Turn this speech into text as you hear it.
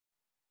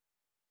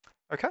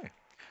Okay,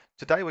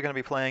 today we're going to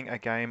be playing a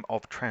game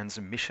of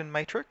Transmission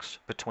Matrix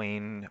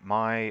between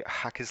my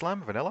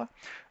Haqqislam, Vanilla,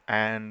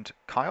 and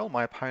Kyle,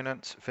 my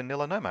opponent,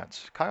 Vanilla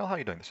Nomads. Kyle, how are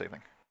you doing this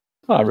evening?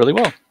 Oh, really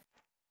well.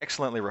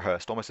 Excellently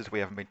rehearsed, almost as we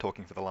haven't been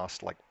talking for the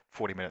last,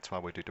 40 minutes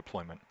while we do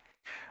deployment.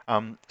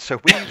 So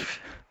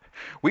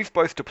we've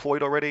both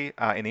deployed already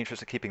in the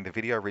interest of keeping the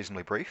video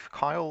reasonably brief.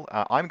 Kyle,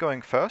 I'm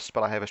going first,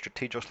 but I have a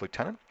strategist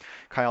lieutenant.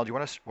 Kyle, do you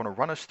want to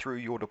run us through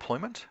your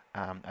deployment,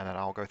 and then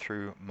I'll go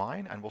through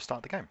mine, and we'll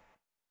start the game.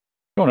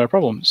 Sure, no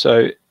problem.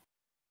 So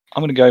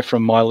I'm going to go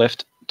from my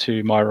left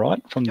to my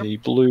right, from Yep. the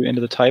blue end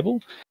of the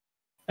table.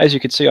 As you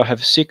can see, I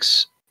have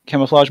 6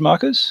 camouflage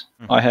markers.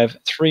 Mm-hmm. I have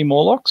 3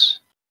 Morlocks,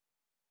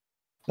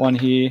 one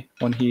here,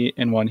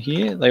 and one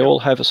here. They all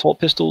have assault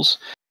pistols,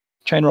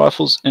 chain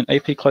rifles, and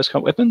AP close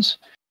combat weapons.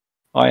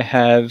 I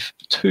have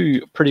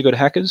 2 pretty good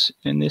hackers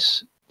in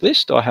this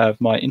list. I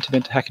have my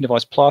Intervent Hacking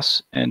Device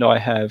Plus, and I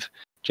have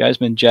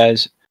Jasmine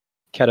Jazz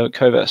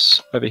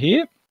Kovas over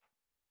here.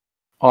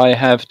 I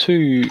have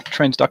 2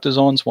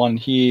 transductors, one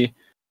here,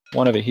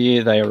 one over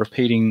here. They are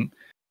repeating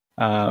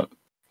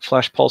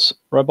flash pulse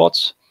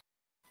robots.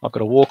 I've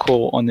got a war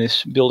core on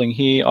this building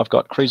here. I've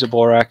got Kreezer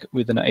Borak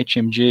with an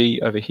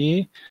HMG over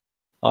here.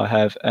 I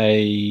have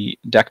a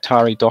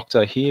Daktari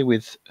doctor here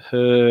with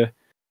her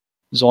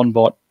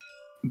Zonbot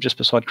just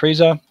beside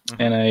Kreezer,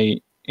 and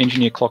a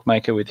engineer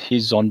clockmaker with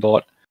his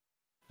Zonbot.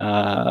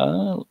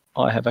 I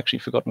have actually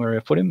forgotten where I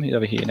put him. He's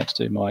over here next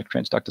to my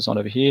transductor Zon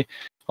over here.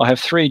 I have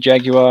 3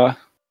 Jaguar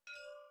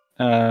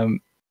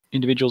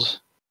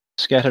individuals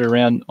scattered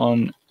around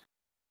on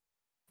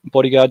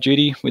bodyguard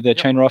duty with their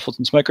chain rifles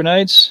and smoke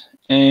grenades,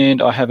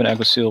 and I have an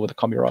Alguacil with a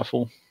combi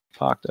rifle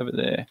parked over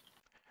there.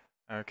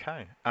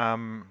 Okay.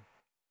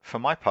 For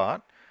my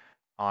part,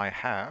 I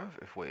have,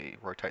 if we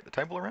rotate the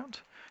table around,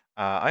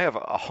 I have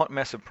a hot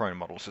mess of prone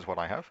models is what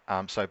I have.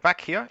 So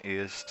back here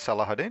is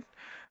Salahuddin.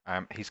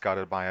 He's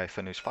guarded by a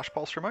Fanus Flash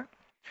Pulse remote.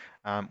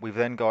 We've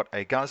then got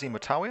a Ghazi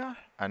Mutawiya,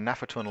 a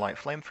Nafatun Light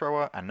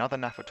Flamethrower, another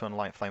Nafatun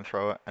Light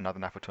Flamethrower, another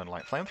Nafatun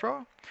Light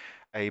Flamethrower,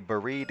 a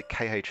Bareed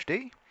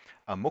KHD,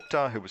 a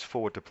Mukhtar who was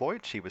forward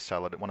deployed, she was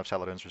one of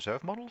Saladin's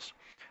reserve models,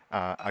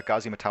 a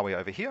Ghazi Mutawiya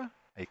over here,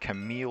 a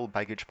Camille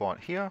baggage bot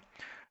here,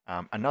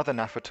 another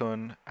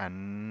Nafatun,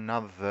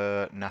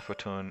 another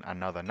Nafatun,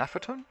 another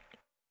Nafatun,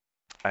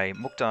 a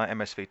Mukhtar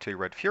MSV2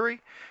 Red Fury,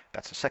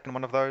 that's the second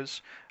one of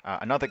those,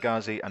 another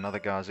Ghazi,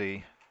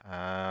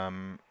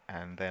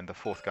 and then the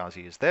fourth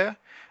Ghazi is there.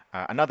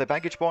 Another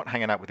baggage bot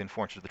hanging out within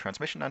 4 inches of the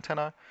transmission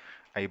antenna.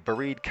 A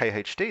Bareed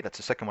KHD, that's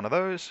the second one of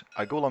those.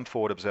 A Ghulam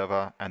forward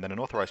observer, and then an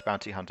authorized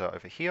bounty hunter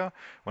over here,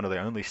 one of the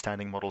only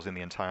standing models in the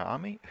entire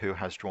army, who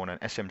has drawn an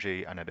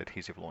SMG and an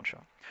adhesive launcher.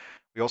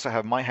 We also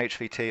have my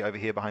HVT over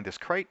here behind this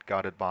crate,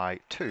 guarded by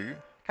 2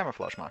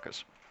 camouflage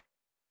markers.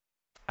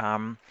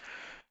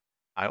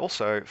 I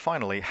also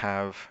finally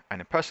have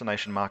an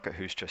impersonation marker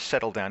who's just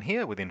settled down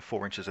here within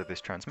 4 inches of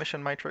this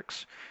transmission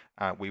matrix.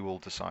 We will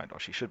decide, or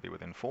she should be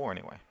within 4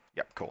 anyway.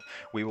 Yep, cool.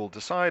 We will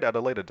decide at a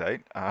later date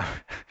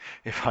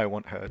if I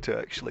want her to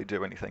actually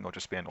do anything or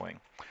just be annoying.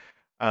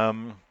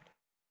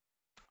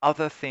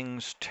 Other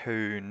things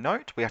to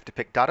note, we have to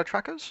pick data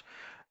trackers.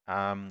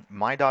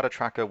 My data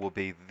tracker will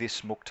be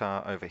this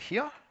Mukhtar over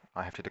here.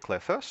 I have to declare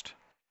first.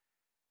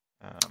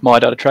 My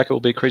data tracker will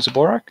be Kreezer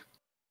Borak.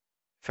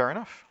 Fair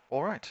enough.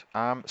 All right.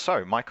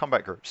 So my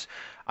combat groups.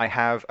 I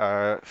have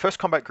first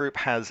combat group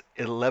has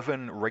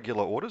 11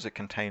 regular orders. It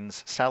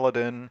contains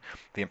Saladin,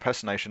 the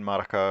impersonation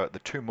marker, the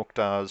 2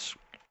 Mukhtars.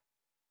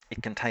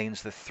 It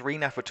contains the 3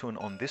 Nafatun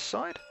on this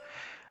side.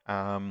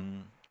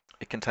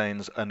 It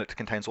contains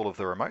all of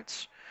the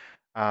remotes.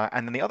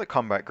 And then the other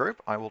combat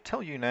group, I will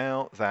tell you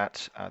now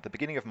that at the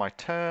beginning of my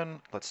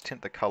turn, let's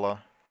tint the color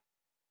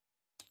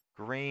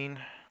green.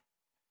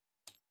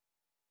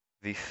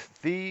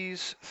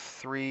 These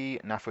 3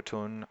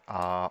 Nafatun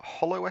are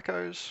hollow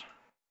echoes,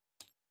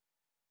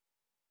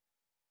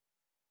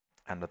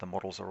 and the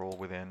models are all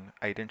within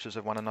 8 inches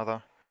of one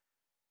another.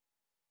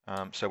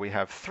 So we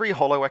have 3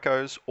 hollow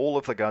echoes, all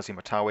of the Ghazi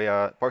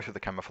Mutawiya, both of the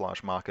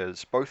camouflage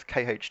markers, both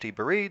KHD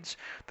Bareeds,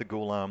 the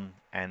Ghulam,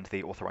 and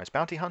the authorized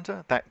bounty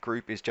hunter. That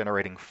group is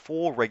generating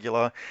 4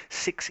 regular,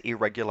 6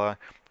 irregular,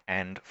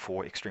 and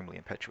 4 extremely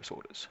impetuous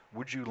orders.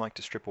 Would you like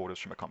to strip orders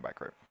from a combat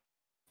group?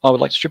 I would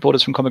like to strip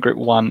orders from combat group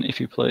 1, if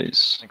you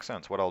please. Makes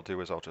sense. What I'll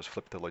do is I'll just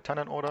flip the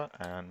lieutenant order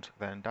and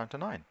then down to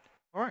 9.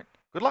 All right.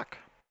 Good luck.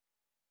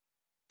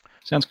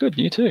 Sounds good.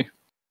 You too.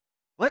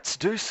 Let's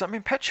do some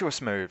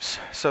impetuous moves.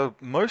 So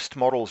most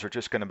models are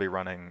just going to be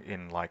running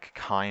in like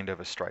kind of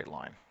a straight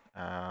line.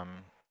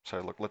 So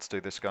look, let's do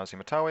this Ghazi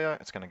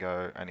Mutawiya. It's going to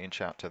go an inch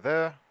out to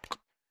there,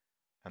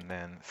 and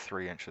then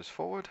 3 inches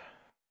forward.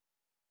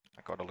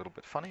 I got a little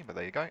bit funny, but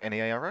there you go. Any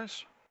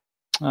AROs?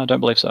 I don't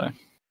believe so.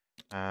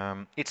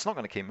 It's not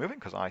going to keep moving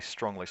because I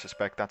strongly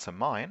suspect that's a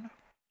mine.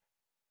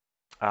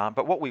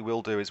 But what we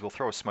will do is we'll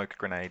throw a smoke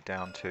grenade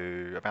down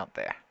to about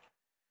there.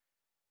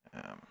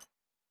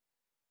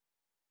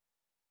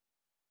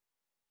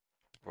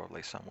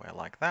 Probably somewhere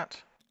like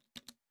that.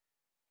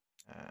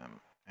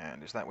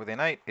 And is that within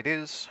 8? It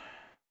is.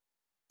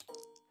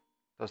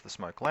 Does the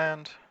smoke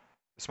land?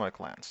 The smoke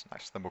lands.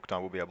 Nice. The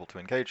Mukhtar will be able to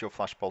engage your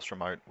Flash Pulse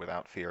remote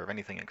without fear of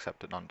anything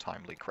except an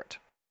untimely crit.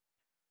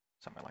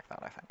 Something like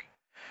that, I think.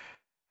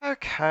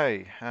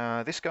 Okay,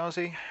 this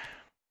Ghazi.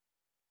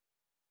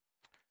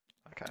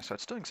 Okay, so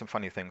it's doing some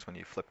funny things when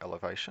you flip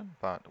elevation,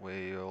 but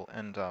we'll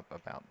end up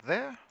about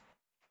there.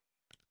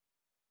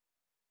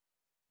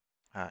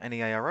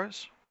 Any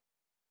AROs?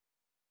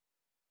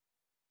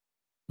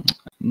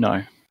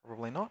 No.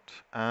 Probably not.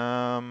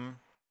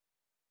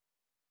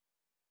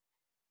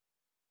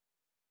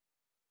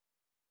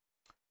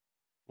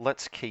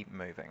 Let's keep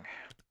moving.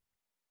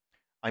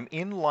 I'm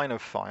in line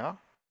of fire,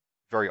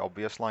 very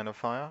obvious line of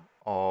fire,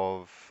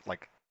 of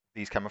like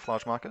these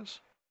camouflage markers,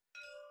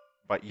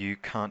 but you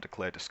can't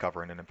declare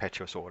discover in an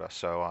impetuous order,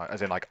 so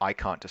as in like I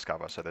can't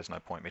discover, so there's no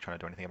point me trying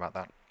to do anything about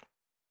that.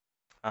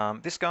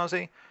 This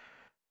Ghazi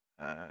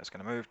is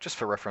going to move. Just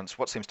for reference,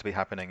 what seems to be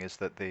happening is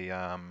that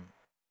the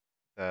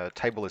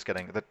table is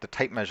getting, the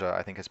tape measure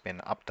I think has been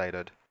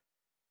updated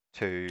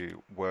to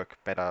work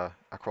better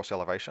across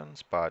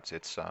elevations, but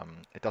it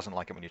doesn't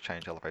like it when you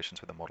change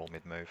elevations with a model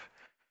mid-move.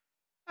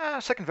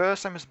 Second verse,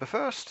 same as the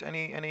first.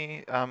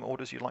 Any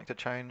orders you'd like to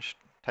change?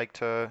 Take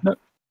to Nope.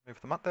 move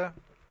them up there?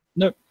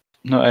 Nope.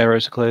 No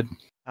arrows declared.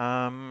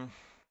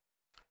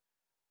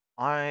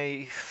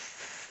 I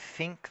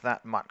think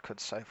that mutt could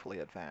safely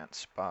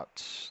advance,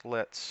 but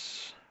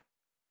let's...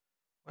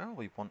 Well,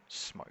 we want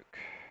smoke.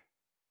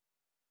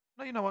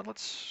 No, you know what?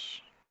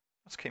 Let's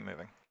keep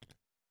moving.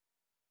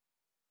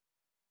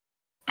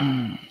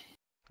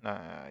 No,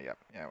 yeah,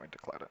 we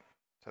declared it.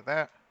 So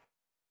there.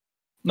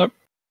 Nope.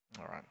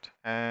 All right,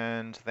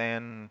 and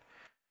then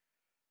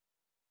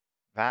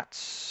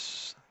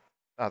that's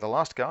the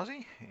last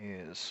Ghazi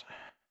is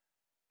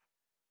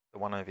the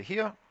one over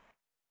here,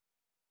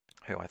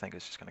 who I think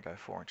is just going to go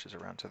 4 inches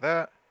around to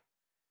there.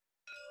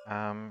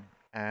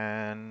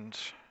 And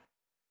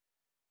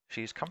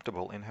she's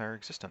comfortable in her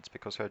existence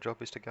because her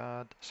job is to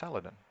guard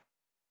Saladin.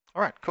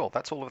 All right, cool.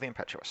 That's all of the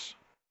impetuous.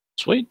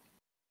 Sweet.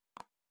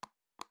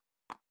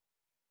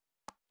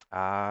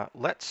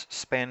 Let's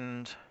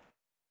spend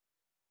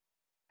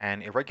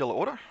an irregular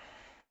order,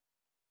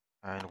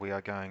 and we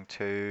are going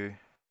to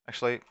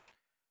actually.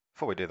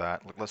 Before we do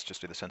that, look, let's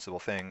just do the sensible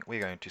thing.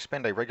 We're going to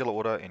spend a regular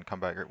order in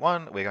Combat Group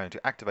 1. We're going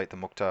to activate the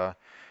Mukhtar.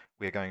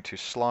 We're going to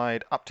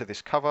slide up to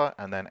this cover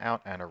and then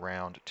out and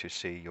around to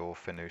see your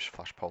Fanouche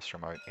Flash Pulse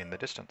remote in the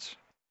distance.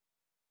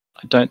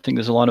 I don't think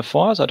there's a line of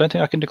fires. I don't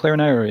think I can declare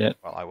an arrow yet.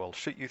 Well, I will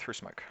shoot you through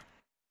smoke.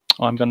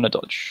 I'm going to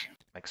dodge.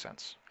 Makes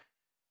sense.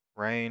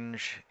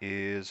 Range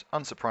is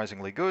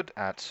unsurprisingly good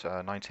at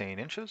 19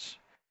 inches.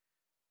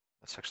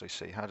 Let's actually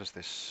see, how does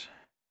this...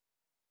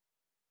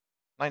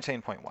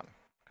 19.1,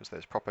 because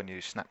there's proper new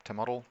snap to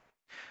model.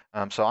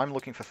 So I'm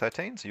looking for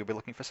 13s, you'll be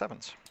looking for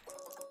 7s.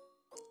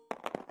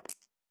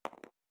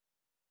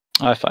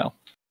 I fail.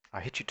 I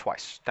hit you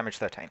twice, damage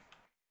 13.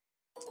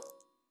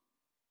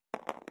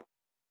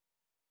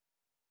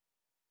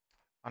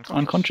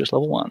 Unconscious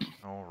level 1.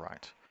 All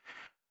right.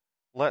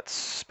 Let's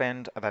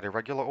spend that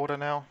irregular order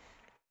now.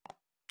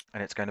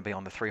 And it's going to be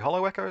on the 3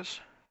 hollow echoes.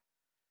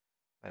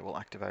 They will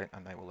activate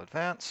and they will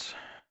advance.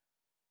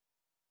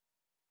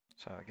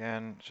 So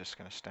again, just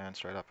going to stand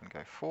straight up and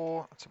go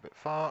 4. That's a bit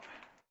far.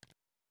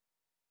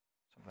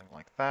 Something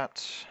like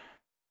that.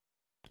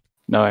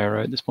 No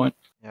arrow at this point.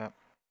 Yeah.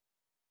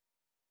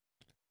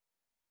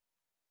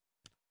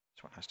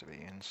 This one has to be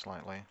in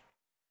slightly.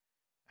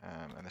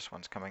 And this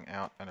one's coming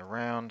out and then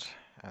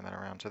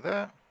around to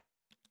there.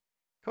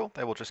 Cool,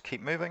 they will just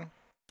keep moving.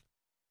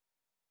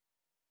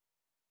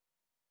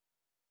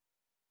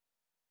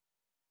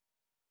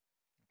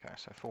 Okay,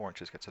 so 4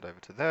 inches gets it over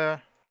to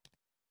there.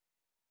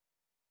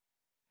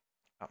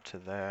 Up to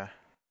there.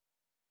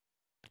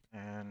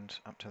 And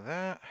up to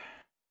there.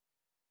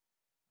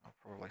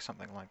 Probably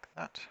something like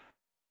that.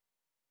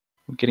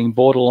 We're getting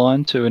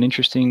borderline to an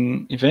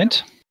interesting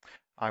event.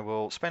 I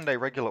will spend a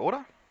regular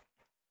order.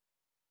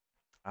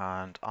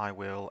 And I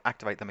will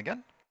activate them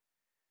again.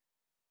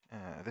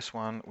 This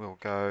one will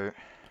go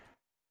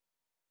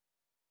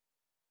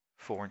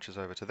 4 inches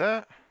over to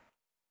there.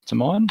 To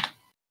mine.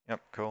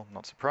 Yep, cool,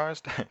 not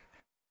surprised.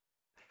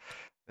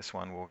 This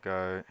one will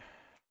go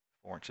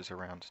 4 inches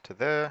around to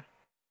there.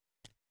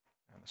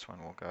 And this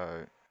one will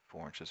go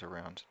 4 inches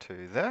around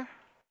to there.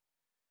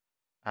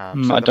 So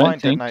the mine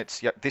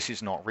detonates. Yep, this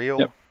is not real.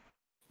 Yep.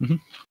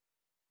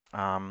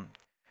 Mm-hmm.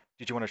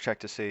 Did you want to check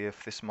to see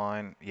if this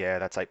mine... Yeah,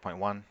 that's 8.1.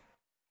 So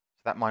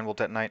that mine will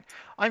detonate.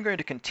 I'm going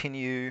to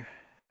continue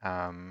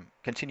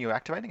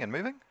activating and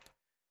moving.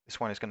 This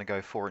one is going to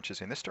go 4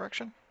 inches in this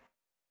direction.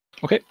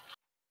 Okay.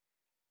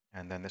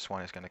 And then this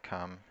one is going to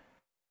come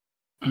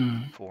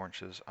 4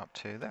 inches up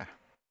to there.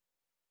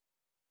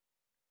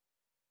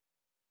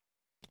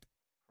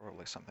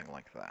 Probably something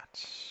like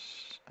that.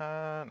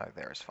 No,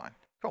 there is fine.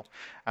 Cool.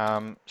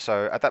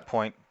 So at that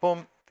point,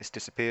 boom, this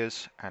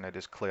disappears and it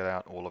has cleared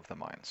out all of the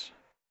mines.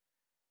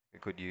 A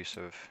good use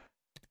of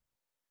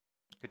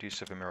Good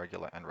use of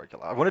irregular and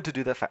regular. I wanted to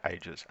do that for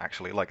ages,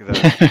 actually. Like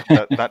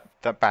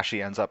that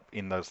Bashi ends up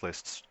in those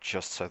lists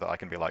just so that I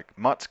can be like,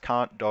 mutts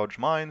can't dodge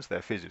mines.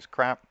 Their fizz is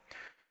crap.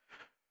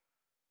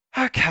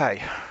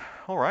 Okay,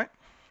 all right.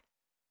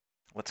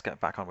 Let's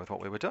get back on with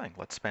what we were doing.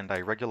 Let's spend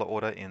a regular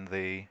order in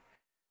the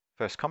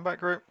first combat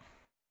group,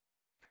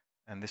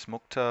 and this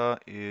Mukta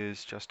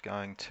is just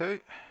going to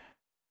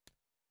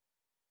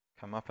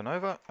come up and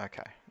over.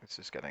 Okay, this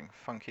is getting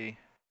funky.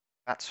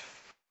 That's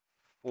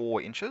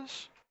 4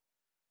 inches.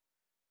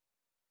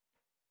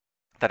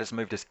 That has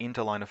moved us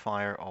into line of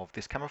fire of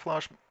this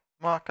camouflage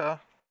marker.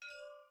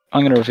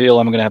 I'm going to reveal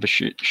I'm going to have a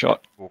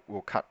shot.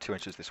 We'll cut 2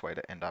 inches this way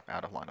to end up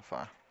out of line of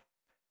fire.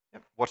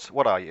 Yep.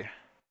 What are you?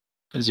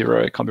 A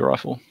 0 combi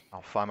rifle.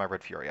 I'll fire my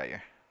Red Fury at you.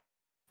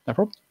 No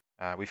problem.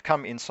 We've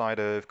come inside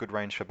of good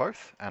range for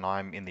both, and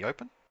I'm in the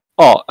open.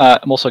 Oh,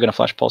 I'm also going to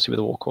flash pulse you with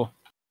a war core.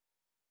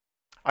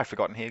 I've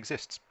forgotten he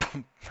exists.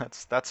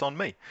 That's on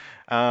me.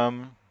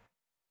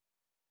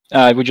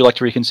 Would you like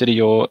to reconsider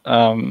your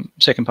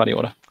second party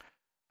order?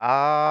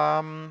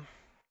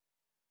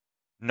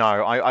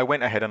 No, I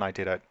went ahead and I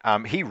did it.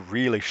 He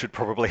really should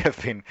probably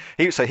have been.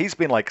 He's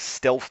been like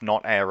stealth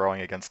not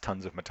arrowing against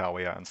tons of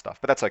Matawiya and stuff,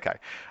 but that's okay.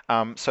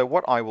 So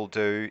what I will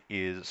do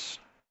is,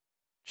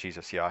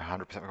 Jesus, yeah, I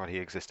 100% forgot he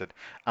existed.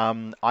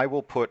 I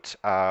will put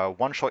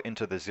 1 shot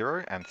into the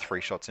 0 and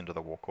 3 shots into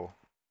the war core.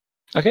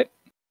 Okay.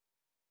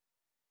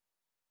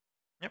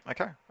 Yep.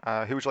 Okay.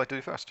 Who would you like to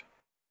do first?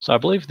 So I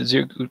believe the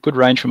 0, good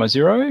range for my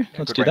 0. Yeah,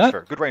 let's do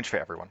that. Good range for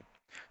everyone.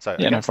 So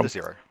yeah, against no the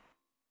 0.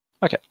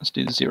 Okay, let's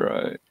do the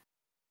 0.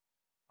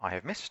 I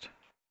have missed.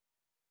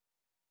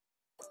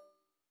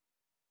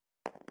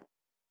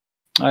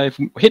 I've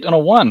hit on a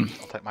 1.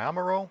 I'll take my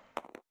armor roll.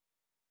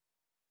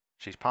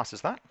 She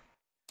passes that.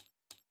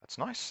 That's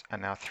nice.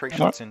 And now 3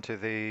 shots into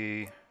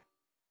the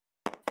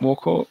war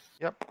core.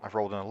 Yep, I've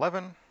rolled an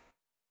 11.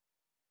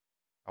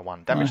 A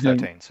 1. Damage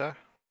 13, sir.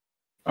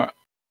 Alright.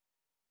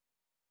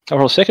 I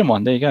rolled a second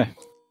one. There you go.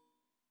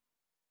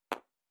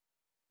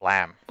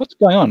 Blam. What's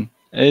going on?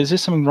 Is there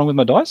something wrong with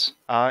my dice?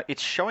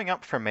 It's showing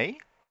up for me.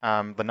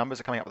 The numbers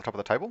are coming up at the top of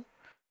the table.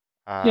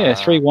 Yeah,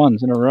 3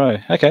 1s in a row.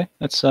 Okay,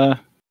 that's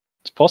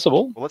it's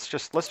possible. Well, let's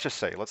just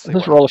see. Let's see.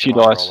 Let's roll a few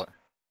dice. Roll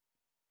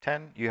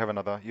 10. You have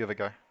another. You have a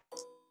go.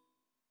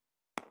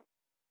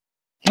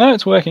 No,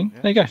 it's working.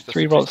 Yeah, there you go.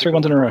 3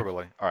 1s in a row.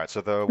 Probably. All right. So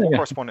the war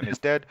correspondent is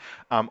dead.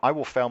 I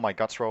will fail my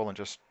guts roll and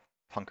just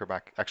hunker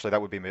back. Actually,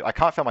 that would be me. I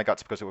can't fail my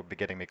guts because it would be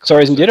getting me.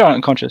 Sorry, is he dead or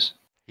unconscious?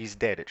 He's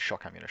dead. It's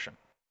shock ammunition.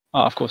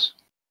 Ah, of course.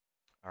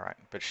 All right,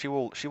 but she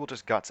will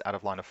just guts out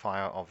of line of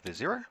fire of the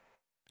 0.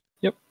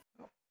 Yep.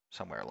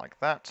 Somewhere like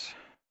that.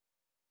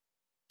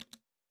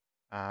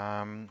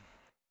 I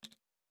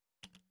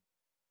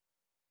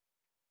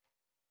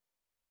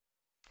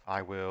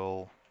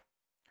will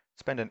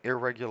spend an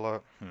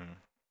irregular.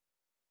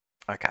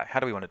 Okay, how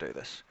do we want to do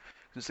this?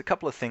 There's a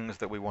couple of things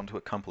that we want to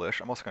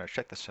accomplish. I'm also going to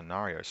check the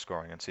scenario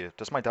scoring and see if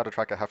does my data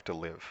tracker have to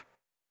live.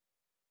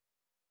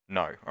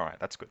 No. All right,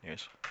 that's good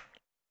news.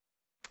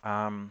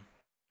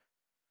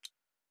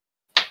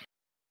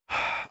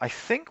 I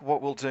think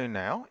what we'll do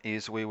now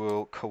is we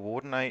will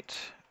coordinate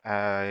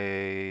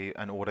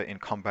an order in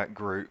combat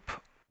group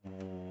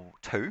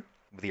 2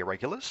 with the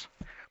irregulars.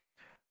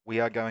 We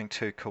are going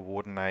to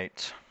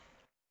coordinate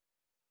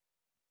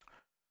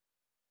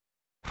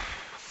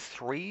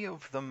 3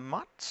 of the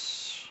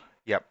mutts.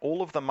 Yep,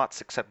 all of the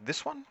mutts except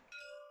this one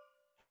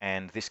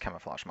and this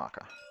camouflage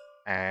marker.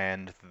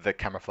 And the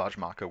camouflage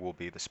marker will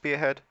be the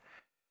spearhead.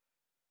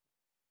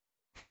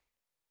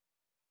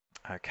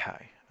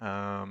 Okay.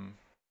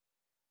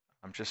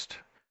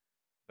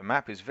 The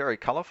map is very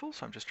colourful,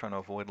 so I'm just trying to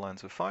avoid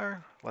lines of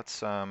fire. Let's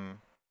have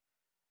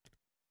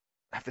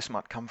this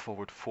mutt come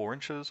forward 4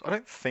 inches. I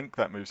don't think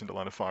that moves into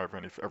line of fire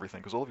for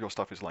everything, because all of your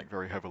stuff is like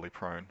very heavily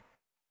prone.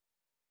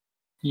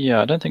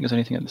 Yeah, I don't think there's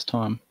anything at this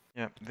time.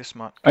 Yeah, this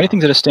mutt. Only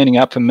things that are standing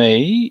out for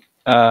me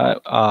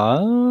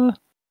are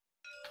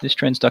this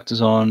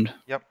transductor's on.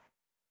 Yep.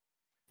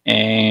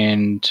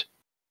 And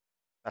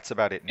that's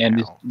about it. And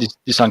now.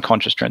 this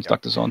unconscious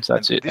transductor's on, so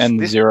that's it. This, and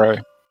this, 0.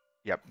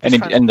 Yep.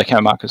 And the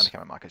camo markers. And the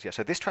camo markers, yeah.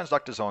 So this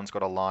transductor's on's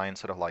got a line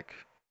sort of like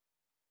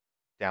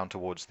down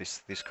towards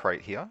this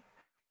crate here.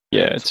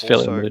 Yeah, it's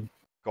fairly limited.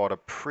 Got a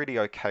pretty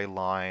okay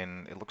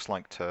line, it looks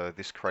like, to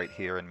this crate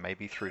here and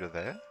maybe through to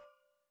there.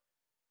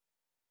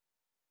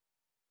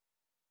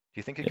 Do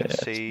you think it can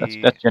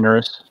see... That's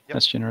generous. Yep.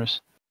 That's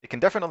generous. It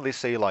can definitely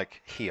see,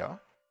 like, here.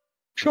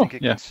 Sure, I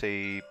think it can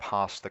see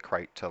past the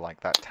crate to, like,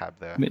 that tab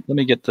there. Let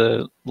me get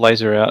the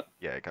laser out.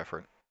 Yeah, go for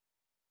it.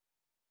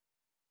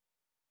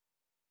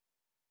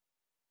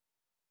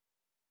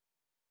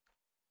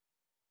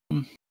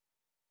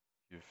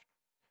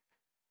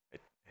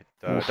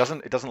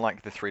 It doesn't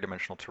like the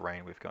 3-dimensional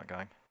terrain we've got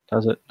going.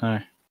 Does it? No.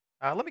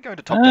 Let me go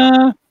into top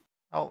down.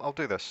 I'll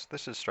do this.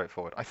 This is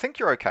straightforward. I think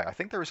you're okay. I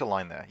think there is a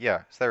line there.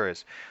 Yeah, there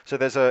is. So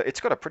there's it's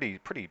got a pretty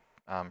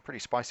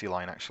spicy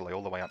line actually,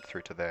 all the way up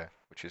through to there,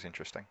 which is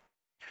interesting.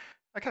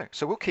 Okay,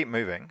 so we'll keep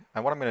moving.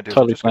 And what I'm going to do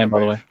totally is I'm just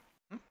going to move. by the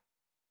way.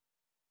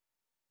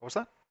 What was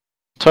that?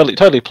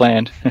 Totally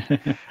planned.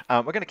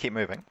 We're going to keep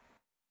moving.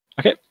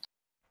 Okay.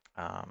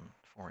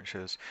 4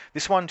 inches.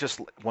 This one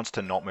just wants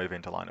to not move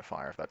into line of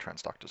fire if that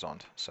transductor's on.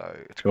 So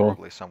it's Sure.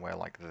 probably somewhere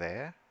like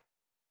there,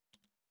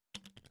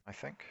 I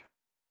think,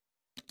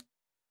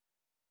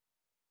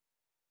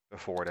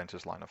 before it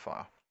enters line of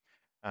fire.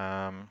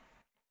 And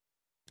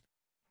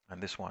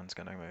this one's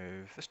going to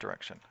move this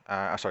direction.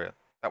 Sorry,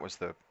 that was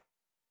the...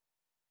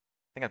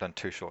 I think I've done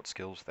 2 short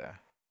skills there.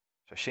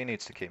 So she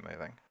needs to keep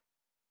moving.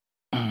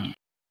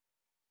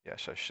 Yeah,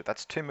 so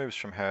that's 2 moves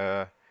from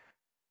her.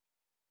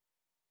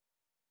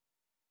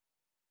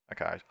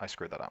 Okay, I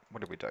screwed that up.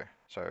 What did we do?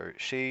 So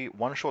she,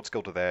 1 short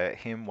skill to there,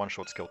 him, 1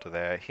 short skill to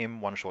there, him,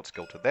 1 short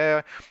skill to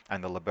there,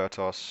 and the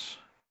Libertos...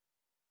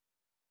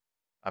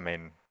 I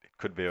mean, it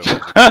could be...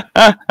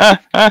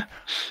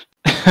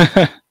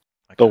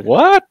 The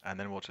what? And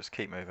then we'll just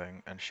keep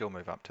moving, and she'll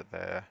move up to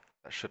there.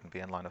 That shouldn't be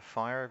in line of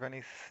fire of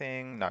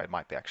anything. No, it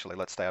might be actually.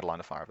 Let's stay out of line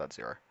of fire of that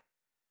 0.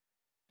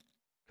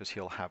 Because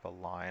he'll have a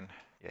line.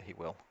 Yeah, he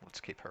will. Let's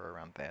keep her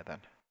around there then.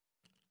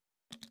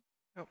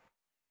 Yep.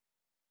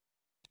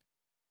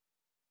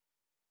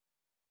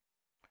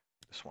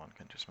 This one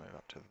can just move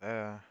up to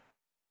there.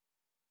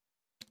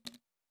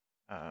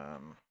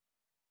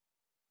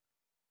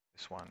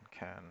 This one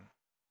can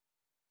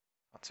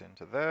cuts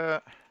into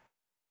there.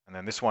 And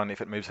then this one,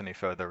 if it moves any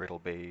further, it'll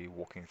be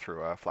walking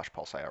through a flash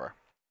pulse arrow.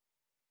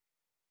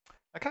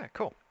 Okay,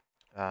 cool.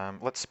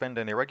 Let's spend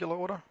an irregular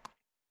order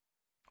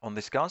on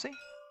this Ghazi.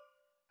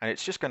 And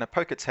it's just going to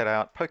poke its head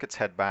out, poke its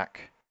head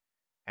back,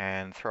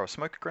 and throw a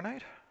smoke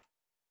grenade.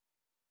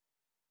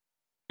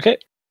 Okay.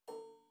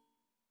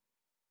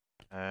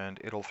 And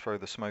it'll throw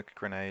the smoke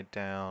grenade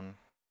down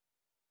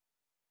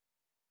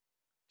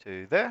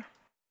to there.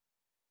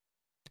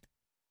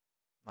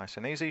 Nice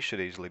and easy, should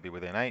easily be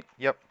within 8.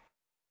 Yep.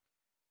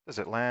 Does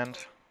it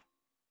land?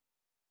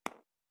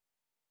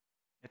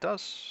 It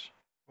does.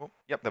 Oh,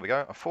 yep, there we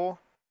go, a 4.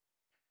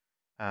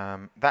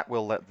 That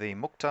will let the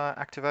Mukta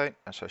activate,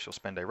 and so she'll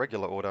spend a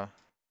regular order.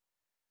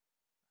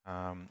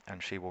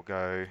 And she will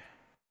go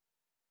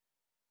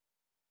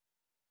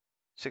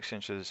 6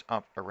 inches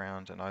up,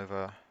 around, and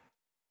over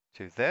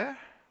to there.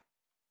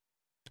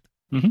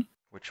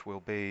 Which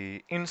will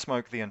be in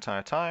smoke the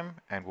entire time,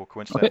 and will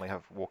coincidentally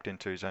have walked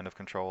into zone of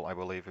control, I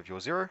believe, of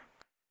your 0.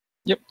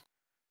 Yep.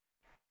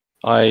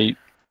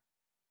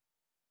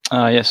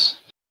 Yes.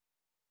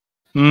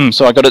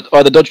 So I got it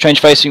either dodge change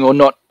facing or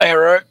not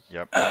arrow.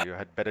 Yep, you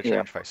had better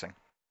change facing.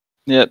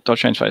 Yeah, dodge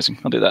change facing.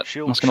 I'll do that.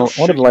 I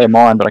wanted to lay a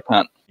mine, but I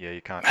can't. Yeah,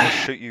 you can't. She'll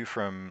shoot you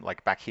from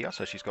like back here,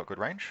 so she's got good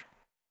range.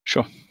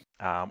 Sure.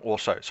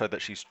 Also, so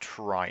that she's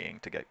trying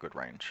to get good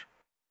range.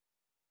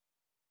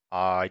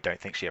 I don't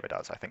think she ever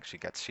does. I think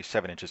she's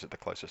 7 inches at the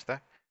closest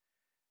there.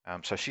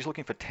 So she's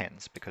looking for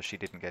 10s because she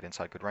didn't get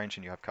inside good range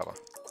and you have cover.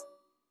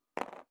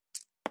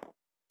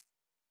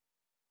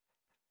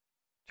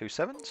 2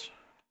 7s.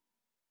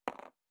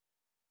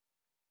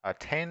 A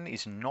 10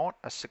 is not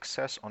a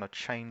success on a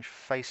change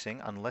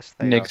facing unless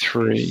they Neg are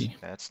 3.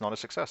 That's not a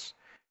success.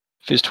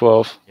 Fizz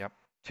 12. Yep,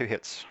 2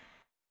 hits.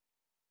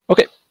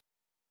 Okay.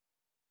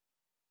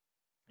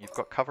 You've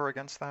got cover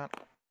against that.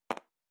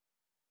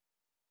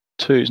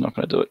 2 is not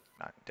going to do it.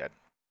 No, dead.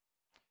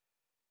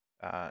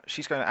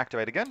 She's going to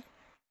activate again.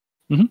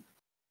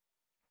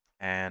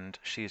 And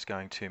she's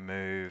going to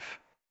move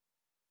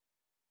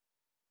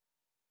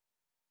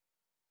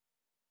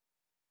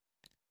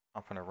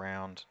up and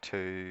around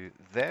to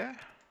there.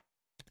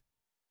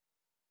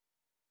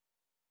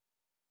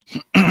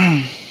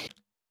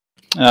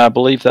 I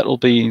believe that will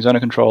be zone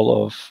of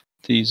control of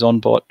the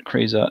Zonbot,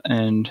 Kreezer,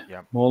 and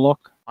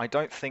Morlock. I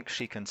don't think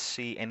she can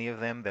see any of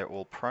them. They're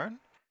all prone.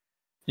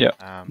 Yeah,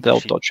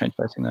 they'll dodge change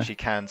facing there. She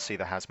can see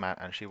the hazmat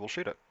and she will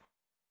shoot it.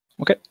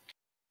 Okay.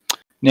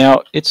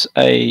 Now,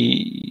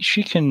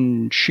 she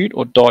can shoot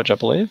or dodge, I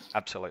believe.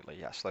 Absolutely,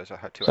 yes. Those are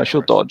her 2 So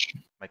she'll dodge.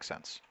 Makes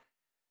sense.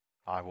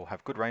 I will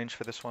have good range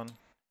for this one.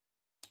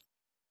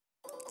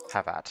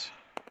 Have at.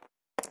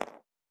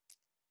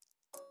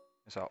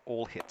 These are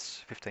all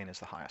hits. 15 is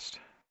the highest.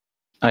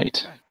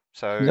 8. Okay.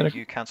 So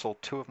you cancel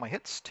 2 of my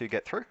hits to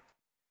get through.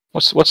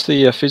 What's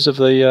the fizz of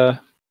the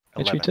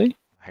 11. HVT?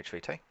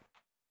 HVT.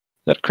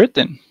 That crit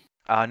then?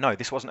 No,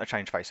 this wasn't a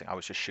change facing. I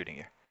was just shooting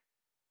you.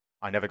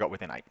 I never got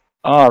within 8.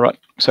 Ah, right.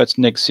 So it's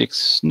neg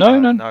 6. No.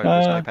 No,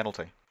 there's no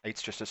penalty.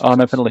 8's just a success. Oh,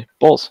 no penalty.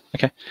 Balls.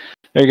 Okay.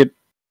 Very good.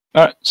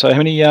 All right. So how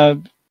many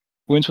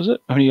wounds was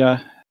it? How many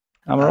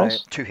armor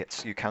rolls? 2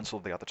 hits. You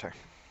cancelled the other 2.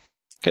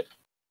 Okay.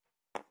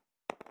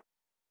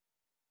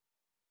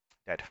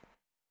 Dead.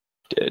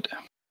 Dead.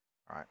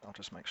 All right. I'll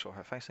just make sure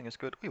her facing is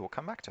good. We will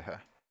come back to her.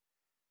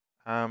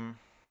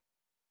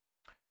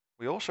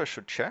 We also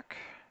should check.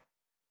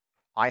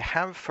 I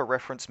have, for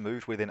reference,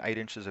 moved within 8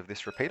 inches of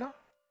this repeater.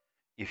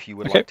 If you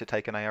would like to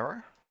take an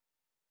ARO.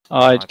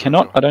 I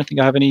cannot. I don't think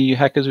I have any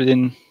hackers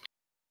within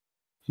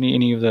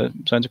any of the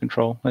zones of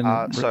control.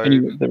 And so any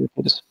of the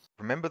repeaters.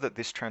 Remember that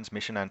this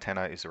transmission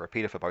antenna is a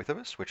repeater for both of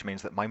us, which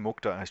means that my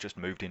Mukta has just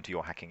moved into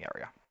your hacking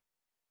area.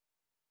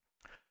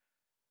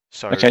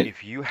 So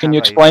if you have Can you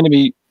explain to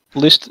me,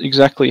 list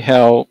exactly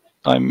how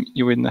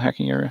you're in the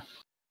hacking area.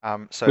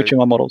 So Which are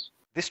my models?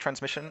 this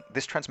transmission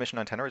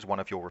antenna is one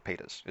of your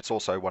repeaters. It's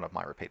also one of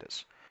my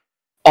repeaters.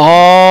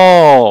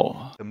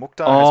 Oh. The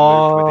Mukhtar has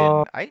moved Oh.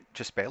 within 8,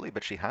 just barely,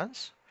 but she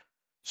has.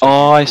 So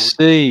Oh, you I could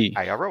see.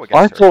 ARO I against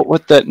her if thought you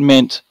what want. that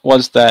meant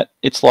was that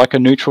it's like a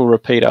neutral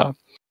repeater,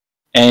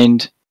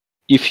 and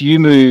if you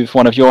move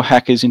one of your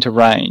hackers into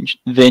range,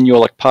 then you're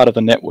like part of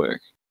the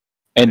network,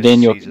 But and it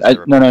then you're seizes the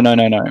no, no, repeater.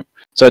 no, no, no.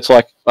 So it's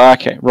like,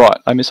 okay, right.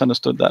 I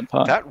misunderstood that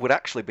part. That would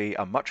actually be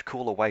a much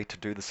cooler way to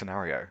do the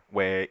scenario,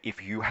 where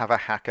if you have a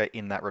hacker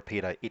in that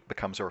repeater, it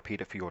becomes a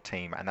repeater for your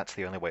team, and that's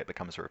the only way it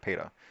becomes a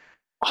repeater.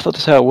 I thought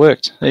that's how it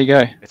worked. There you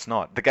go. It's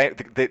not.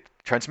 The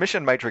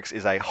transmission matrix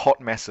is a hot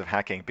mess of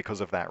hacking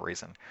because of that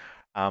reason.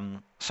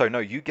 So no,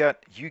 you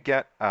get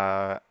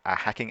a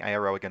hacking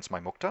ARO against my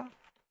Mukta.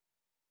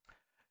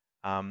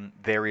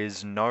 There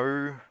is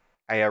no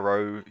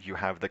ARO you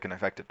have that can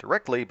affect it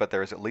directly, but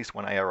there is at least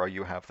one ARO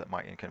you have that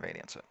might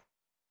inconvenience it.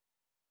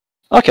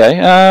 Okay.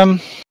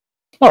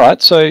 All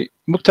right. So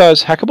Mukhtar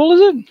is hackable,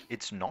 is it?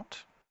 It's not.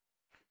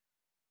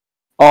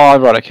 Oh,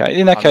 right. Okay.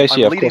 In that case,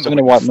 I'm yeah, of leading course. the I'm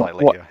going witness to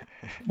slightly here.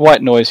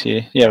 white noise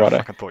here. Yeah, I righto.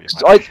 fucking thought you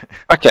might.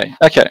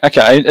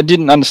 Okay. I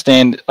didn't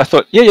understand. I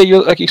thought, yeah,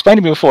 you like explained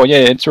to me before. Yeah,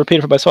 it's a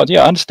repeater for both sides.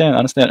 Yeah, I understand.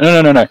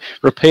 No.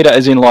 Repeater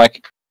as in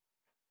like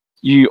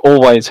you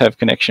always have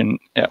connection.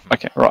 Yeah.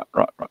 Okay. Right.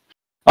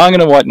 I'm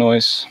going to white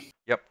noise.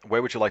 Yep.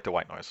 Where would you like the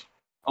white noise?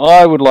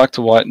 I would like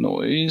to white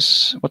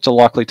noise. What's a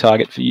likely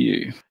target for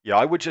you? Yeah,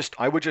 I would just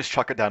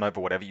chuck it down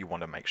over whatever you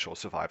want to make sure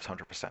survives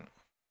 100%.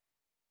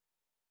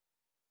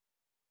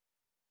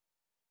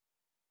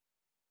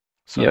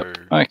 So Yep.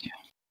 Okay.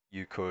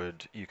 you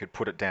could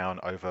put it down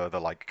over the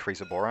like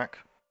Kriza Borak.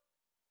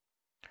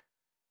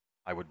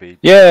 I would be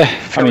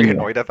very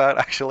annoyed at that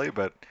actually,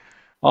 but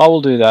I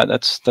will do that.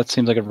 That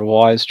seems like a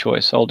wise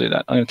choice. I'll do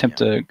that. I'm going to attempt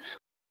to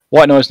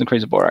white noise and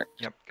increase the Borak.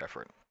 Yep, go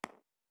for it.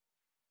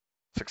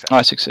 Success.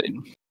 I succeed.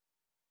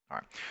 All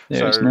right.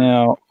 There's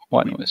now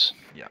white noise.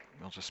 Yeah,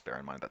 we'll just bear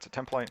in mind that's a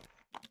template.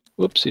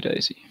 Whoopsie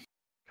daisy.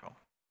 Cool.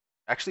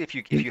 Actually, if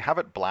you have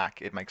it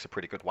black, it makes a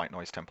pretty good white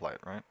noise template,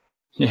 right?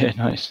 Yeah,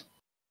 nice.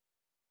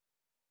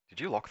 Did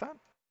you lock that?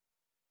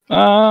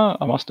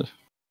 I must have.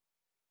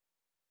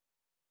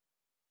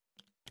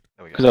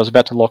 Because I was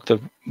about to lock the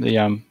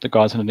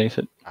guys underneath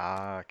it.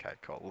 Okay,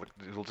 cool. Look,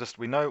 it'll just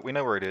we know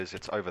where it is.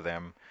 It's over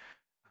them.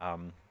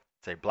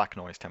 It's a black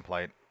noise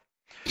template.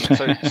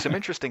 So some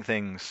interesting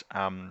things.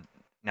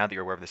 Now that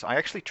you're aware of this, I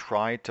actually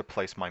tried to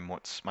place my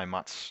mutts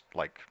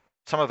like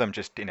some of them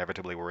just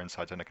inevitably were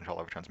inside zone of control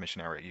over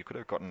transmission area. You could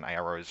have gotten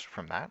arrows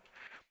from that,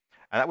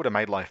 and that would have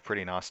made life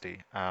pretty nasty.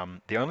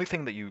 The only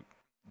thing that you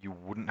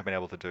wouldn't have been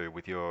able to do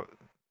with your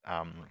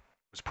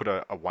was put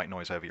a white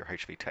noise over your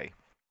HVT.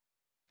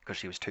 Because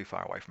she was too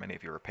far away from any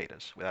of your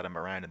repeaters without a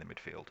Moran in the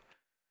midfield.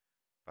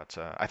 But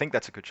I think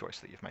that's a good choice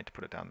that you've made to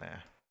put it down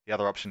there. The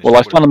other option is... Well,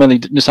 I fundamentally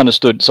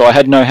misunderstood. So I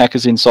had no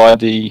hackers inside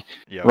the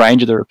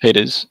range of the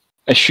repeaters,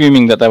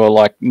 assuming that they were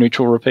like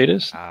neutral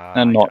repeaters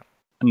and not...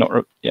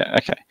 Yeah,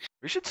 okay.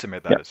 We should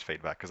submit that as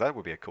feedback, because that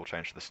would be a cool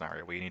change to the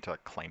scenario where you need to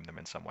like, claim them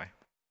in some way.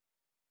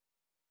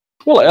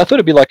 Well, I thought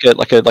it'd be like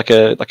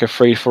a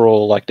free for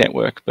all like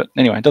network, but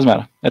anyway, it doesn't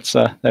matter. That's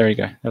there you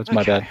go. That was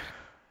my bad.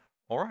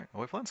 All right,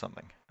 well, we've learned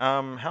something.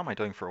 How am I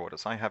doing for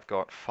orders? I have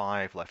got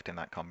 5 left in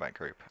that combat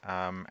group,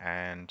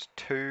 and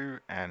 2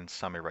 and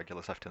some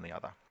irregulars left in the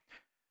other.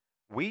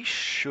 We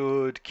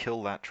should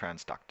kill that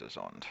transductor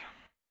Zond.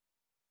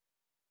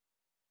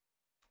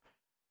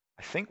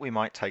 I think we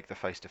might take the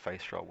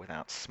face-to-face roll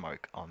without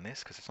smoke on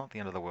this, because it's not the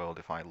end of the world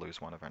if I lose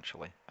one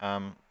eventually.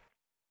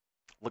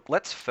 Look,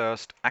 let's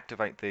first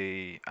activate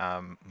the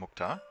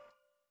Mukhtar.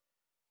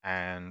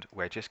 And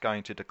we're just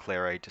going to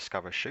declare a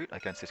discover shoot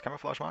against this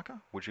camouflage marker.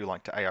 Would you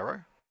like to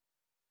ARO?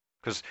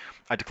 Because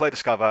I declare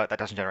discover, that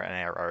doesn't generate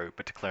an ARO,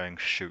 but declaring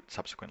shoot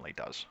subsequently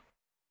does.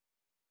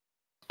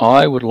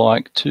 I would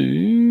like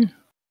to...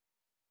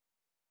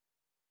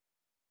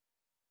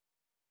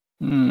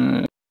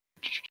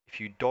 If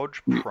you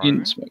dodge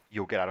prone,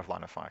 you'll get out of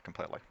line of fire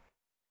completely.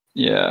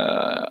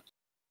 Yeah.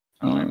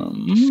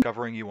 I'm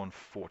discovering you on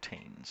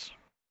 14s.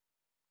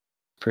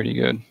 Pretty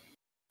good.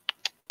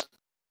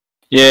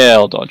 Yeah,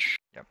 I'll dodge.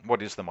 Yeah.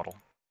 What is the model?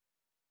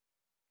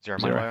 Zero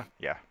mind layer?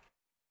 Yeah.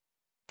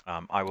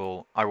 I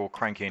will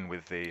crank in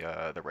with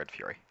the Red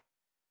Fury.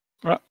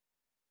 Right.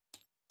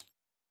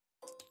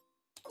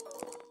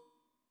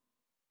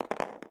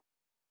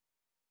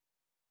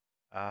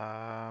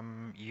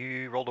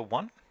 You rolled a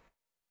 1?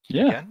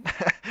 Yeah. Again?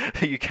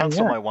 You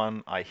cancel my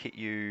 1, I hit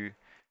you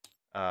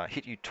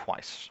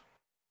twice.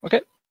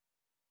 Okay.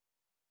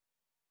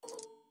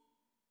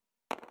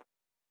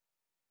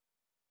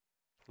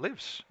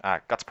 Lives.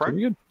 Guts prone?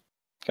 Pretty good.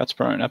 Guts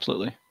prone,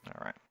 absolutely.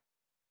 Alright.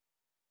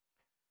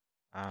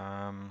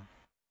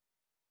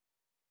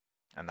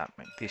 And that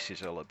means this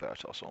is a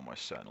Libertos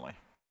almost certainly.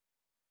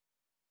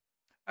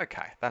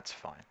 Okay, that's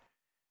fine.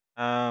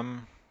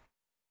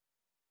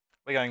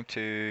 We're going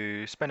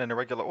to spend an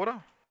irregular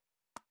order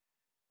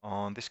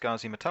on this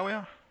Gazi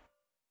Matoya.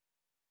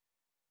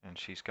 And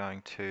she's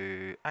going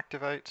to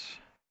activate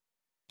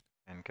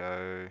and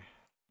go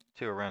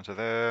 2 around to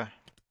there,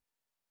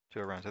 2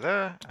 around to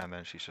there, and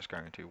then she's just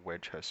going to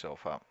wedge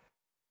herself up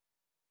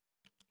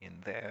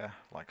in there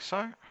like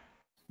so.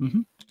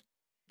 Mm-hmm.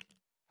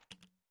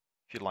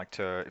 If you'd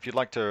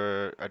like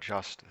to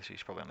adjust, she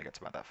probably only gets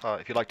about that far.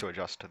 If you'd like to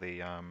adjust to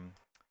the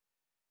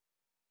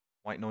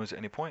white noise at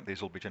any point,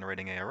 these will be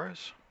generating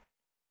arrows.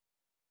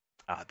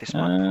 This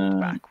one pulled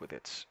back with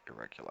its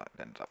irregular.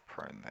 It ended up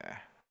prone there.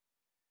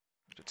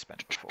 Which it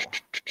spent before.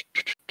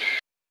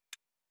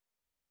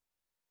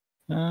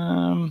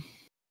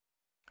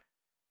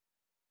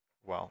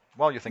 Well,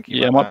 while you're thinking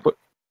Yeah, about that,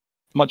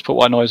 might put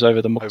white noise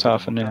over the over Mukhtar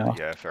the for Mukhtar? now.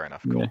 Yeah, fair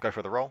enough. Cool. Yeah. Go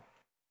for the roll.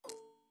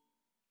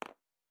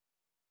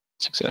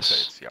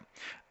 Success.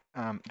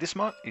 Yeah. This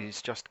mod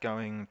is just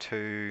going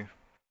to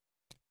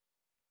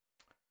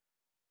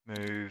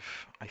move,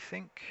 I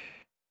think,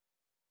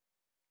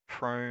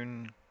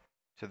 prone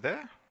to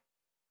there.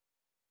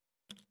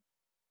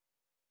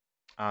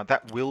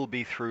 That will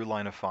be through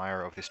line of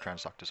fire of this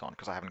transductor's on,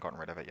 because I haven't gotten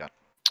rid of it yet.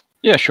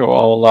 Yeah, sure.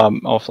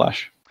 I'll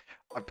flash.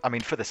 I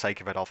mean, for the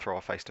sake of it, I'll throw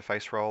a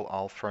face-to-face roll.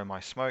 I'll throw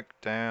my smoke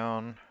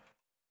down.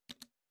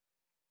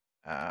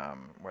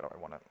 Where do I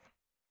want it?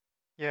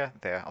 Yeah,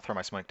 there. I'll throw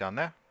my smoke down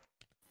there.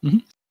 Mm-hmm.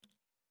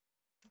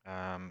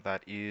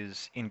 That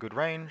is in good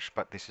range,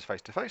 but this is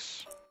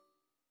face-to-face.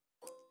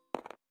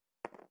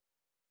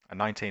 A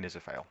 19 is a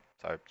fail.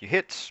 So you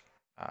hit,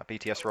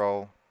 BTS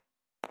roll.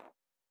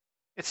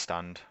 It's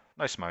stunned.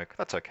 No smoke.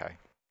 That's okay.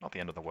 Not the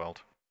end of the world.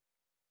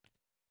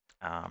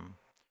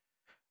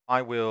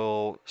 I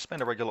will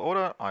spend a regular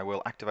order. I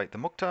will activate the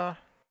Mukhtar.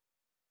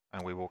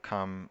 And we will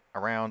come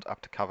around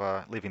up to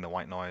cover, leaving the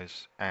white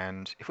noise.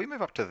 And if we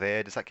move up to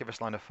there, does that give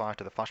us line of fire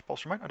to the flash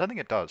pulse remote? I don't think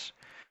it does.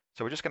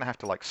 So we're just going to have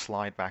to like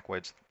slide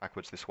backwards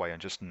this way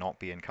and just not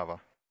be in cover.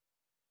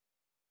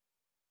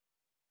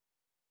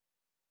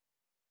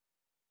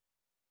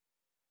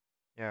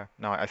 Yeah,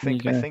 no, I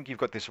think you've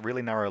got this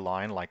really narrow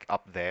line like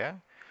up there.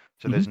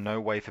 So there's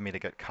no way for me to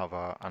get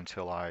cover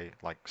until I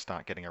like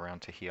start getting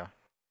around to here.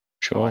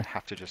 Sure. So I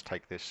have to just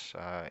take this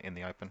in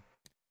the open.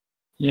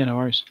 Yeah, no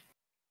worries.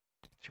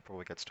 She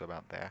probably gets to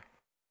about there.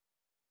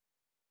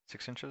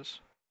 6 inches.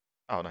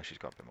 Oh no, she's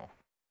got a bit more.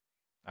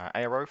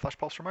 ARO flash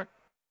pulse remote.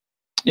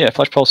 Yeah,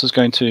 flash pulse is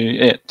going to.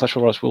 Yeah, flash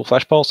pulse will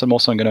flash pulse. I'm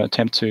also going to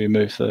attempt to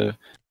move the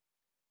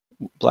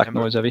black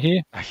noise over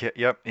here.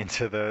 Yep,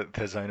 into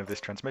the zone of this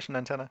transmission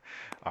antenna.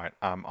 All right,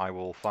 I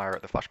will fire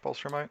at the flash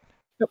pulse remote.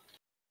 Yep.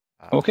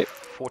 Okay.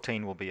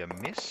 14 will be a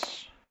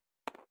miss.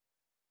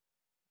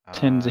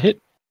 10's a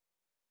hit.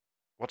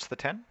 What's the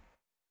 10?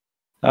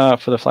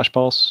 For the flash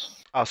pulse.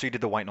 Oh, so you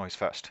did the white noise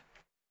first.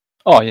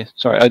 Oh yeah,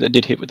 sorry, I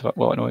did hit with the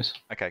white noise.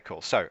 Okay,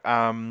 cool. So,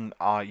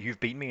 you've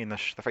beaten me in the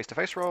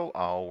face-to-face roll.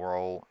 I'll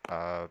roll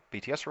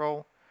BTS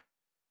roll.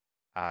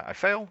 I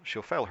fail.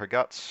 She'll fail her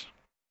guts.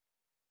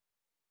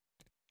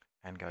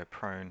 And go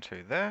prone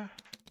to there.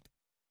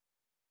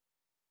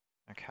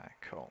 Okay,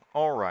 cool.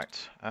 All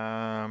right.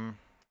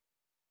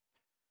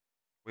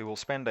 We will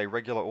spend a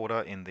regular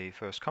order in the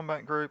first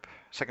combat group.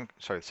 The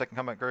second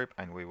combat group,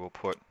 and we will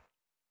put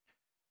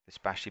this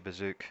Bashi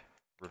Bazook.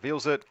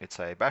 Reveals it. It's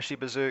a Bashi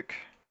Bazook.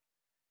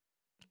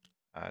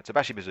 It's a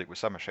Bashi Bazook with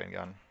submachine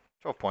gun.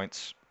 12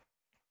 points.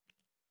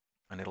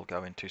 And it'll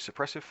go into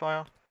suppressive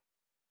fire.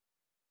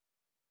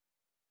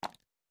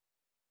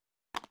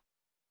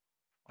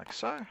 Like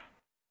so.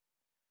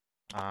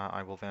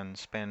 I will then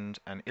spend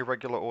an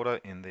irregular order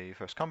in the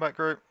first combat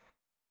group.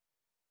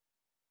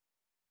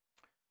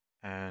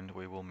 And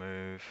we will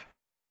move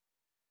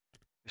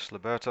this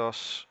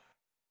Libertos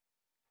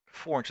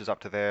 4 inches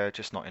up to there,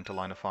 just not into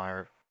line of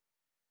fire.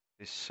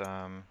 This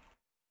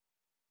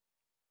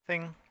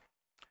thing.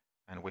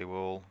 And we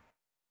will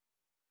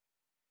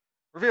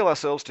reveal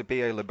ourselves to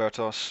be a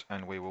Libertos,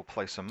 and we will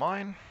place a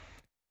mine.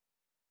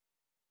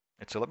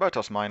 It's a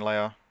Libertos mine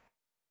layer.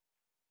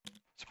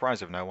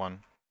 Surprise of no one.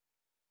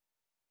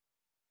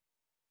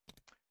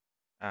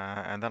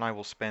 And then I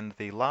will spend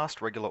the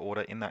last regular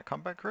order in that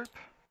combat group.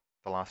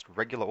 The last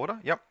regular order,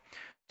 yep.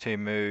 To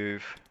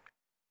move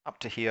up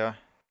to here.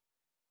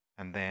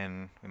 And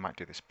then we might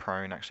do this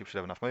prone, actually, we should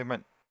have enough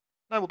movement.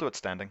 No, we'll do it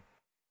standing.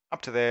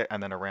 Up to there,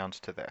 and then around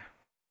to there.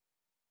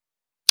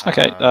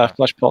 Okay,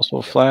 flash pulse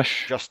will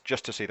flash.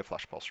 Just to see the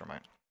flash pulse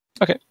remote.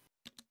 Okay.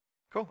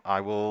 Cool.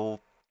 I will...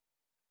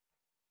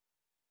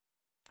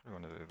 We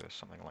want to do this,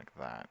 something like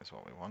that is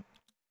what we want.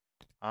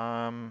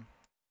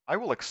 I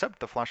will accept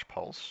the flash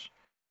pulse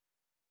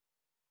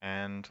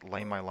and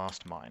lay my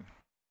last mine.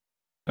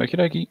 Okie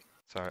dokie.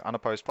 So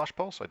unopposed flash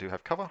pulse, I do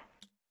have cover.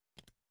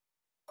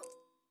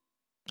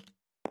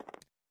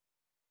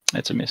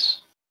 It's a miss.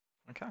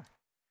 Okay.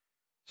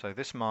 So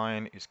this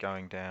mine is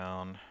going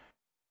down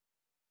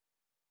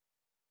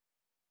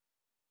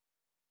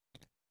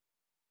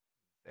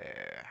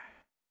there.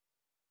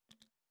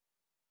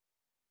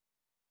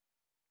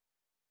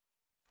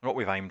 What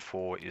we've aimed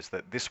for is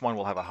that this one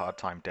will have a hard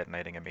time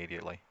detonating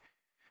immediately.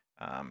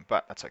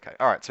 But that's okay.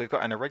 Alright, so we've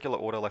got an irregular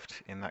order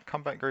left in that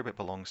combat group. It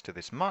belongs to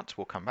this mutt.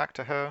 We'll come back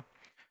to her.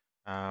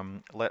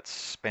 Let's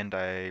spend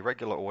a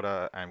regular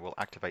order and we'll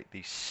activate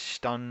the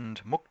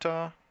stunned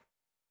Mukta.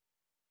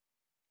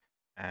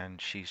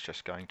 And she's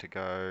just going to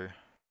go...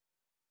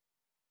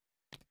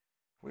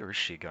 Where is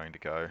she going to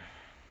go?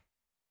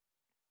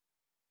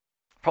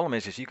 Problem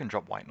is you can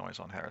drop white noise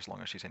on her as long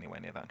as she's anywhere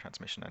near that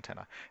transmission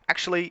antenna.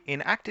 Actually,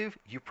 in active,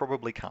 you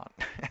probably can't.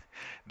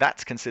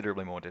 That's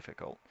considerably more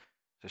difficult.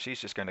 So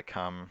she's just going to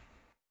come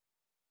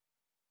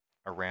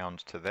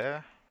around to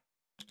there.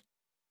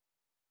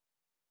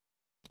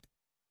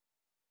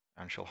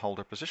 And she'll hold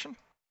her position.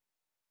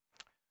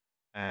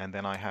 And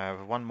then I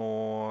have one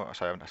more...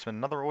 Sorry, I spend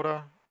another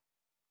order.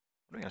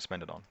 What are we going to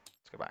spend it on?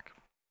 Let's go back.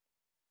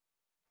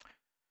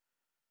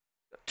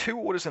 2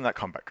 orders in that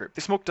combat group.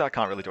 This Mukta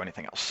can't really do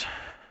anything else.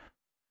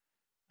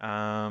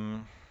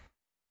 I've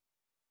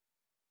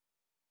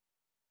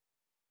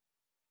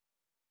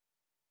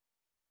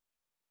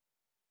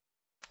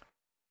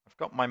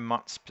got my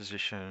mutts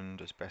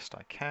positioned as best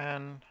I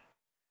can.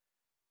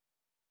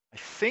 I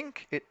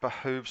think it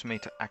behooves me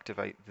to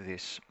activate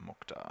this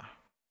Mukta.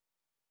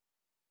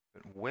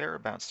 But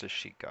whereabouts does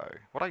she go?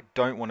 What I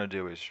don't want to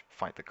do is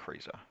fight the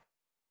cruiser.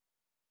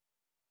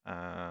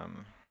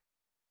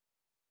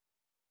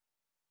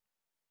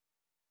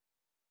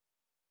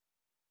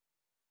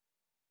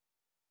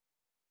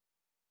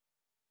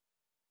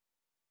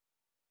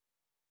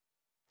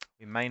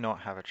 We may not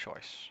have a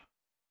choice.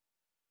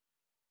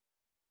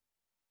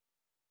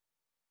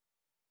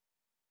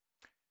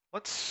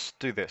 Let's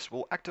do this.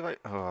 We'll activate...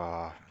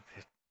 I've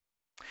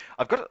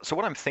got... So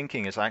what I'm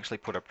thinking is I actually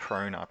put a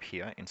prone up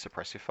here in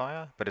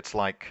suppressifier, but it's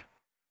like...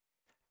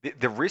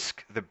 The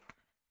risk...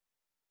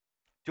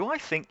 Do I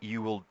think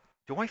you will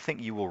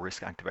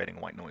risk activating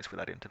white noise with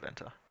that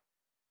interventor?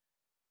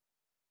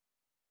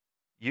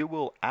 You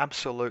will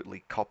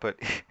absolutely cop it.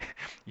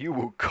 You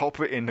will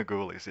cop it in the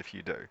ghoulies if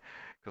you do.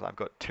 Because I've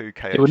got 2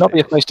 KO. It would not be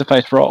a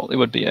face-to-face roll. It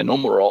would be a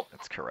normal roll.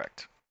 That's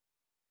correct.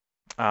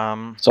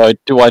 So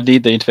do I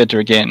need the interventor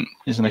again,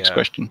 is the next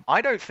question.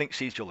 I don't think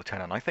she's your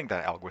lieutenant. I think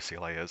that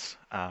Alguacile is.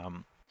 I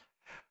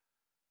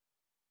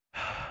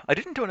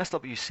didn't do an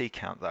SWC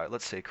count, though.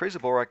 Let's see. Cruiser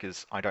Borak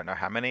is, I don't know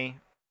how many.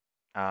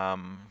 I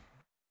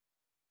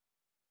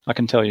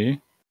can tell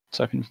you. It's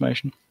open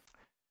information.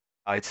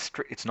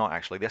 It's not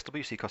actually. The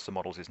SWC custom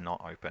models is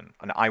not open.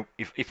 And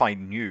if I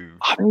knew...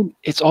 I mean,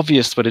 it's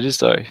obvious what it is,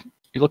 though.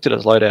 You looked at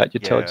his loadout,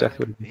 you'd tell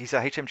exactly what it is. He's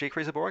a HMG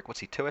Cruiser Borak. What's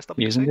he, 2 SWC?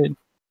 He is indeed.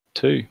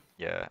 2.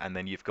 Yeah, and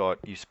then you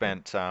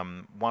spent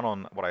 1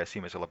 on what I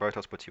assume is a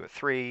Labotos, puts you at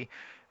 3.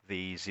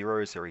 The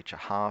zeros are each a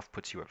half,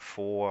 puts you at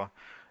 4.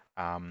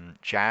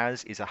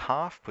 Jazz is a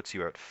half, puts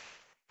you at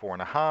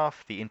 4.5.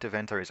 The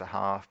Interventor is a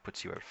half,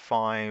 puts you at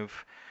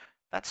 5.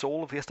 That's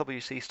all of the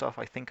SWC stuff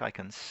I think I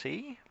can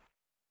see,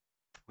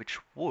 which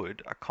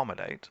would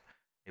accommodate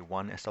a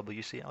 1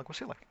 SWC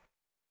Alguacile.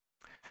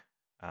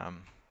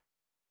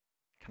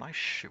 Can I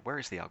shoot? Where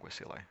is the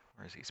Alguacile?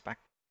 Where is he? He's back.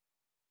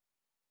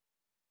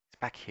 He's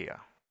back here.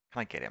 Can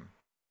I get him?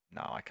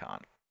 No, I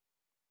can't.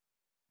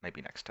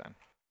 Maybe next turn.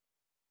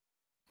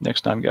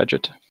 Next time,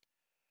 Gadget.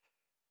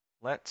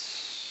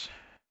 Let's...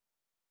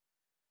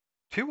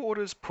 2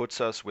 orders puts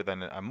us with a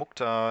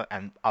Mukta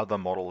and other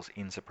models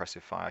in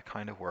suppressive fire,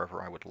 kind of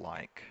wherever I would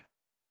like.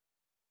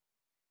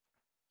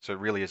 So it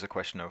really is a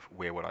question of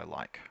where would I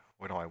like?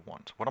 What do I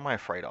want? What am I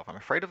afraid of? I'm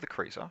afraid of the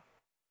cruiser.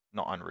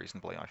 Not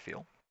unreasonably, I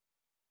feel.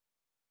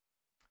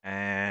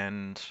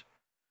 And...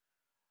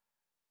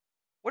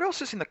 what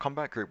else is in the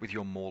combat group with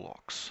your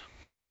Morlocks?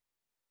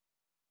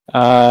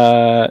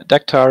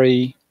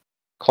 Daktari,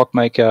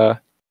 Clockmaker,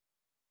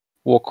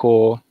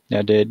 Warcore,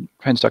 now dead,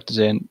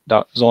 Transductor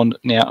Zond,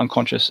 now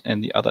unconscious,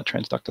 and the other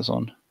Transductor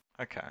Zond.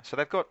 Okay, so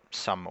they've got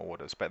some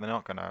orders, but they're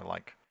not going to,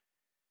 like,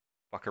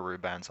 Buckaroo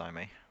Banzai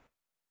me.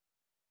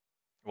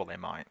 Well, they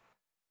might.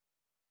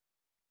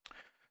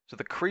 So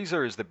the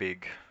cruiser is the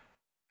big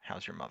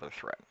how's your mother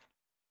threat.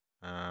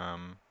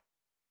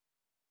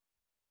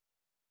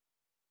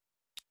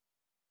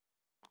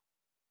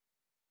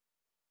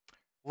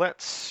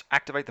 Let's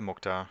activate the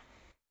Mukta.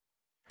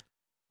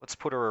 Let's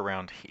put her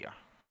around here.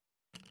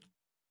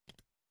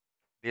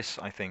 This,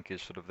 I think,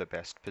 is sort of the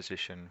best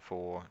position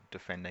for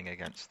defending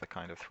against the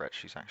kind of threat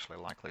she's actually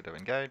likely to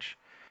engage.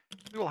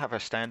 We will have her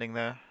standing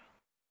there.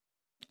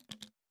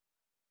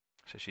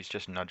 So she's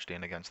just nudged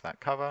in against that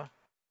cover.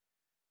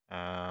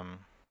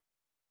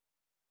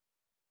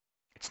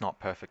 It's not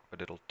perfect,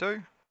 but it'll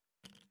do.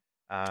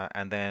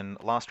 And then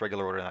last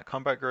regular order in that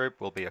combat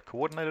group will be a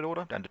coordinated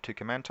order down to 2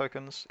 command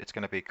tokens. It's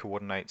going to be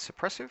coordinate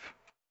suppressive.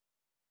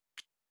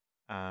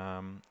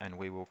 And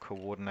we will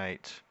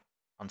coordinate,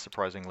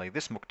 unsurprisingly,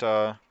 this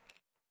Mukta,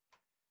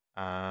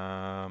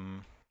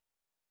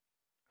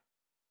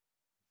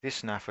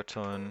 this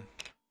Nafatun,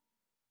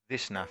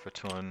 this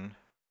Nafatun.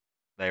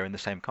 They're in the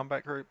same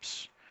combat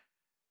groups.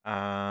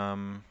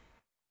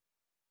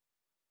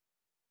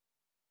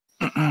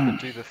 Could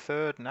do the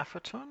 3rd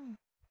Nafatun,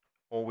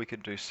 or we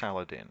could do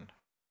Saladin,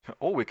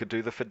 or we could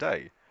do the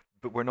Fidei,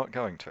 but we're not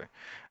going to.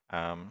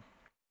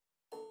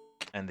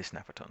 and this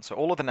Nafatun. So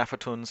all of the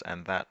Nafatuns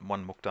and that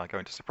one Mukta go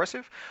into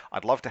suppressive.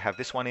 I'd love to have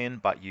this one in,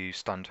 but you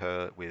stunned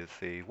her with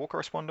the War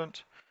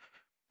Correspondent.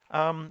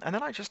 And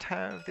then I just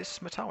have this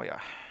Matawiya.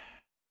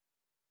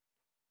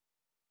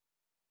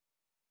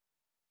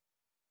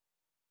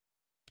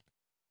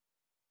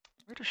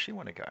 Where does she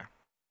want to go?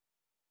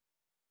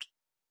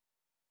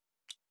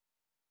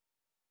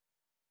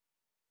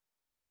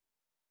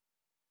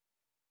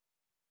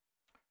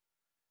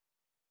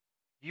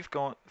 You've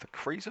got the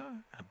Cruiser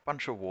and a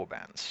bunch of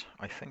warbands.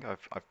 I think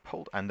I've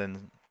pulled, and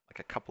then like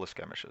a couple of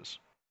skirmishes.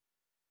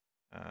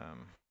 That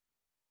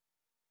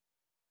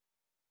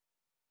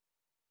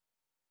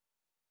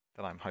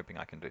I'm hoping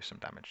I can do some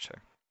damage to.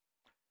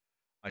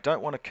 I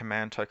don't want to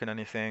command token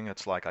anything.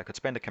 It's like I could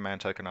spend a command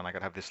token and I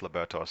could have this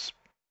Libertos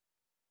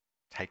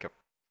take a.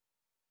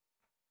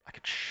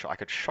 I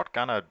could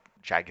shotgun a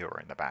Jaguar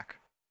in the back.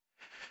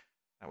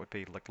 That would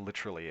be like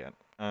literally it.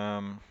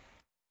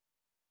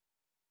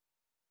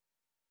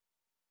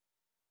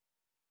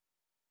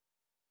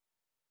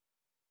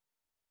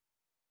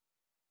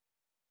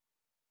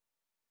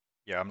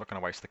 Yeah, I'm not going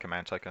to waste the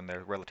command token.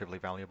 They're relatively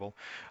valuable.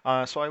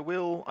 So I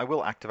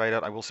will activate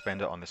it. I will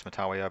spend it on this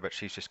Matawiya, but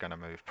she's just going to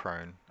move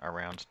prone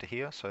around to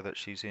here so that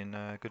she's in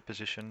a good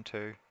position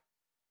to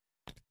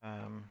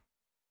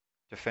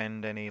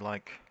defend any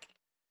like.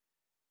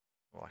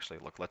 Well, actually,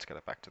 look, let's get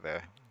it back to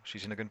there.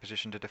 She's in a good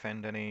position to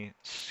defend any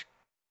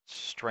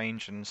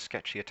strange and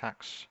sketchy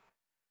attacks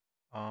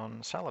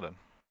on Saladin.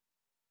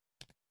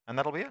 And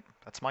that'll be it.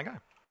 That's my go.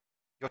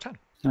 Your turn.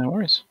 No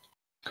worries.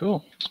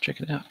 Cool. Let's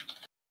check it out.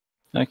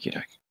 Okie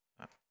doke.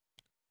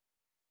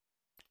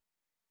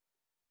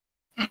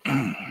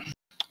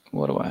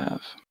 What do I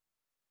have?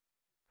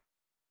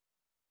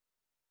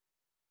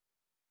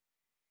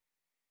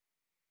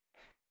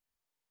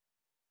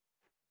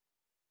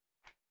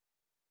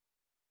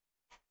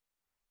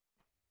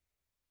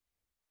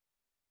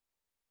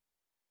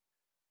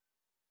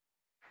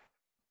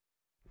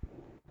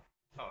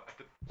 Oh,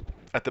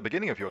 at the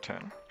beginning of your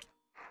turn,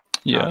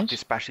 Yes.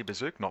 this Bashi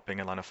Bazook, not being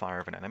a line of fire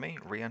of an enemy,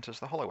 re-enters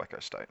the Hollow Echo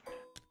state.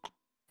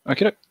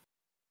 Okie doke.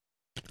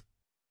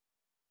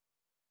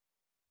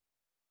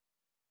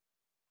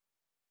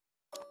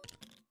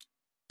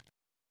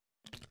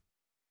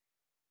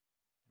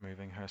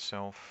 Moving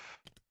herself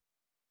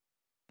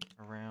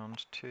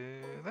around to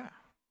there.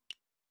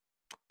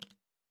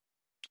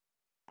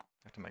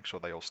 Have to make sure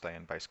they all stay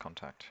in base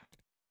contact.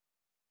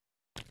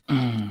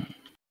 So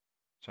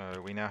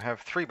we now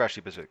have 3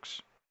 Bashi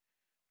Bazooks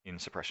in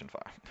suppression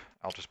fire.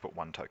 I'll just put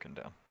 1 token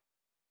down.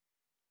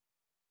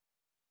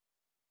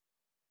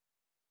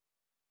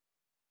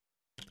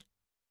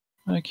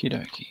 Okie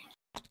dokie.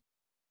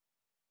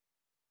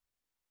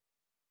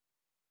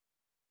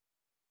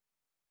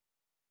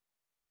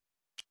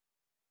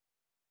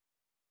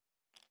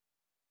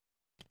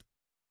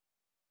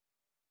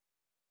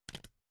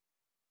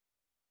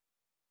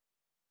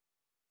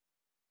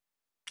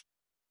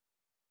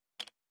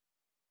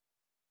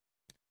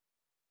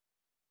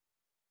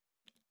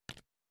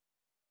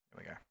 Here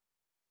we go.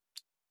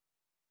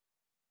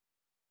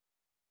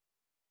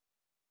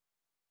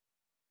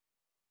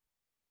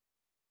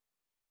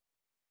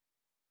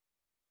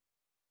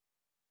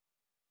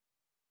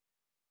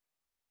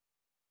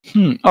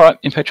 All right,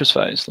 Impetuous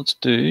Phase. Let's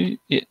do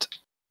it.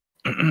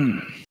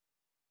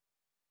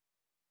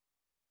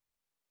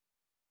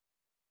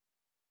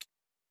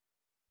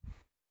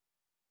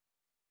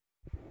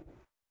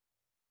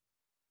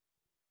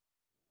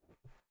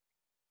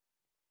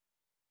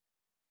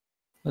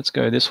 Let's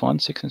go this one.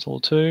 6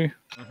 and 2.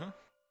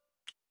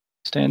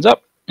 Stands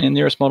up, and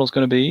nearest model is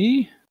going to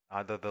be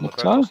Either the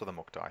Mukhtar? Libertos or the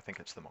Mukhtar. I think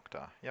it's the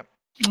Mukhtar. Yep.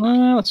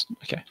 Let's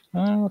okay.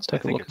 Let's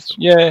take a look. It's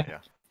Yeah, Mukhtar, yeah.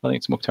 I think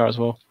it's Mukhtar as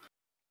well.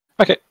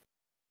 Okay.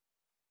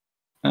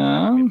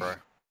 Me, bro.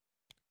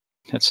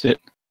 That's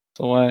it. It's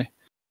away.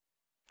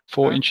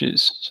 4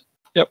 inches.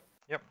 Yep.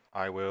 Yep.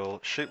 I will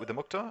shoot with the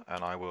Mukhtar,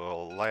 and I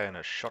will lay in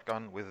a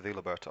shotgun with the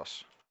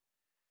Libertos.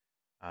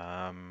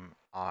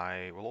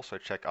 I will also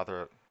check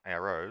other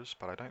arrows,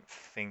 but I don't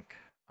think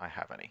I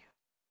have any.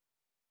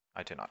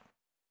 I do not.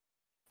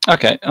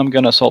 Okay, I'm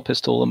going to assault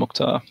pistol the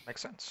Mukhtar.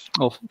 Makes sense.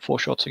 Or 4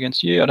 shots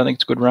against you. I don't think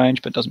it's good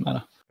range, but it doesn't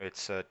matter.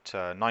 It's at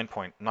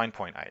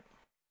 9.8.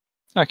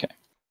 Okay.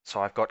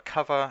 So I've got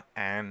cover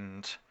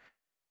and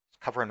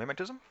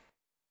mimetism.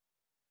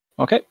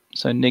 Okay,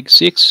 so neg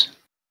 6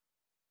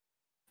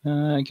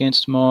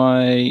 against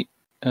my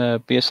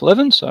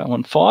BS11, so I'm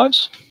on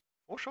 5s.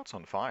 4 shots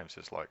on 5s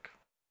is like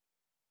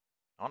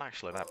not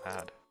actually that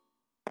bad.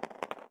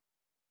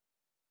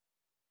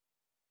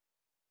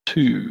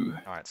 2.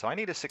 Alright, so I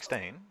need a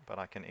 16, but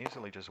I can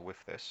easily just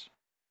whiff this.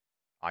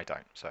 I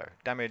don't, so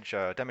damage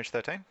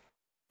 13.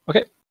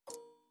 Okay.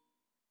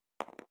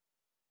 Do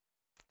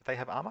they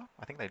have armor?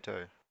 I think they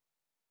do.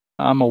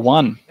 Armor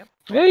 1. Yep.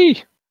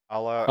 Hey!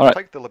 I'll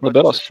take the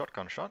Libertos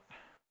shotgun shot.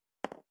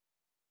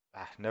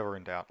 Never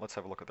in doubt. Let's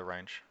have a look at the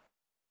range.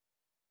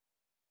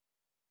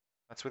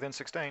 That's within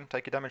 16.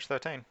 Take your damage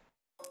 13.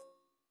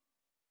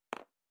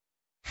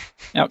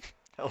 Yep.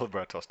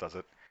 Libertos does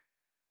it.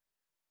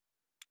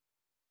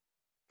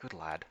 Good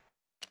lad.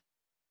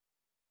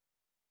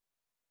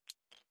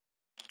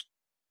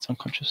 It's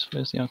unconscious.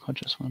 Where's the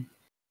unconscious one?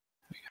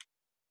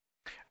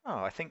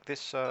 Oh, I think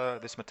this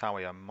this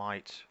Matalia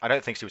might. I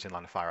don't think she was in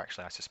line of fire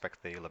actually. I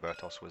suspect the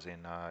Libertos was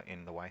in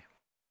the way.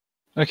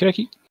 Okie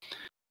dokie.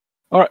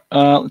 All right,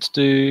 let's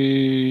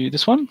do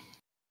this one.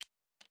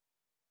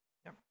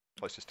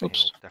 Closest to him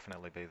will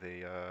definitely be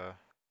the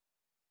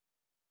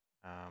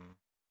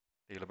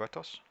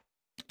Libertos.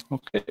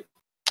 Okay.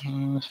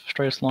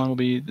 Straightest line will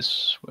be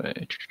this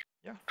way.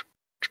 Yeah.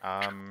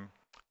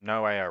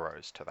 No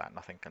arrows to that.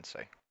 Nothing can see.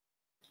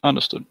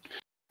 Understood.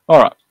 All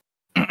right.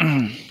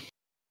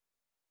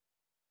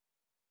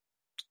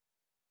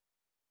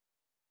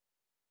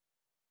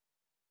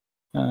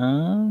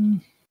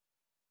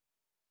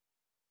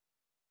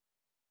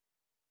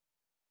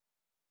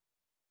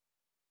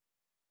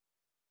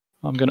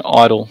 I'm going to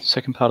idle,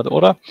 second part of the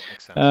order.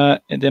 Makes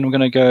sense. And then I'm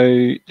going to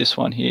go this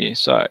one here.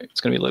 So it's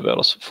going to be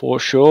Libertos for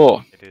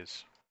sure. It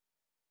is.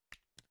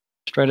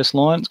 Straightest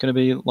line, it's going to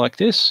be like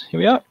this. Here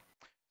we are.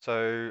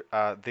 So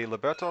the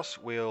Libertos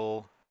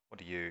will. What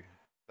do you?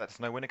 That's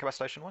no wind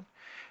incapacitation one.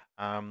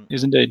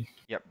 Is indeed.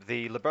 Yep.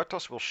 The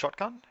Libertos will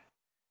shotgun.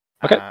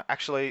 Okay.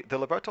 Actually, the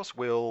Libertos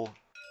will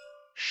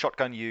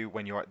shotgun you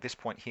when you're at this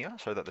point here,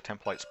 so that the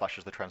template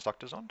splashes the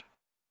transductors on.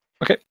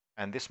 Okay.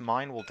 And this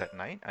mine will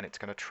detonate, and it's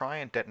going to try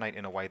and detonate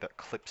in a way that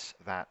clips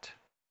that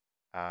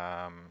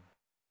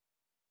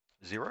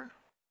 0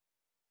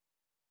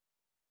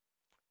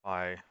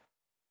 by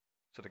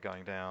sort of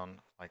going down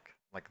like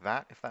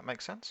that, if that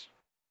makes sense.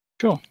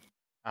 Sure.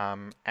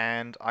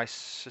 And I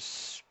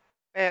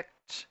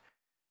suspect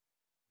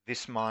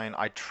this mine.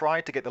 I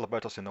tried to get the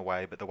Libertos in the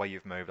way, but the way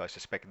you've moved, I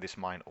suspect this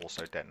mine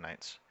also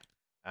detonates.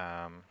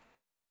 Yeah,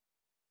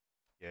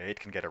 it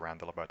can get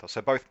around the Libertos.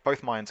 So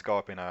both mines go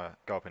up in a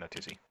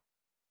tizzy.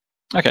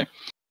 Okay.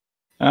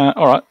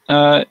 All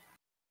right.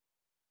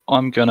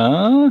 I'm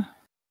gonna.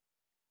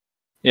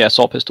 Yeah,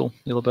 assault pistol,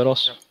 the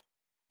Libertos.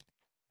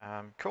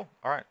 Yep. Cool.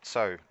 All right.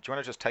 So, do you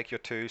want to just take your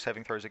 2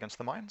 saving throws against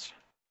the mines?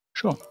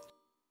 Sure.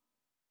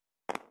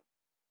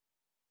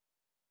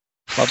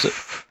 Loves it.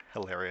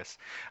 Hilarious.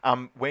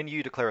 When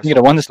you declare You get a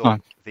assault 1 this pistol,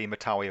 time. the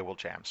Matalia will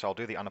jam. So I'll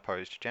do the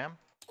unopposed jam.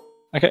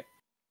 Okay.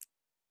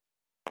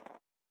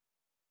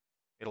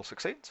 It'll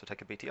succeed. So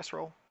take a BTS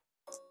roll.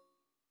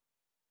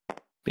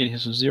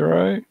 BTS is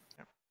 0. Yep.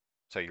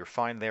 So you're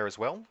fine there as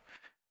well.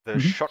 The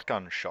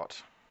shotgun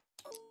shot.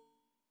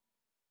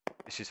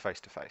 This is face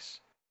to face.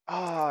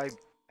 Ah, I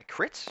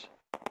crit.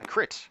 I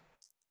crit.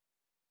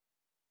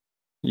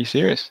 Are you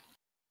serious?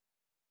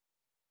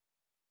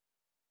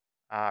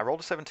 I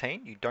rolled a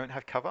 17. You don't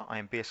have cover. I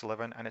am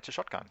BS11, and it's a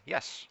shotgun.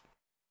 Yes.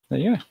 There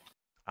you go.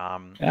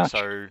 Ouch.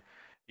 So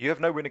you have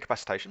no wound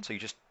incapacitation, so you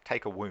just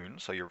take a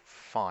wound, so you're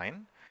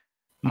fine.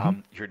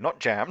 You're not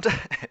jammed,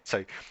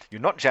 so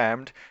you're not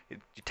jammed. You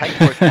take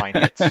both mine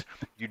hits.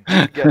 You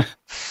did get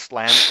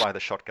slammed by the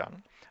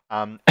shotgun.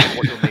 And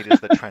what you'll need is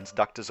the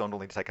transductor on will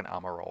need to take an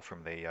armor roll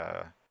from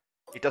the.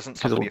 It doesn't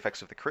suffer the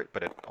effects of the crit,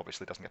 but it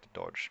obviously doesn't get to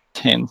dodge.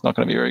 10's not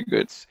going to be very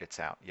good. It's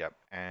out. Yep.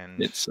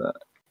 And it's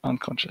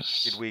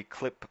unconscious. Did we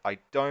clip? I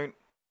don't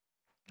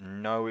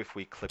know if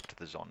we clipped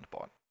the Zond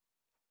bot.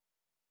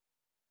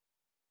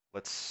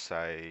 Let's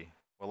say.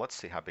 Well, let's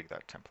see how big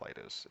that template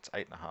is. It's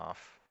 8.5.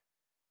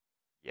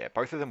 Yeah,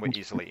 both of them were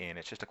easily in.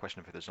 It's just a question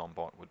of who the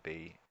Zombot would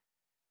be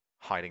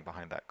hiding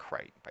behind that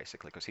crate,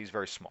 basically, because he's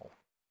very small.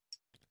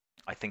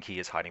 I think he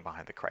is hiding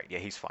behind the crate. Yeah,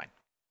 he's fine.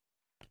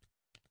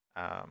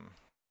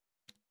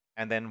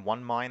 And then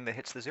 1 mine that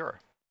hits the 0.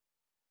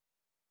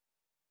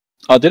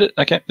 Oh, did it?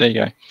 Okay, there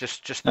you go.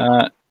 Just the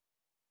 1.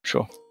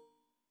 Sure.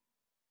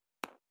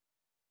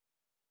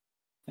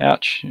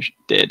 Ouch,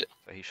 dead.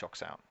 So he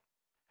shocks out.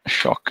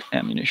 Shock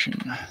ammunition.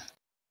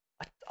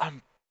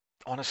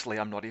 Honestly,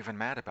 I'm not even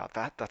mad about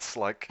that. That's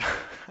like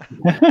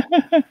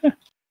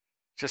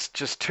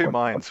just 2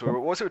 mines.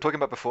 What was it we were talking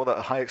about before? That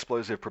a high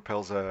explosive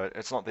propels a.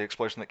 It's not the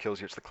explosion that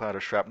kills you; it's the cloud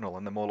of shrapnel.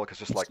 And the Morlock is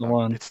just like,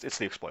 no, it's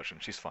the explosion.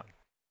 She's fine.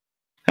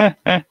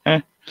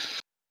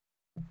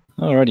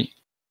 Alrighty.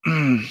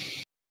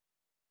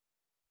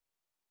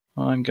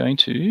 I'm going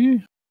to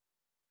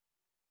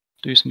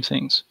do some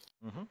things.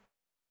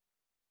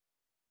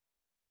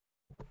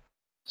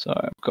 So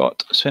I've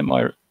got spent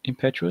my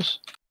impetuous.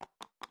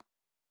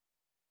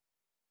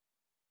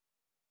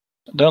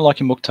 I don't like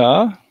your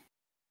Mukhtar.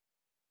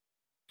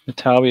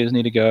 Natawias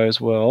need to go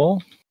as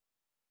well.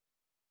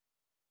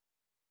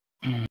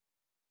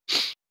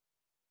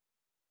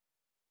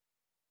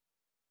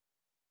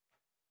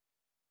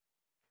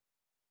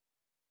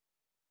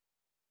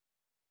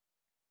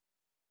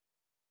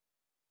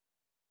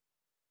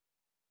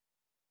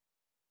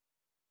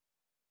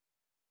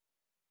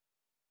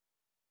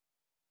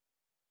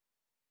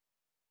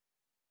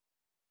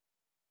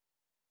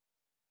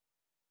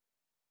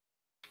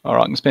 All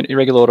right, I'm going to spend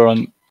irregular order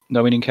on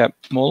no winning cap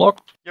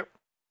Morlock. Yep.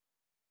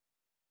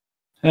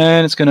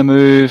 And it's going to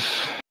move.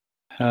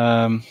 It's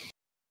going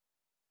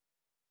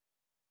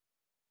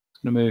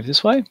to move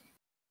this way.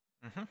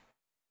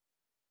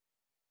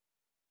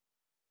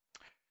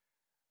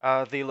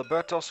 The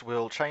Libertos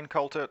will chain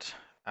cult it.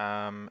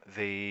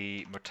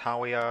 The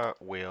Mutawiya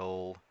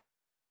will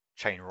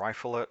chain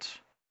rifle it.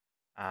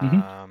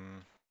 Hmm.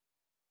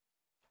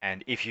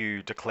 And if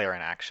you declare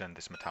an action,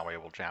 this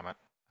Mutawiya will jam it.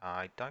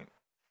 I don't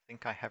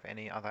think I have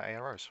any other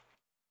AROs.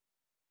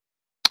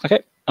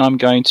 Okay, I'm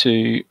going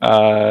to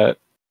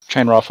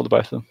chain rifle the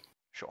both of them.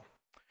 Sure.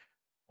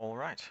 All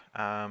right.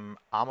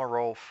 Armor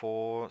roll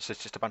for. So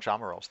it's just a bunch of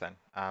armor rolls then.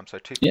 So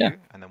two for Yeah.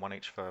 you, and then one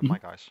each for Mhm. my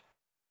guys.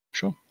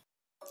 Sure.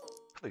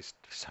 Please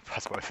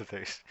pass both of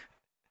these.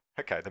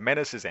 Okay, the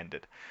menace is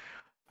ended.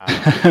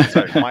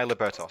 So my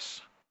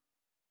Libertos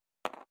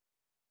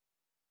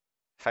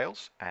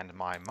fails, and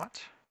my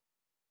Mutt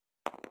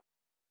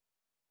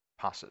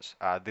passes.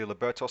 The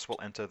Libertos will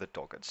enter the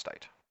dogged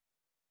state.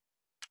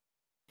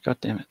 God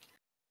damn it.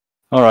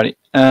 Alrighty.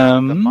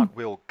 The Mutt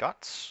will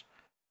guts,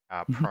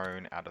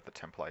 prone out of the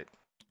template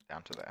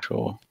down to there.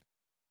 Sure.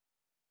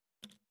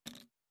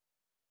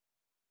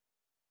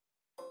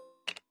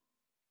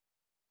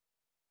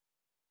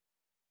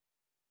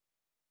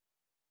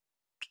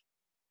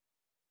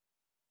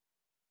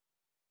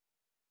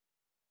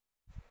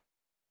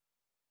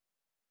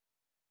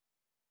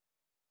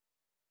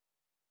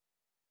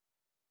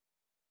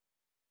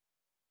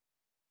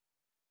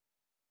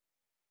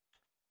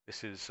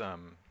 This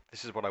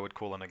is what I would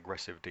call an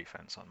aggressive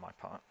defense on my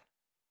part.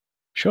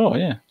 Sure,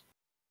 yeah.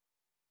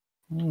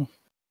 I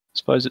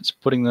suppose it's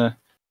putting to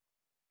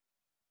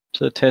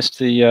the test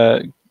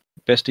the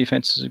best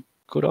defense is a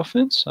good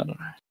offense. I don't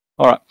know.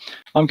 All right,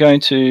 I'm going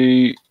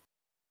to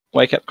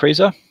wake up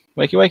Kreezer.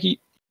 Wakey, wakey.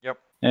 Yep.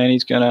 And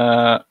he's going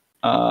to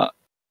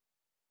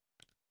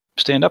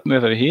stand up,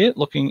 move over here,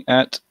 looking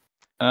at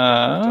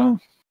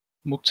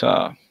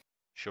Mukhtar.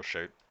 She'll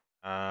shoot.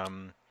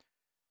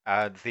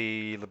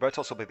 The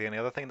Libertos will be the only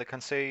other thing that can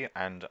see,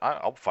 and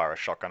I'll fire a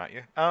shotgun at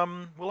you.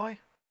 Will I?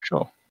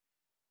 Sure.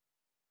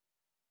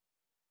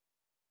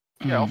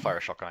 Yeah, I'll fire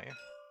a shotgun at you.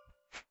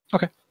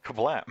 Okay.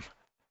 Kablam.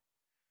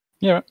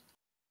 Yeah,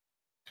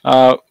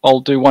 right.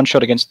 I'll do one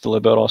shot against the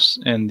Libertos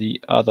and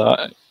the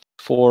other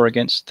 4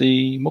 against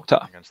the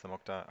Mukhtar. Against the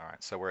Mukhtar. All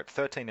right, so we're at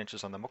 13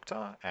 inches on the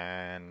Mukhtar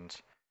and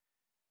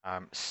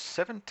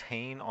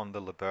 17 on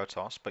the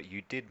Libertos, but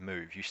you did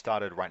move. You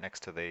started right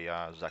next to the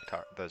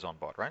the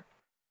Zonbot, right?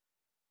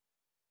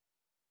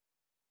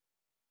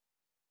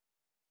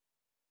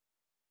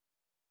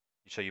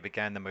 So you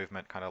began the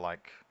movement kind of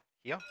like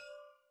here?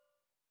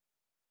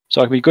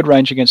 So I could be good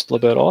range against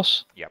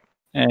Libertos. Yep.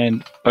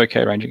 And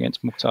okay range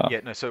against Mukhtar.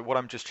 Yeah, no, so what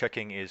I'm just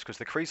checking is, because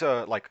the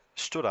Kreezer, like,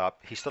 stood up,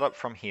 he stood up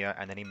from here,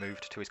 and then he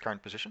moved to his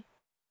current position?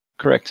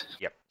 Correct.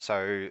 Yep,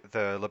 so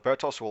the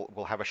Libertos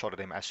will have a shot at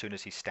him as soon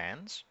as he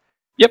stands.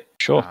 Yep,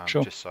 sure,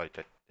 sure. Just so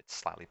that it's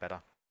slightly better.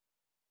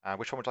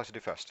 Which one would you like to do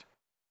first?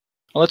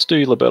 Well, let's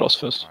do Libertos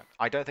first. Right.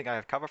 I don't think I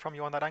have cover from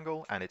you on that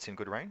angle, and it's in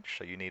good range,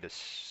 so you need a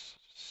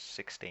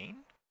 16.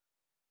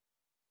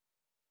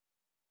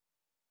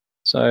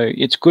 So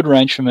it's good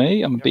range for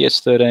me. I'm a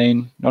BS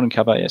 13, not in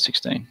cover, yeah,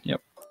 16.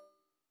 Yep.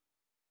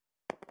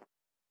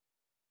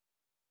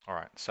 All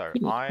right, so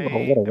What I a am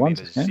in ones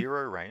a this game.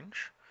 0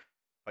 range,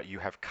 but you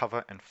have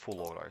cover and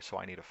full auto, so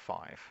I need a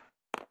 5.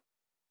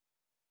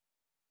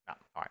 All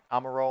right,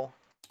 armor roll.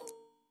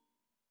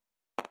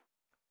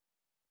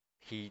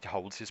 He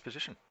holds his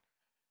position.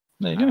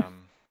 There you go.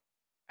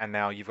 And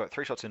now you've got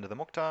 3 shots into the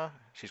Mukhtar.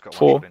 She's got 1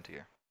 4. shot into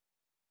you.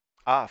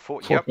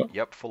 4.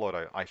 Yep, full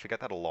auto. I forget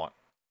that a lot.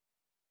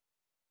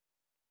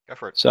 Go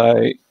for it.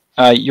 So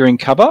you're in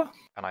cover.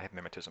 And I have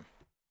mimetism.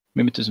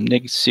 Mimetism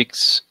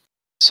 -6.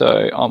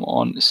 So I'm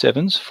on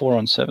 7s, 4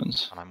 on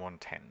 7s. And I'm on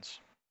 10s.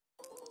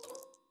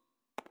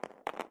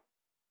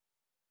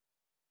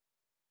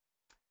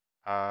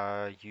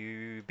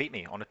 You beat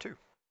me on a 2.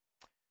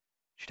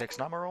 She takes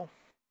an armor roll.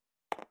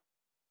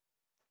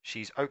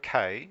 She's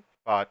okay,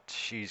 but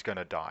she's going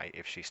to die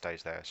if she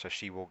stays there. So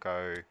she will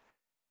go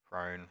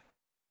prone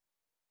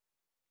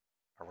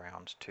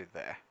around to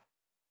there.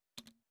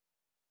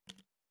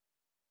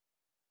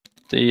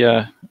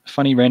 The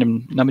funny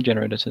random number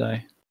generator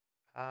today.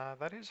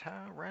 That is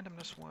how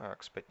randomness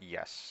works. But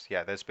yes,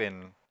 yeah, there's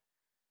been...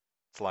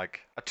 It's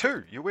like, a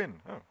 2, you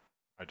win. Oh,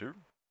 I do.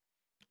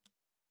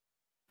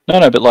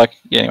 No, but like,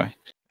 yeah, anyway.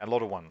 And a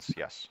lot of 1s,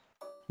 yes.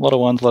 A lot of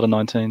 1s, a lot of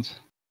 19s.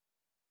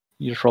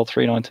 You just rolled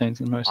 3 19s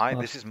in most.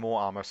 This is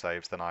more armor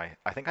saves than I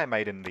think I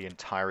made in the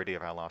entirety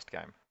of our last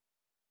game.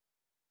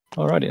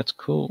 Alrighty, that's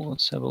cool.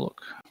 Let's have a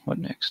look. What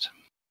next?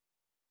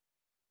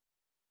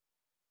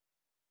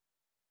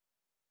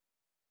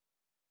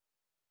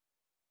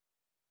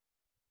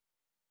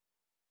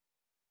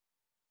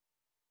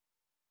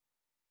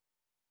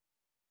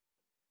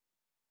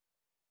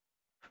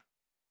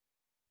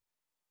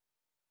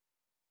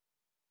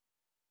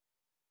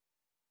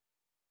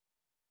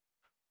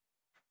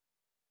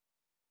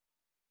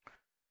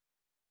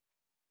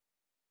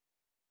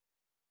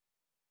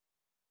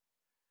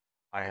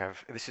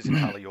 This is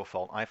entirely your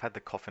fault. I've had the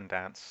Coffin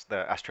Dance,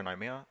 the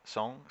Astronomia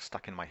song,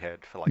 stuck in my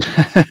head for like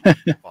the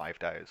last 5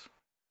 days.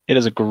 It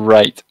is a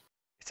great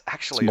It's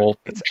actually small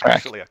it's track.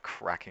 actually a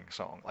cracking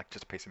song, like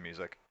just a piece of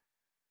music.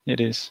 It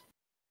is.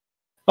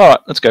 All right,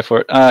 let's go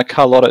for it.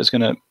 Carlotta is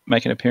going to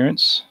make an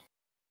appearance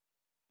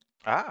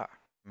Ah,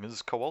 Ms.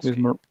 with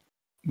Kowalski.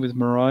 with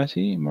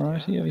Mariety.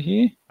 Mariety over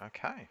here.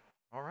 Okay.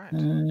 All right.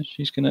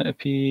 She's going to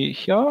appear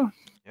here.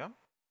 Yeah.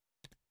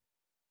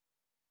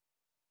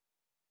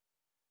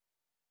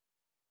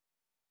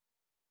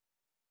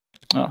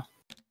 Oh,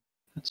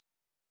 that's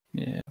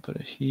put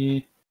it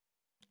here.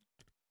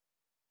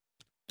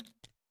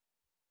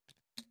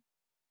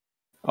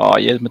 Oh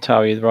yeah,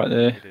 Matawi is right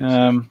there. It is.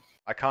 Yeah.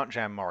 I can't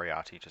jam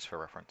Moriarty just for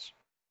reference.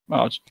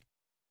 Well,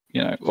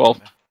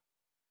 well,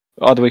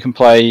 either we can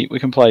play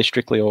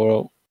strictly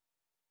or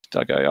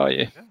I'll go. Oh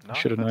yeah, No, I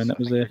should have known I that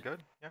was think there. you're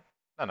good.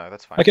 Yeah. No,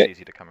 that's fine. Okay. It's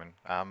easy to come in.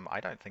 I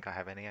don't think I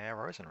have any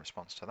arrows in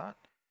response to that.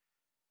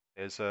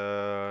 There's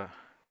a.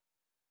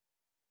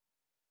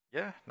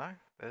 Yeah, no,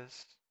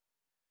 there's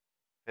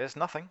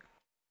nothing.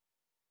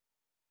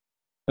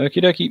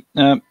 Okie dokie.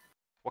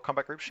 What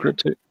combat group is she Group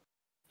in?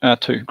 2.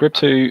 2. Group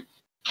 2.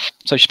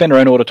 So she spent her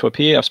own order to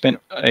appear. I've spent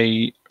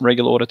a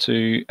regular order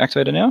to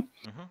activate her now.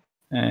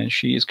 And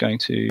she is going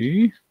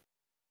to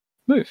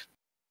move.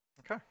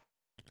 Okay.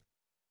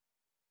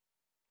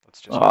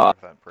 Let's just remove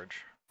that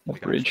bridge. We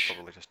can Bridge. actually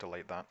probably just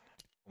delete that.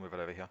 We'll move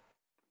it over here.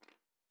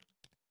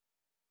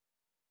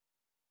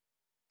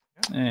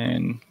 Yep.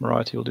 And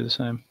Mariety will do the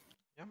same.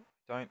 Yep.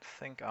 Don't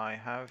think I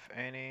have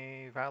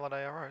any valid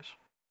arrows.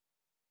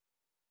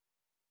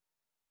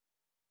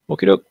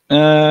 Okie doke.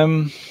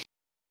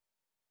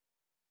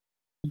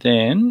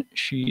 Then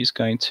she's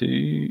going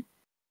to.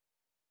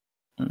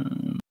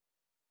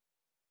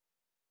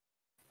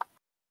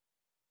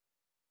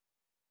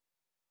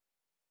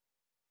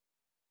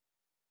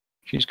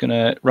 She's going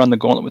to run the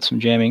gauntlet with some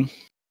jamming.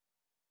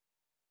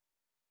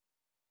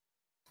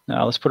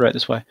 Now let's put her out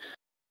this way.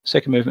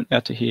 Second movement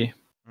out to here.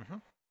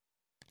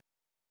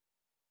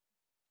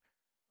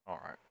 All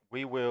right.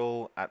 We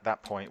will, at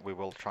that point, we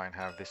will try and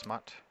have this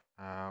mutt.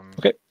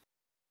 Okay.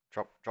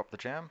 Drop the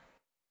jam.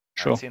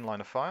 Sure. It's in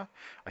line of fire.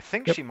 I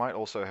think she might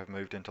also have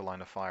moved into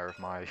line of fire of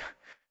my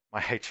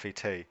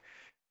HVT.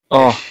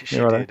 Oh, yeah, she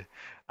right. did.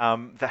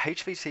 The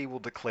HVT will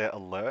declare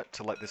alert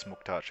to let this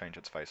Mukhtar change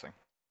its facing.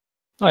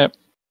 Oh, yep.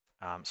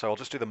 So I'll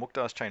just do the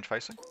Mukhtar's change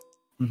facing.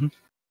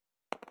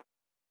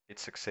 It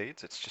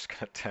succeeds. It's just going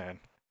to turn.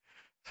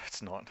 So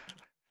it's not.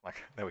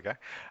 Like, there we go.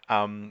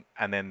 And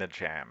then the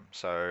jam.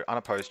 So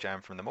unopposed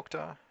jam from the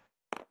Mukhtar.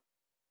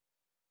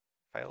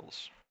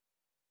 Fails.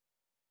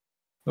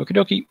 Okie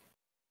dokie.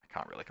 I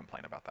can't really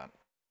complain about that.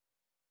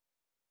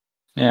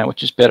 Yeah,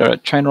 which is better,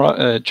 chain?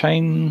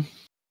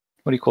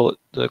 What do you call it?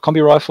 The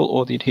combi rifle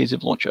or the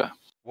adhesive launcher?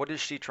 What is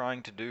she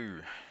trying to do?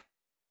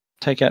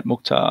 Take out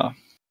Mukhtar.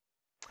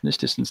 This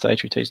distance, the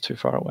HVT is too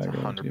far away. It's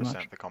 100%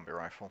 really, the combi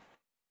rifle.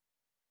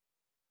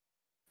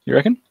 You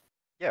reckon?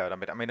 Yeah,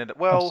 I mean,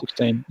 well,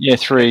 16. Yeah,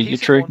 3. You're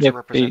true. Launcher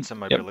represents a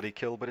mobility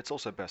kill, but it's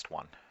also best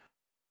 1.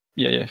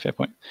 Yeah, fair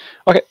point.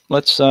 Okay,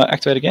 let's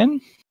activate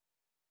again.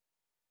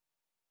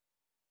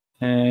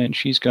 And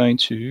she's going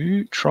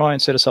to try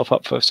and set herself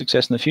up for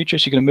success in the future.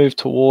 She's going to move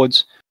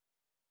towards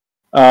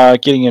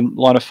getting in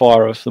line of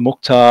fire of the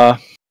Mukhtar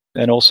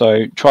and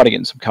also try to get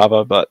in some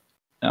cover, but...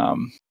 yeah,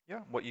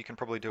 what you can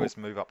probably do is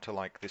move up to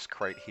like this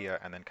crate here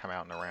and then come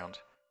out and around.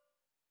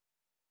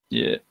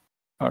 Yeah,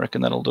 I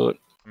reckon that'll do it.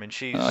 I mean,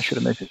 she's... I should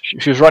have measured.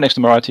 She was right next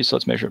to Mariety, so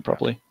let's measure it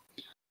properly.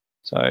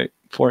 So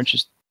 4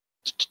 inches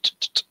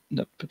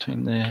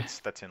between there.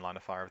 That's in line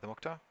of fire of the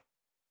Mukhtar.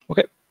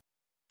 Okay.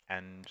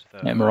 And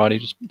Mariety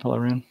just pull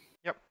around.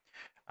 Yep.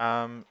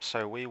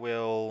 So we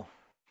will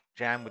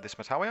jam with this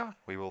Matawiya.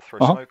 We will throw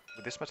smoke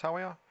with this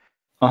Matawiya.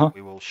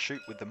 We will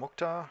shoot with the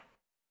Mukhtar.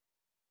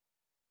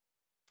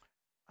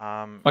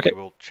 Okay.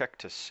 We will check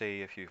to see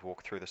if you've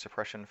walked through the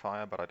suppression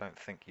fire, but I don't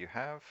think you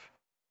have.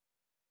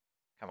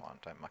 Come on,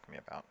 don't muck me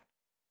about.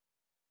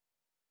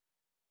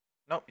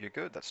 Nope, you're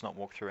good. That's not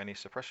walked through any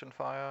suppression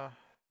fire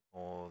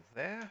or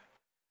there.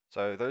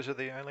 So those are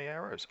the only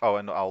arrows. Oh,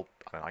 and I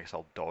guess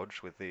I'll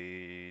dodge with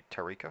the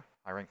Tarika,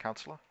 High Rank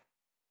Counselor.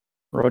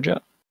 Roger.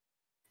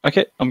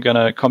 Okay, I'm going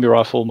to combi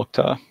rifle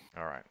Mukhtar.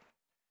 All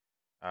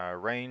right.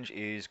 Range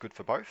is good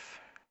for both.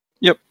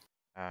 Yep.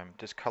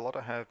 Does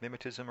Carlotta have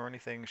mimetism or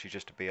anything? She's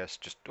just a BS,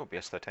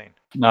 BS 13.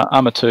 No,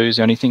 armor 2 is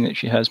the only thing that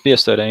she has.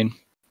 BS 13,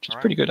 which is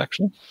pretty good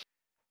actually.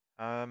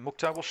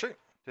 Mukhtar will shoot.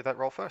 Do that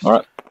roll first. All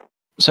right.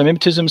 So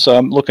mimetism. So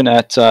I'm looking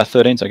at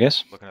 13s, I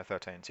guess. Looking at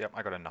 13s. Yep,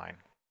 I got a 9.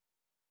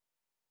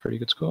 Pretty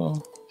good score.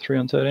 3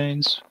 on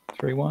 13s.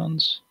 3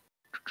 1s.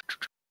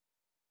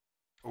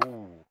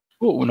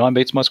 Ooh, 9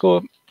 beats my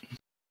score.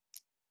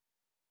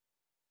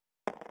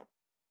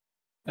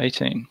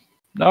 18.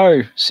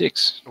 No,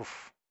 6.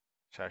 Oof.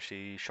 So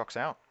she shocks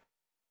out.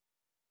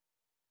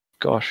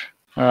 Gosh.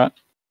 All right.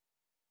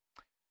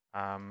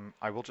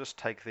 I will just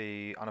take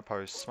the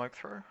unopposed smoke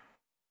through,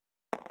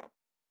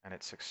 and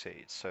it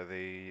succeeds. So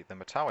the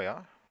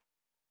Matawiya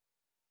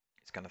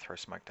is going to throw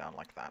smoke down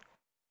like that.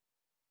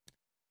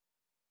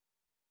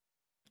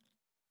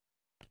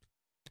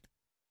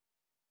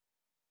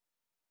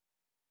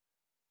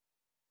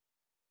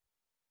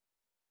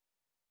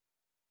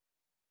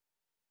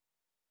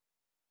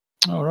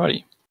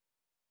 Alrighty.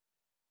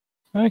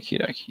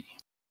 Okie dokie.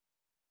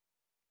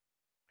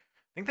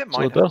 I think there So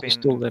might the have Liberos is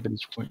still been there, but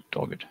it's quite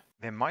dogged.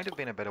 there might have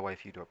been a better way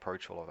for you to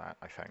approach all of that.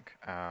 I think,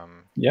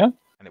 Yeah.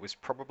 and it was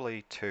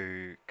probably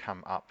to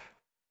come up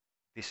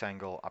this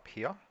angle up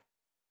here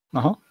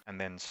Uh-huh. and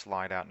then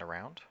slide out and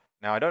around.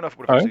 Now, I don't know if it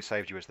would have Oh, actually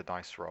saved you as the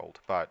dice rolled,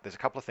 but there's a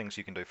couple of things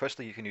you can do.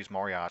 Firstly, you can use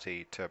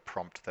Moriarty to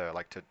prompt the,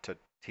 to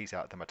tease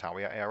out the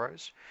Matalia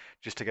arrows,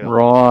 just to get a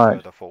little bit right.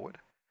 further forward.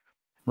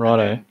 And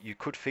Righto. then you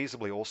could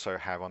feasibly also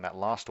have on that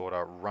last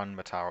order run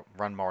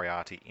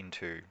Moriarty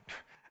into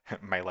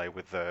melee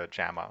with the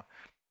jammer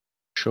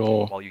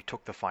Sure. while you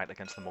took the fight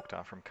against the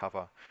Mukhtar from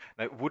cover.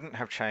 Now, it wouldn't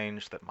have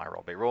changed that my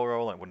roll be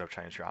roll, and it wouldn't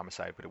have changed your armor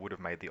save, but it would have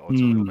made the odds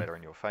a little better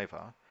in your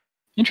favor.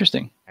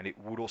 Interesting. And it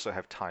would also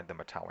have tied the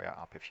Matalia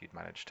up if you'd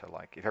managed to,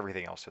 like, if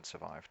everything else had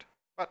survived.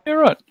 But Yeah,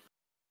 right.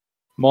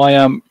 My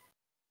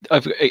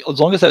as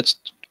long as that's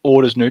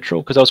orders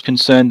neutral, because I was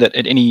concerned that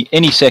at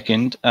any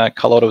second,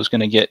 Carlotta was going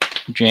to get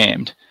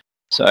jammed,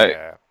 so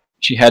yeah,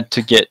 she had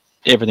to get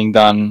everything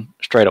done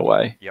straight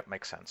away, yep,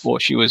 makes sense. or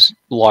she was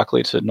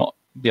likely to not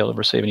be able to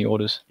receive any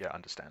orders. Yeah,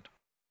 understand.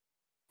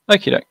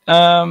 Okay,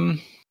 da,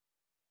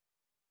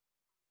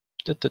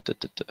 da, da,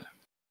 da.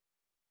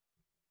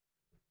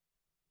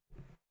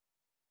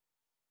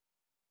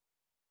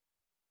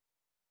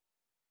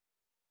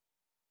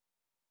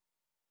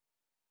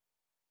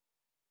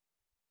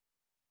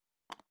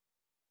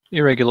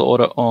 Irregular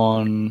order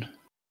on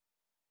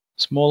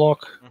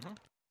Smalllock.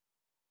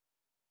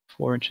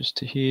 4 inches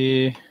to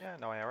here. Yeah,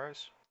 no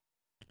arrows.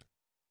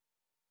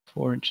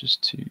 4 inches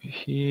to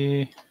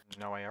here.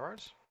 No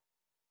arrows.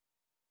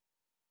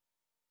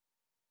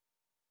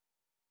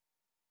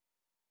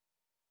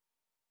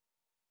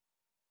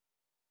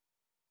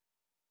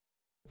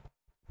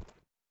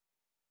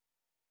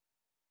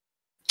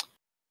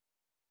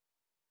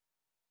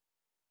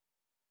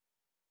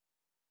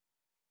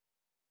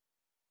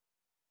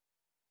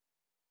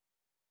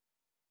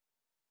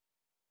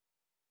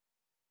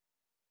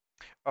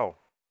 Oh,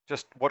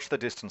 just watch the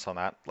distance on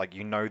that. Like,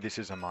 you know this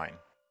is a mine.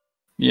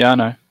 Yeah, I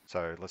know.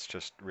 So let's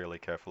just really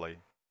carefully.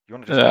 You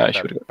want to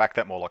just back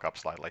that Morlock up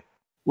slightly.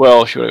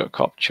 Well, should have got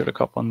cop. Should have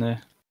cop on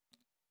there.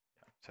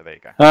 So there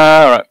you go.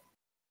 All right.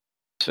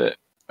 Fair.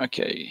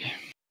 Okay.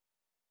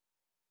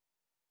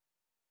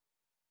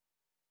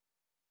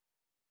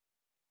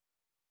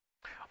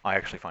 I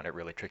actually find it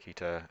really tricky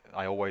to.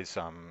 I always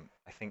I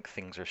think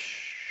things are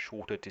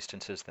longer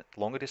distances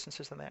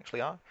than they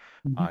actually are.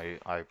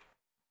 I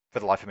for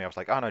the life of me I was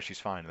like, oh no, she's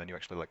fine, and then you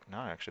actually like, no,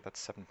 actually that's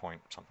 7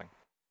 point something.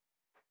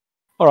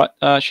 All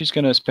right. She's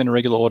going to spend a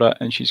regular order,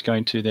 and she's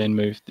going to then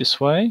move this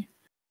way.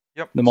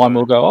 Yep. The mine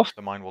will go off.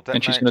 The mine will detonate.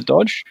 And she's going to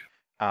dodge.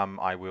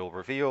 I will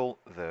reveal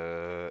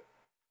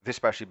this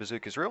Bashi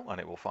bazooka is real, and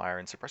it will fire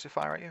in suppressive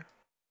fire at you.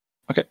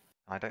 Okay.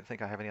 I don't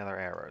think I have any other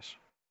arrows.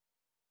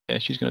 Yeah,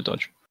 she's going to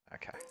dodge.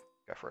 Okay,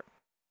 go for it.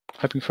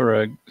 Hoping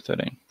for a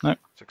 13. No.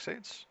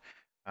 Succeeds.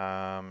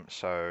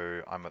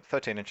 So I'm at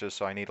 13 inches,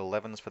 so I need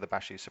 11s for the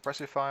Bashi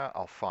suppressive fire.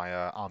 I'll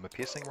fire armor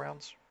piercing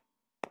rounds.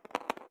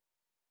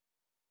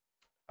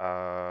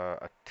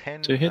 A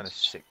 10 and a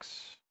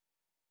 6.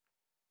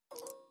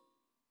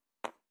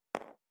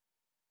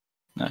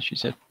 No, she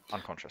said.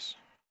 Unconscious.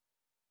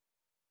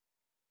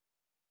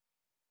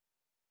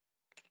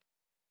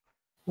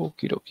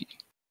 Okie dokie.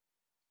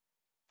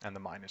 And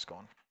the mine is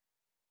gone.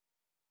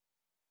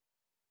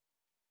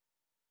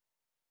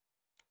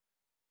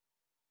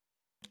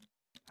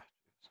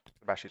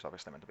 The Bashi's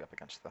obviously meant to be up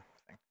against the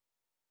thing.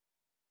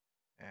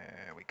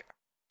 There we go.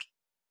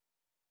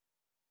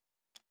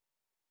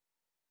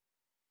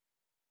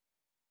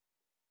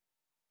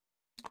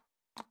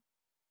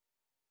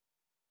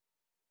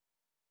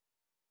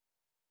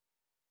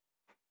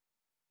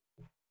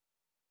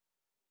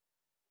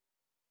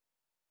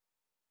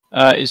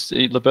 Is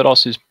the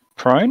Libertos is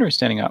prone or is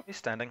standing up? He's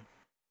standing.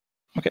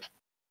 Okay.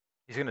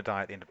 He's going to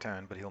die at the end of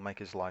turn, but he'll make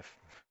his life.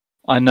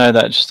 I know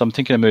that. Just I'm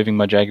thinking of moving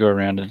my Jaguar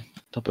around, and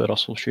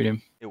Libertos will shoot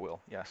him. It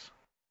will, yes.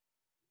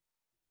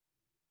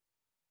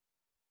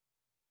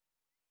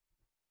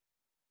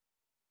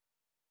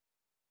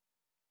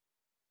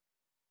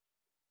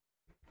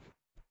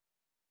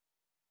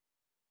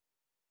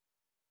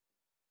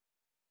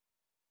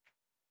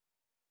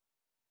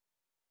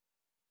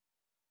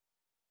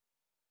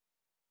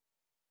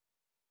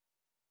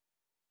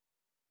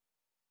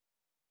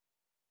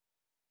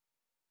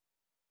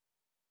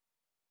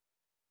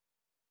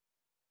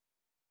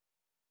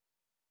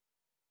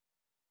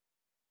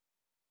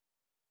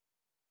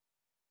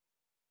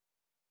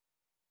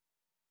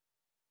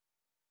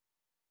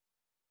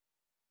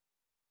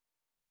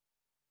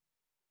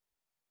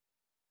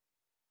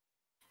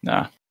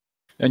 Nah.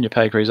 Earn your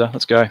pay, Creaser.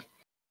 Let's go.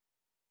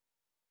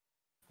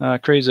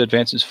 Creaser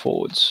advances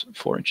forwards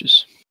 4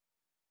 inches.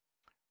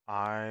 You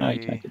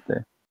can't get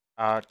there.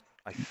 I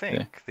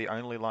think the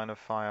only line of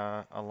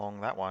fire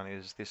along that one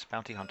is this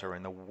bounty hunter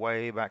in the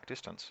way back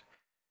distance.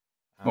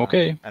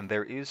 Okay. And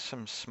there is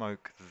some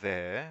smoke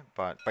there,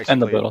 but basically.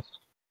 And the Libertos.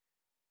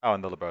 Oh,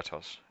 and the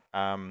Libertos.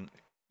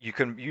 You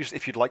can use,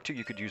 if you'd like to,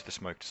 you could use the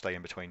smoke to stay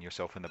in between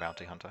yourself and the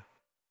bounty hunter.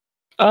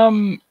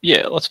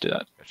 Yeah, let's do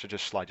that. So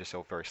just slide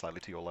yourself very slightly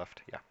to your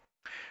left. Yeah.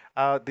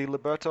 The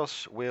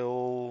Libertos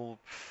will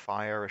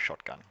fire a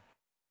shotgun.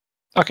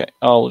 Okay,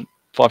 I'll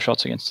 5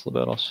 shots against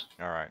Libertos.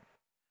 All right.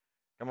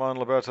 Come on,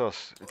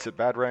 Libertos. It's at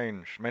bad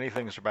range. Many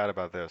things are bad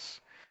about this.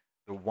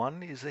 The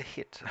 1 is a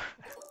hit.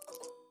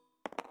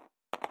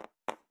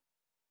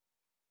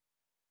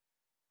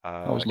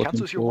 I was looking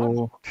Cancels your 1.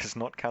 for. Does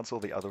not cancel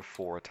the other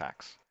 4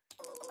 attacks.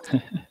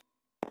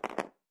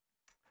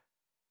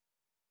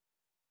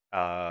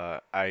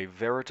 A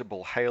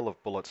veritable hail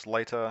of bullets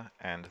later,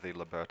 and the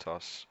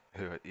Libertos,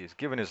 who is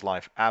given his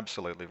life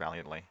absolutely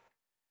valiantly,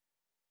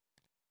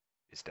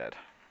 is dead.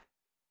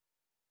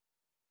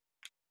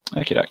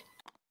 Okay,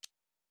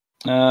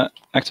 doke.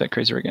 Activate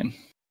Cruiser again.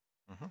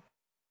 Mm-hmm.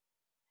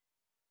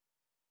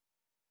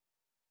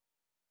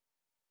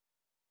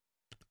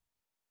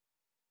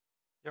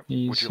 Yep.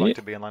 Would you like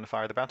to be in line of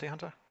fire of the bounty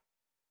hunter?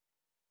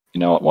 You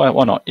know what?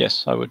 Why not?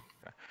 Yes, I would.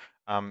 Okay.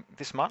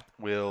 This mutt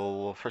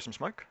will throw some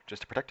smoke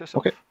just to protect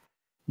herself. Okay.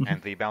 Mm-hmm.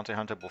 And the bounty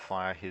hunter will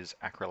fire his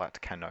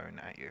acrylat cannon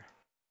at you.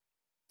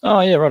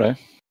 Oh yeah, righto.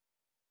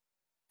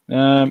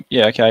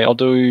 Yeah, okay. I'll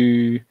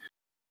do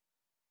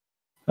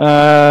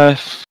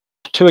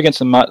 2 against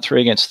the mutt,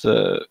 3 against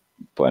the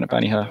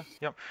bounty hunter.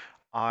 Yep.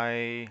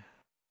 I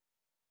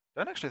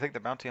don't actually think the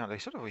bounty hunter.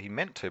 He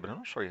meant to, but I'm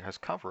not sure he has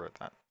cover at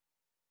that.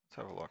 Let's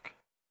have a look.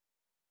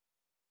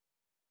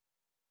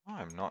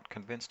 I'm not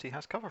convinced he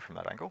has cover from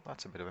that angle.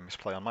 That's a bit of a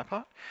misplay on my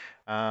part.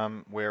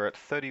 We're at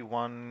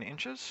 31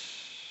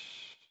 inches.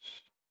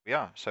 We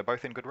are, so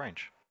both in good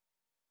range.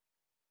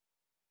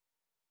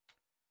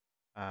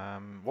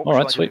 What would you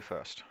like to do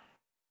first?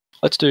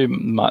 Let's do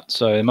mutt.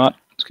 So mutt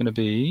is going to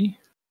be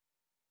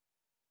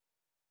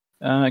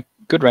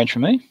good range for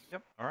me.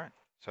 Yep, all right.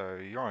 So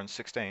you're on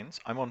 16s.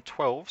 I'm on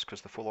 12s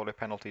because the full auto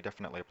penalty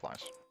definitely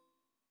applies.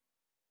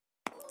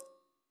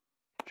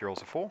 If your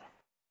rolls a 4.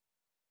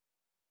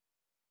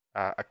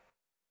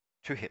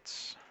 2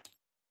 hits.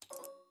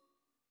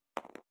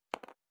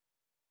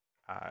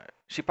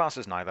 She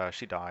passes neither.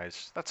 She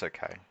dies. That's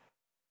okay.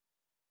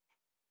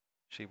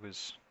 She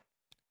was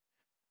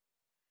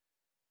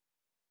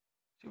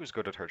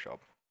good at her job.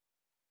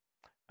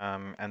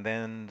 And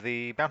then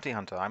the bounty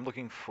hunter.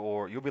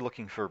 You'll be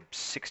looking for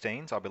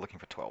 16s. I'll be looking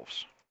for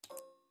 12s.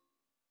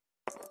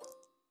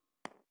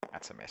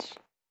 That's a miss.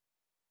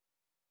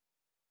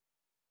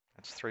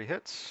 That's 3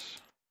 hits.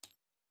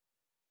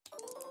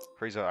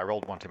 Frieza, I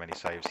rolled 1 too many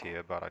saves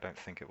here, but I don't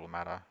think it will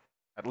matter.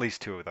 At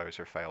least 2 of those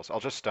are fails. I'll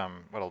just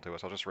what I'll do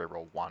is I'll just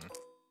re-roll 1.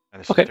 And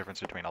this is the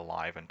difference between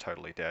alive and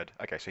totally dead.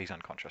 Okay, so he's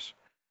unconscious.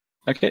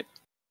 Okay.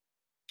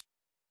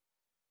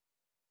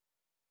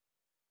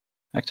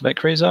 Activate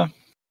Cruiser.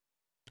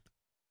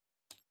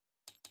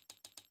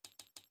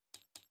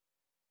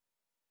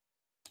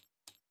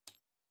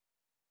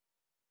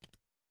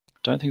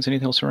 Don't think there's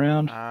anything else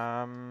around.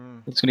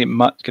 It's gonna get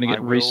mutt. It's gonna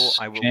get Reese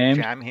I will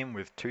jammed. jam him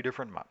with 2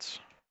 different mutts.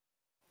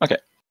 Okay.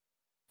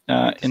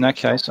 In that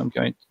case, I'm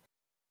going.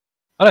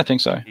 I don't think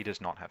so. He does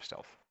not have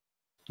stealth.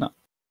 No.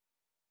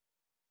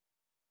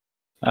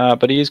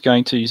 But he is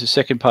going to use the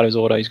second part of his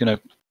order. He's going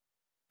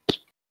to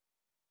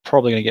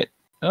probably going to get.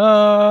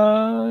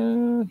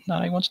 No,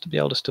 he wants to be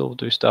able to still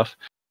do stuff.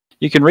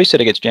 You can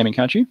reset against jamming,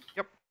 can't you?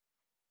 Yep.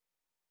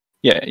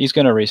 Yeah, he's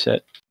going to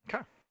reset.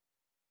 Okay.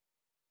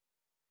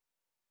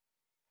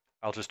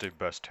 I'll just do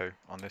burst 2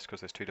 on this because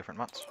there's 2 different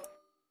mutts.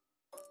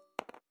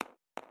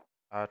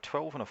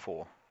 12 and a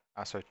 4.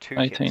 So 2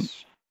 18.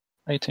 hits.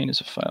 18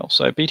 is a fail.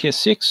 So BTS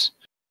 6.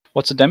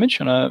 What's the damage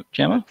on a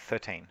jammer?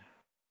 13.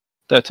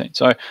 13.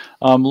 So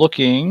I'm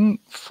looking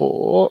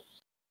for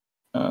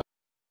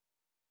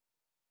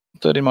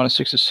 13 minus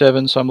 6 is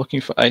 7. So I'm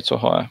looking for 8s or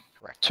higher.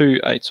 Correct.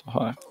 2 8s or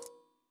higher.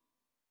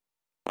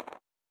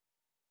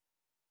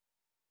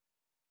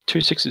 2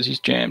 6s. He's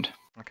jammed.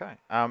 Okay.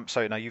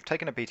 So now you've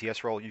taken a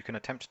BTS roll. You can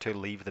attempt to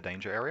leave the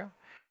danger area.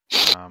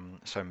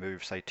 So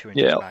move, say, 2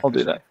 inches back. Yeah, I'll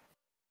do that.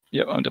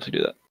 Yep, I'll definitely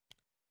do that.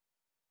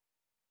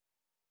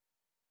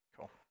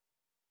 Cool.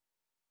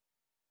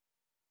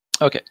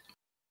 Okay.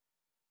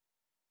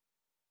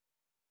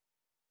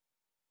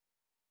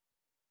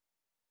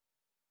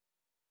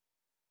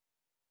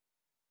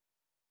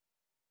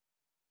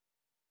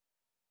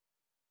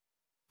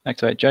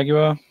 Activate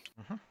Jaguar.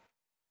 Mm-hmm.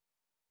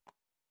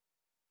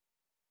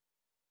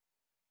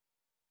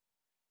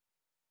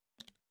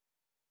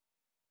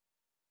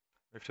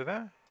 Move to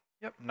there.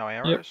 Yep, no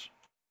arrows. Yep.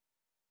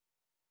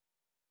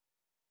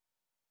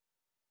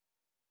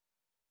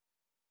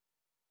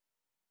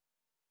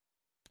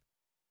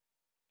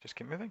 Just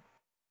keep moving.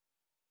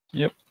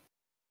 Yep.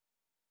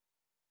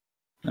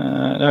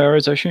 No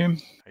arrows, I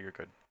assume. Oh, you're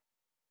good.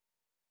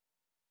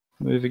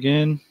 Move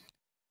again.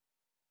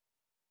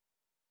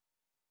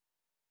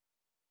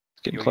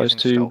 Getting close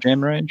to stealth.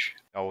 Jam range.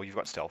 Oh, well, you've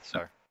got stealth,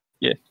 so.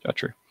 Yeah, that's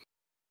true.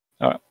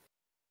 All right.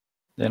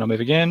 Then I'll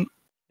move again.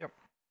 Yep.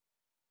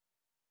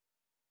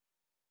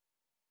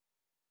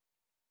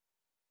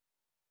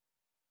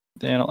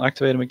 Then I'll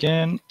activate him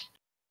again.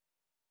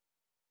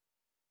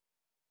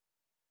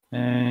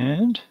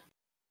 And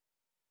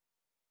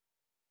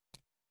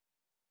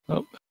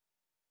Oh.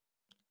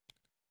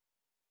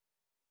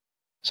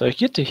 So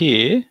if you get to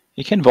here,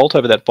 he can vault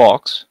over that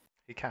box.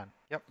 He can.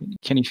 Yep.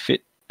 Can he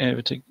fit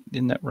over to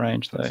in that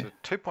range though? It's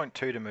a 2.2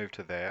 to move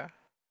to there.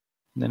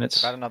 And then it's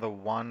about another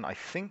 1. I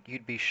think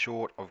you'd be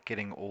short of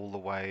getting all the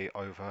way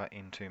over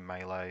into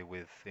melee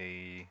with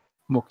the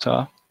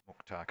Mukhtar.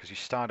 because you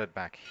started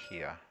back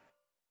here.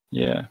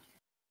 Yeah.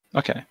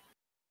 Okay.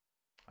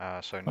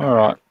 So All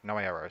right. no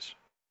arrows.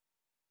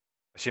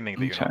 Assuming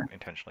that you're not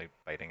intentionally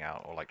baiting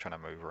out or like trying to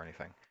move or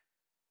anything.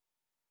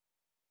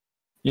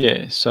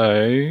 Yeah,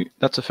 so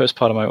that's the first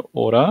part of my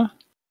order.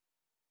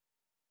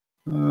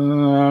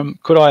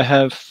 Could I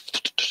have...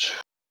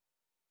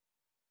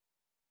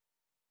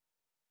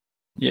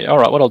 Yeah, all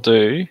right, what I'll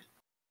do,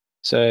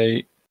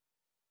 say,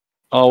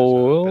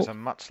 There's a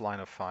Mutt's line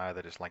of fire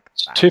that is like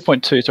that.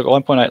 2.2, so I've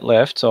got 1.8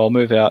 left, so I'll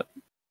move out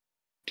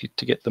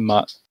to get the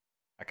Mutt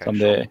from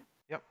there.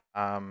 Yep.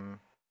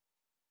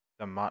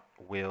 The Mutt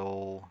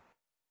will...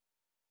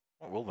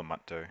 What will the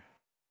Mutt do?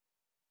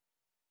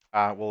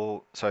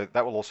 So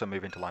that will also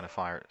move into line of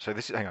fire. So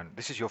hang on,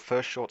 this is your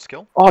first short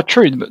skill? Oh,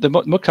 true. The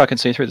Mukhtar can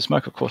see through the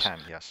smoke, of course. Can,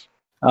 yes.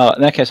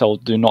 In that case, I will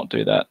do not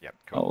do that. Yep,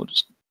 cool. I'll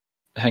just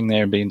hang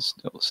there and be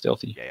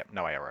stealthy. Yeah,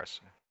 no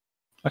arrows.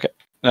 Okay.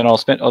 Then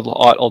I'll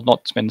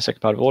not spend the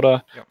second part of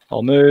order. Yep.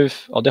 I'll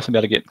move. I'll definitely be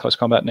able to get close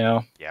combat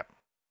now. Yep.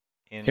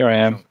 Here I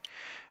am.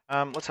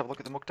 Let's have a look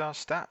at the Mukhtar's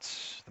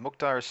stats. The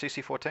Mukhtar is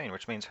CC 14,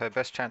 which means her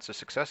best chance of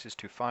success is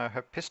to fire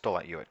her pistol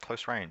at you at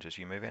close range as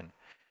you move in.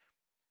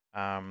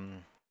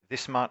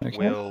 This Mutt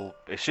will,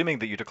 assuming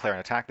that you declare an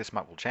attack, this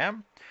Mutt will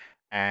jam.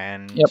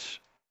 And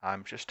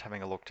I'm just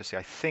having a look to see.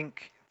 I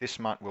think this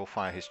Mutt will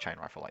fire his chain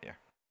rifle at you.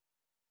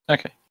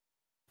 Okay.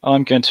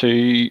 I'm going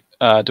to do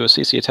a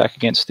CC attack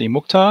against the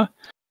Mukhtar.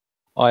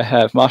 I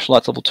have martial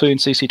arts level 2 in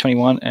CC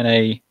 21 and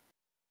a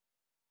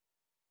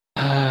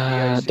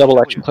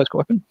double action close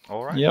weapon.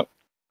 All right. Yep.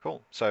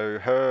 Cool.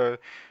 So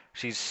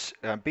she's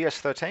BS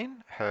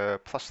 13.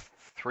 Her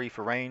 +3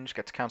 for range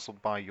gets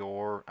cancelled by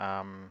your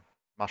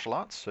martial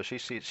arts. So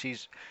she's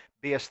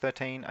BS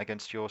 13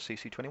 against your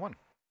CC 21.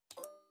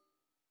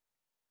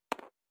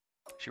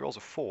 She rolls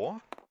a 4,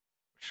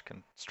 which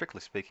can,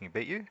 strictly speaking,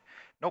 beat you.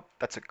 Nope,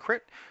 that's a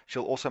crit.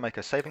 She'll also make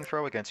a saving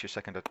throw against your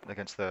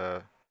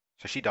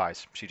so she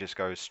dies. She just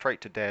goes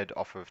straight to dead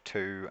off of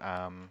 2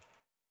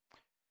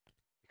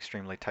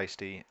 extremely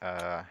tasty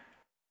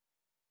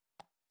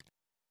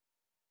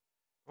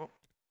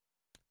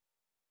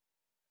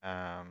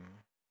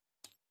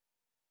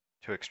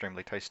 2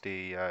 extremely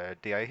tasty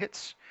DA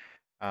hits.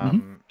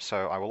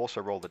 So I will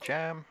also roll the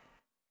jam.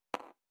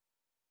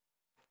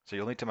 So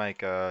you'll need to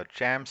make a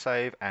jam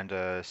save and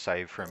a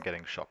save from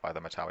getting shot by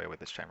the Matalia with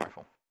this chain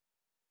rifle.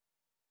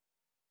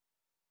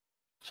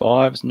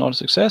 5 is not a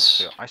success.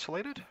 So you're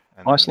isolated.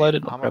 And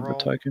Isolated, I'll grab the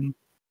token.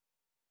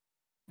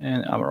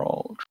 And armor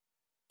roll.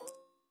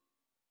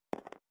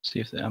 See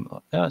if the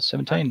armor...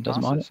 17,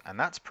 doesn't matter. And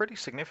that's pretty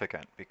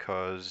significant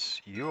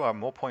because you are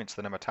more points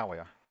than a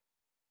Matalia.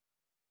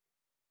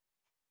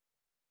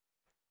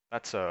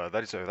 That's a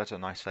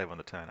nice save on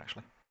the turn,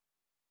 actually.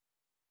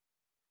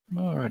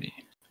 Alrighty.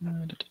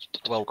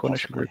 Well,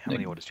 possibly. How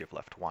many orders do you have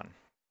left? 1.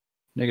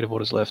 Negative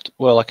orders left.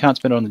 Well, I can't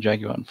spend it on the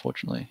Jaguar,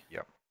 unfortunately.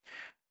 Yep.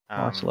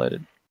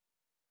 Isolated.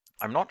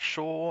 I'm not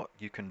sure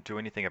you can do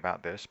anything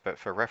about this, but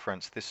for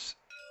reference, this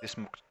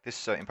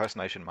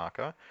impersonation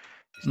marker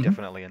is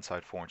definitely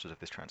inside 4 inches of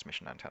this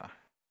transmission antenna.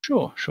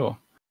 Sure.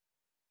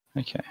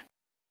 Okay.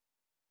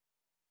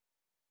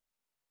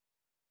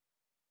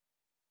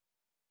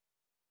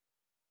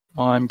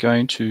 I'm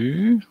going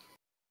to...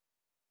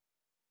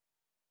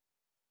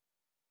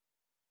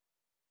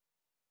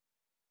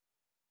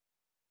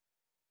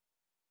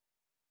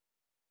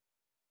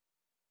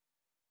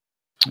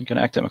 I'm going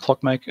to activate my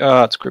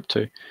clockmaker. It's group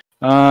 2.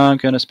 I'm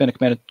going to spend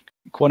a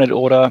coordinated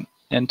order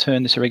and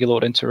turn this irregular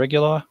order into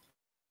regular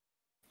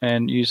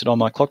and use it on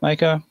my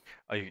clockmaker.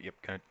 Oh, yep.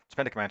 Going to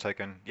spend a command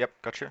token. Yep,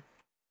 gotcha.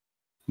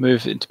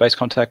 Move into base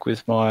contact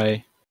with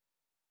my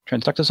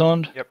transductor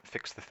zond. Yep,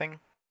 fix the thing.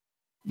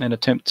 And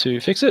attempt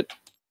to fix it.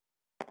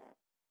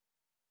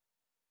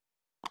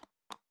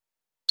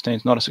 16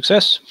 is not a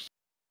success.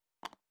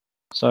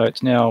 So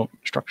it's now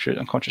structured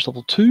unconscious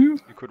level 2. You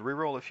could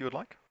reroll if you would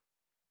like.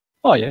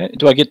 Oh yeah.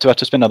 Do I have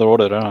to spend another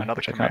order, don't I?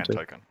 Another command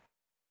token.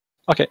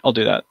 Okay, I'll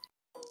do that.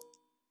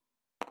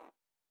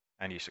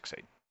 And you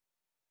succeed.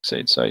 So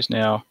he's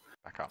now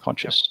back up.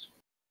 Conscious.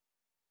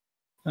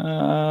 Yep.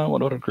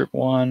 What order? Group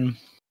 1.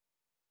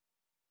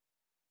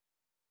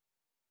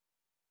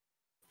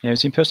 Yeah,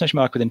 it's the impersonation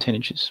mark within 10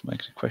 inches.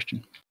 Makes a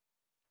question.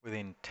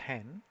 Within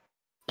 10?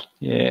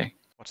 Yeah.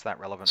 What's that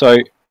relevant? So,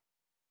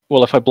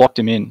 well, if I blocked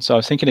him in. So I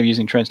was thinking of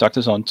using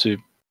transductors on to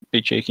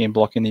be cheeky and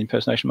block in the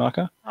impersonation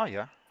marker. Oh,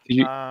 yeah.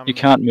 You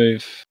can't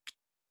move.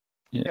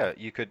 Yeah,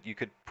 you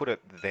could put it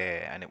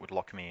there and it would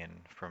lock me in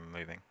from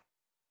moving.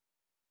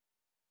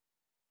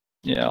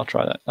 Yeah, I'll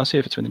try that. I'll see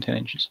if it's within 10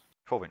 inches.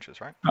 12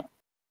 inches, right?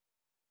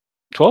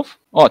 12?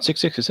 Oh, it's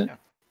 6'6", is it? Yeah.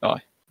 Oh,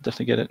 I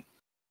definitely get it.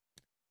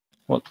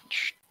 What?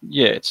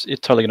 Yeah, it's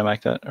totally going to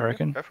make that, I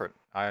reckon. Go for it.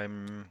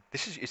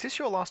 Is this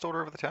your last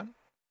order of the turn?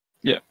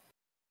 Yeah.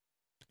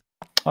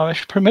 Oh,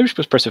 maybe I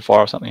should press F5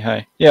 or something.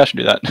 Hey, yeah, I should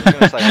do that. I was going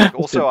to say, like,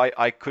 also,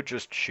 I could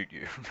just shoot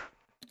you.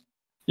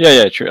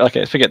 Yeah, true.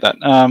 Okay, forget that.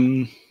 What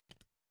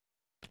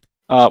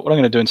I'm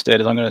going to do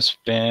instead is I'm going to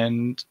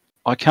spend.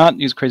 I can't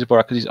use Crazy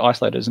Borak because he's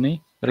isolated, isn't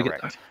he?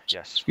 Correct.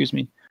 Yes. Excuse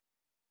me.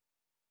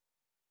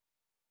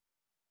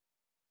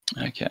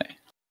 Okay.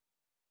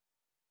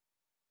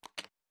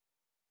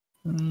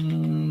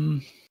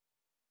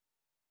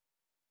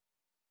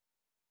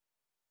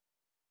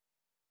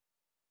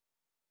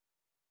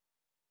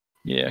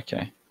 Yeah.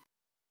 Okay.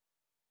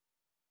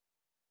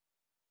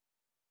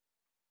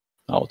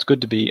 Oh, it's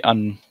good to be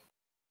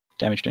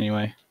undamaged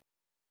anyway.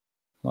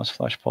 Nice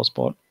flash pulse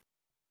spot.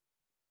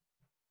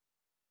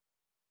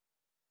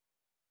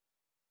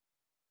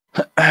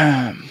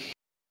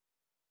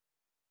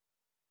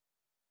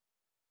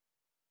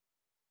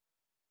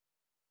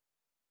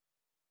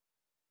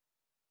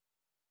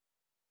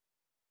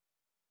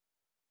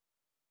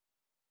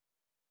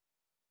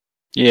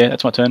 Yeah,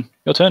 that's my turn.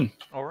 Your turn.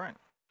 All right.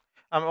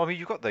 I mean,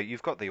 you've got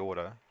the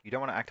order. You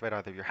don't want to activate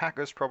either of your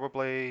hackers,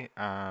 probably.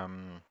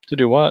 To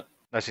do what?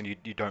 As in,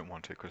 you don't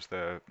want to, because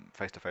the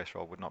face-to-face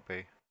roll would not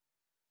be.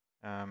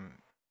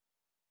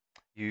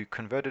 You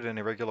converted an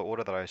irregular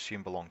order that I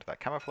assume belonged to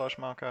that camouflage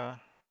marker.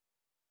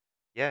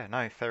 Yeah,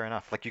 no, fair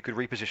enough. Like, you could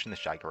reposition this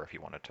Jaguar if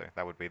you wanted to.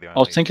 That would be the only. I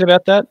was thinking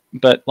about that,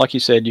 but like you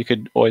said, you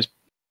could always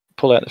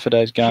pull out the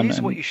Fide's gun. Here's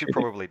what you should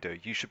probably do.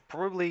 You should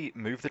probably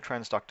move the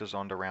transductors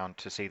on around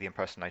to see the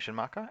impersonation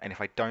marker, and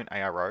if I don't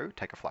ARO,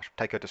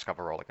 take a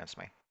discover roll against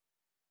me.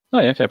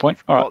 Oh yeah, fair point.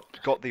 All right.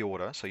 Got the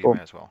order, so you Cool.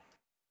 may as well.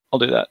 I'll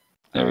do that.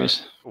 There he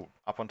is. Ooh,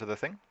 up onto the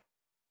thing?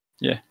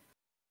 Yeah.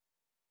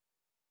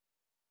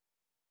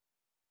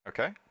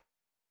 Okay.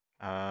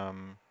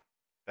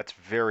 That's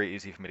very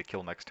easy for me to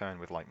kill next turn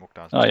with like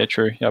Mukhtar's. Oh yeah,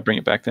 true. Yeah, I'll bring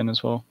it back then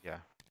as well. Yeah.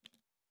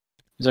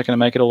 Is that going to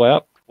make it all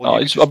out?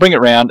 Well, I'll bring it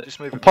around. Just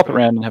move I'll pop it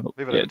around and have a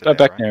go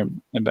back there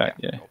and back.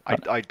 Yeah. Cool.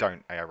 I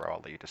don't ARO. I'll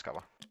let you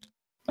discover.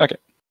 Okay.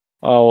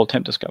 I'll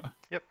attempt discover.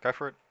 Yep, go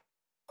for it.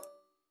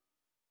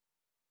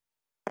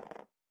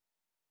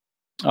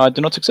 I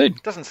do not succeed.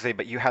 It doesn't succeed,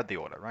 but you had the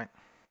order, right?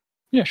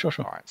 Yeah, sure.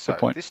 All right. So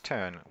this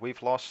turn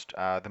we've lost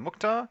the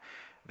Mukhtar,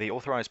 the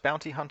authorized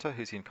bounty hunter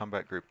who's in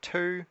combat group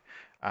 2,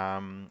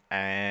 and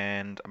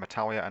a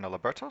Matalia and a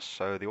Libertos.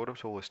 So the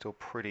orbital is still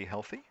pretty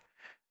healthy.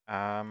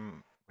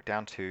 We're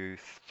down to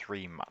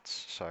 3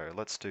 mutts. So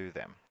let's do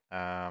them.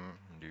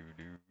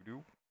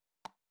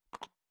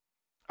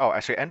 Oh,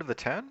 actually, end of the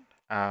turn.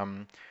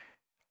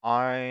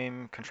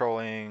 I'm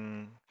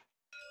controlling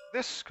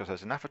this because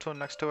there's an Afatun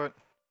next to it.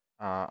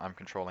 I'm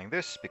controlling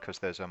this because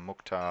there's a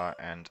Mukhtar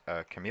and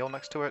a Camille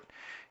next to it.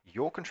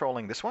 You're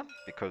controlling this one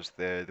because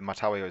the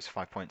Matalia is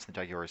 5 points and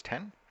the Jaguar is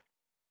 10.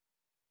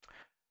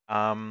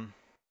 I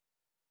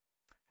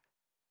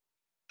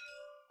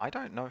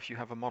don't know if you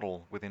have a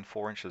model within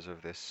 4 inches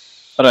of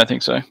this. I don't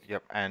think so.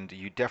 Yep, and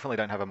you definitely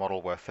don't have a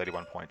model worth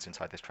 31 points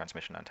inside this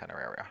transmission antenna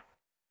area.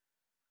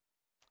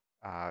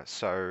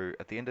 So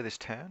at the end of this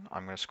turn,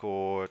 I'm going to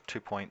score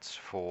 2 points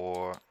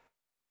for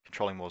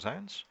controlling more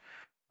zones.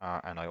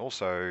 And I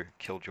also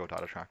killed your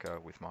data tracker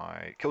with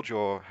killed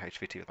your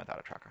HVT with my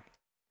data tracker.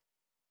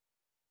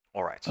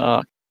 All right.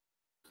 I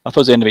thought it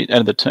was the end of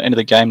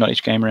the game, not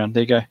each game round.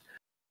 There you go.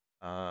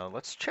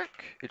 Let's check.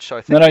 It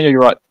shows. No, you're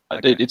right.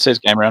 Okay. It says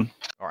game round.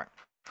 All right.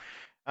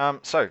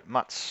 So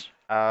mutts.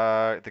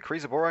 The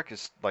Kriza Borak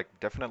is like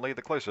definitely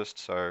the closest.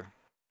 So,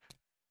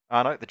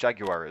 no, the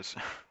Jaguar is.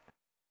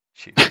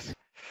 Jesus.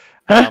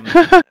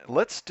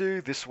 Let's do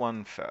this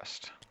one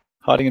first.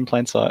 Hiding in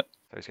plain sight.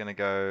 So he's going to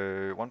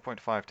go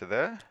 1.5 to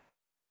there.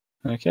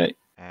 Okay.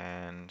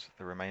 And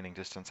the remaining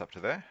distance up to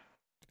there.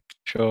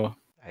 Sure.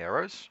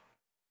 Arrows.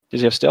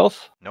 Does he have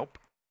stealth? Nope.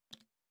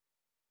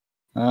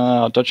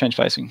 Dodge change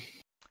facing.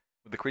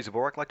 Would the Kriza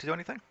Borak like to do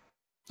anything?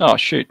 Oh,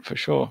 shoot, for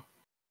sure.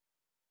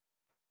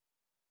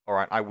 All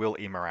right, I will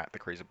Emarat the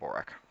Kriza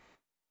Borak.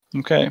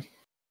 Okay.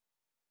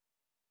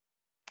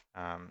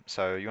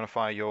 So you want to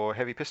fire your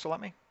heavy pistol at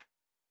me?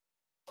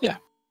 Yeah.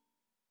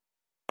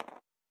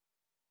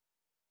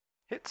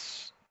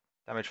 Hits.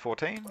 Damage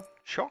 14.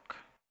 Shock.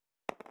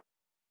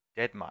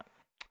 Dead mutt.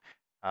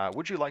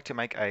 Would you like to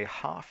make a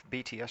half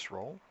BTS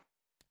roll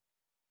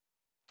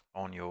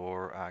on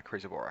your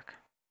Kriza Borak?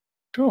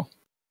 Sure.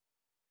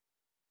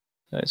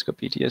 So it's got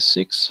BTS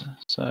 6,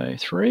 so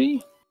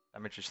 3.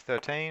 Damage is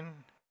 13.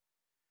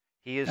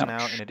 He is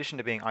now, in addition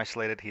to being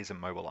isolated, he is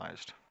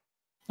immobilized.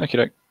 Okay,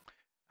 doke.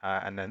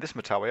 And then this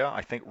Matalia,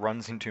 I think,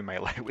 runs into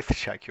melee with the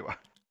Jaguar.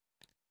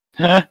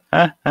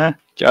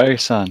 Go,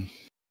 son.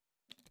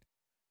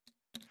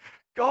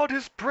 God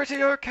is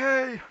pretty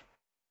okay.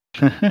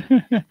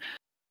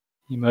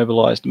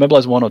 Immobilized.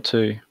 Immobilized 1 or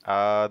 2?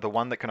 The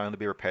one that can only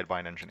be repaired by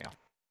an engineer.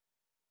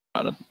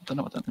 I don't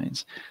know what that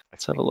means.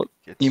 Let's have a look.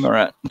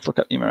 Emarat. Let's look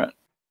up Emarat.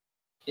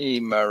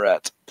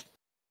 Emarat.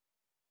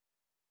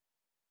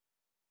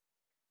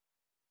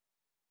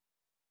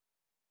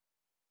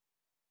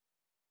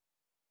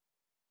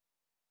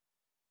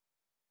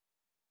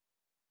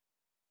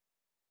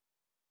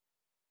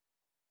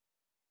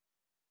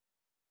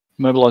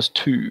 Immobilized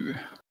 2.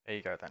 There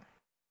you go then.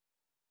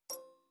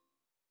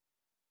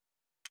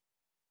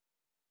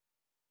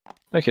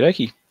 Okie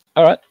dokie.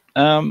 All right.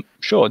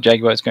 Sure.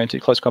 Jaguar is going to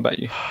close combat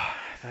you.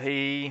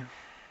 The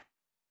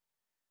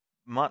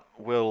Mutt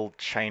will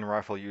chain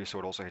rifle you, so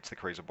it also hits the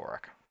Cruiser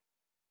Borak.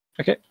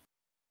 Okay.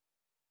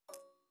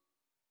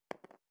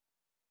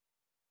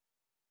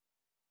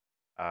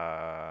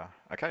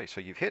 Okay, so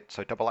you've hit,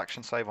 so double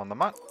action save on the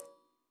Mutt.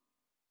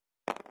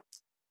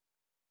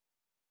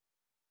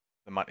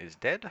 The Mutt is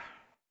dead.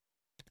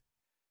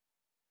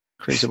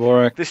 Cruiser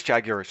Borak. This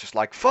Jaguar is just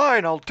like,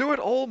 fine, I'll do it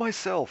all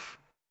myself.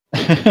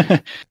 Okay,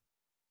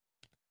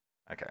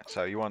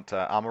 so you want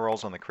armor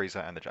rolls on the Cruiser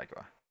and the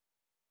Jaguar.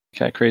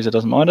 Okay, Cruiser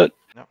doesn't mind it.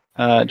 Nope.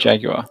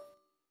 Jaguar.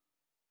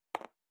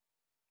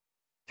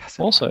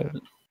 Also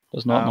mind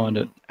does not mind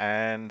it.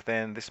 And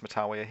then this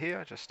Matalia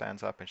here just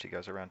stands up and she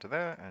goes around to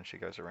there and she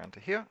goes around to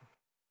here.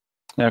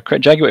 Now,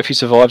 Jaguar, if he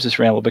survives this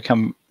round, will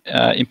become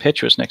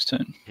impetuous next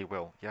turn. He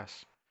will,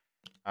 yes.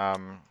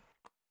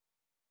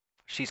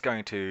 She's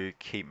going to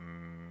keep...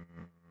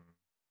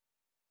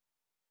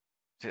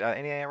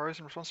 any arrows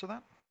in response to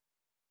that?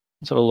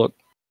 Let's have a look.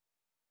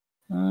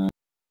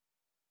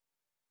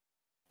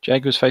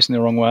 Jaguar's facing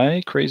the wrong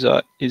way.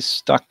 Cruiser is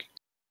stuck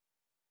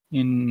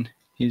in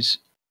his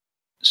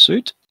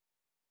suit.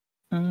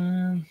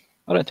 I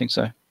don't think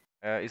so.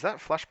 Is that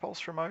Flash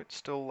Pulse remote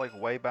still like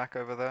way back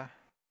over there?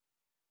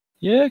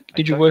 Yeah,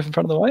 did you move in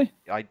front of the way?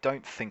 I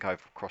don't think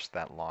I've crossed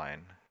that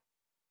line.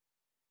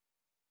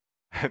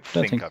 I don't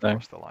think I've so.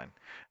 crossed the line.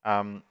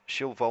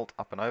 She'll vault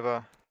up and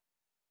over,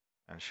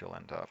 and she'll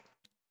end up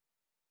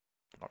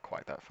not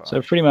quite that far. So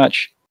pretty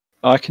much,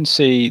 I can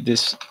see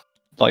this,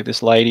 like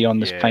this lady on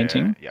this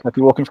painting. Yep. If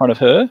you walk in front of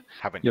her,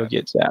 you'll yet.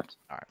 get zapped.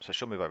 All right, so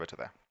she'll move over to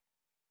there.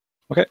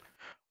 Okay.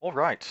 All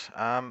right.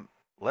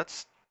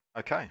 Let's.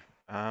 Okay.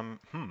 I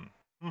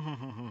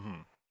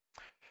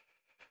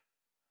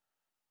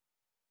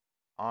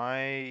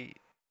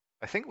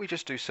think we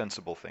just do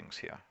sensible things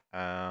here.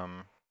 I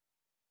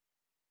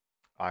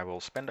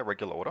will spend a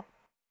regular order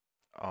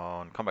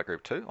on Combat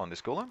Group 2 on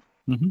this Gulam.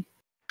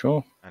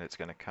 Sure. And it's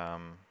going to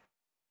come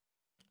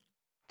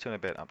 2 and a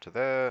bit up to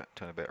there,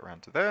 2 and a bit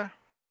around to there.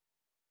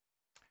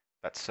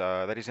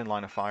 That is in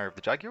line of fire of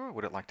the Jaguar.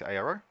 Would it like to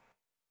ARO?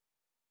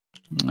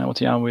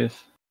 What's he armed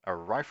with? A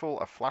rifle,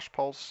 a flash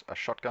pulse, a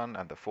shotgun,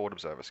 and the forward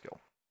observer skill.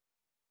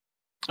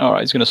 All right,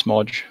 he's going to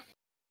smudge.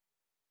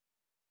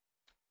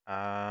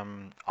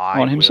 On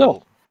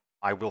himself.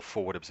 I will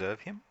forward observe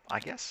him, I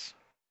guess.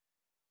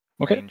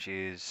 Okay. Range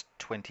is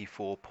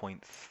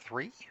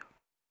 24.3.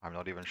 I'm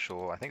not even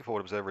sure. I think forward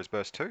observer is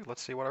burst 2.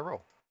 Let's see what I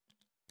roll.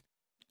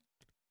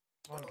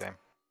 One game.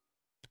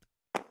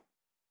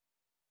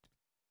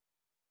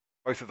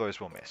 Both of those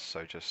will miss,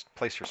 so just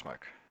place your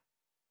smoke.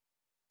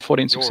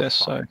 14 success,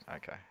 so...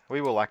 Okay. We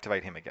will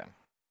activate him again.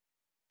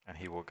 And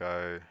he will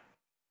go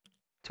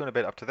 2 and a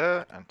bit up to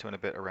there, and 2 and a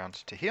bit around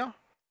to here.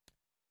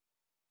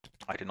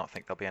 I did not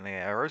think there'll be any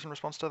arrows in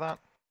response to that.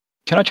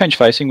 Can I change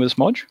facing with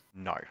smudge?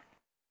 No.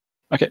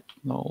 Okay,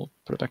 I'll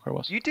put it back where it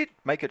was. You did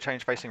make a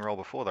change facing roll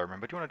before though,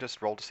 remember? Do you want to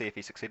just roll to see if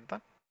he succeeded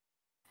that?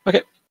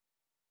 Okay.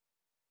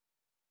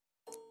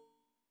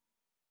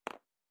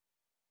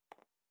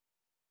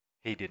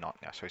 He did not,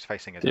 yeah, so he's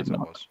facing as it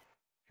was.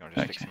 You want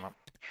to just fix him up?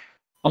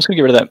 I'm just going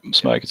to get rid of that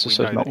smoke, it's just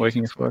so it's not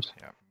working for us.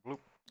 Yeah. Bloop.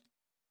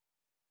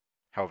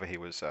 However he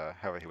was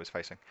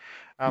facing.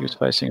 He was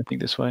facing, I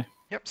think, this way.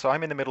 Yep, so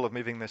I'm in the middle of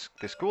moving this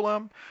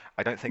Gulam.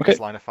 I don't think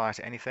there's line of fire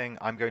to anything.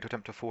 I'm going to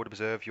attempt to forward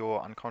observe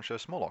your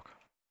unconscious Morlock.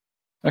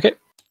 Okay.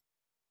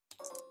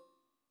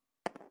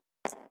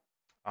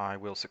 I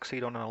will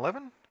succeed on an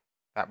 11.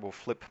 That will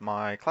flip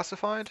my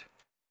classified.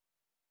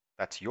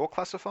 That's your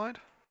classified.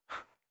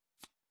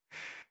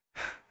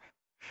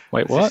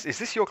 Wait, what? Is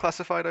this your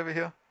classified over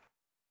here?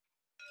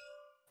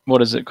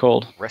 What is it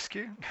called?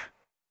 Rescue?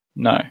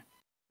 No.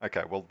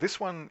 Okay, well this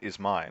one is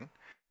mine.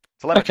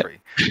 Telemetry.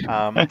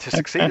 Okay. To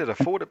succeed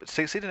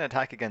an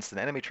attack against an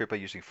enemy trooper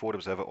using forward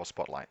observer or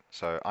spotlight.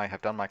 So I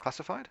have done my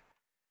classified.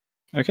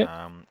 Okay.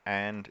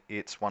 And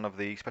it's one of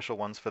the special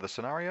ones for the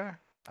scenario,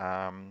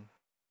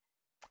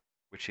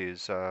 which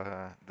is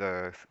the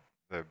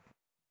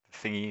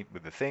thingy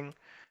with the thing.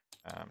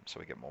 So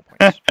we get more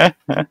points.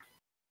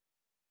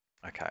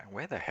 Okay,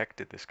 where the heck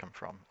did this come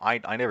from? I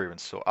never even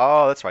saw.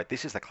 Oh, that's right.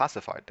 This is the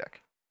classified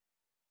deck.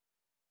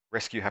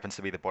 Rescue happens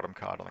to be the bottom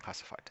card on the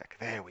classified deck.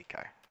 There we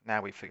go.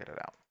 Now we figured it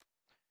out.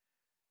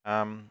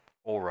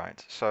 All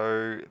right.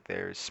 So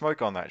there's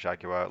smoke on that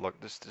Jaguar. Look,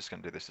 just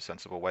going to do this a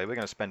sensible way. We're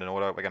going to spend an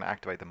order. We're going to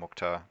activate the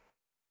Mukhtar.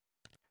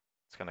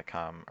 It's going to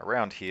come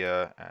around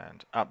here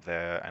and up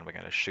there, and we're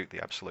going to shoot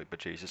the absolute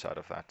bejesus out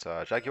of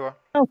that Jaguar.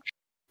 Ouch.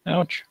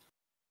 Ouch.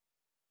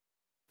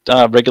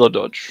 Regular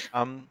dodge.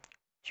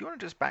 Do you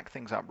want to just back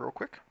things up real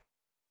quick?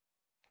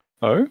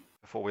 Oh?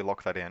 Before we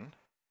lock that in.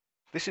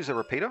 This is a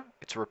repeater.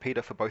 It's a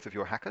repeater for both of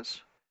your hackers.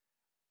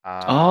 Yeah,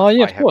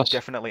 of course. I have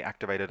definitely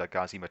activated a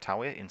Ghazi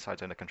Matawiya inside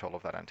zone of control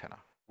of that antenna.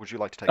 Would you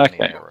like to take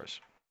any arrows?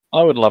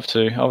 I would love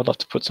to. I would love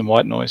to put some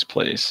white noise,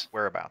 please.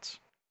 Whereabouts?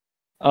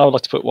 I would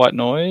like to put white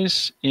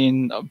noise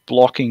in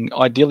blocking,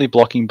 ideally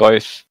blocking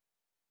both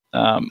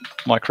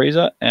my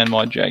Cruiser and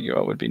my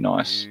Jaguar would be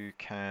nice. You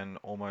can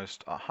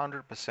almost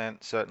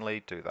 100%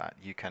 certainly do that.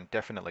 You can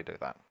definitely do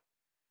that.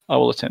 I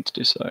will attempt to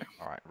do so.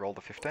 All right, roll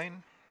the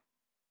 15.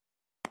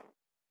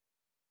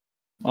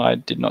 I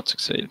did not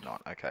succeed. Did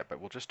not. Okay, but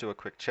we'll just do a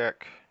quick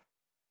check.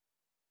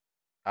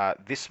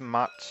 This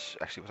mutt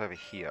actually was over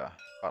here,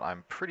 but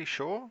I'm pretty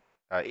sure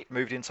it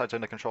moved inside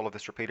under control of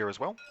this repeater as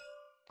well.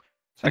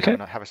 So okay.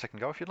 Have a second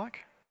go if you'd like.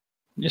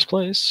 Yes,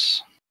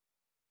 please.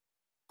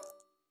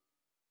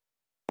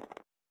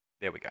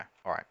 There we go.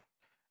 All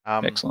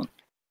right. Excellent.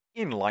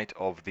 In light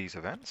of these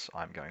events,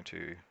 I'm going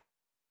to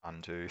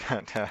undo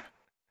that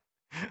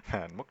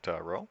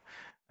Mukhtar roll.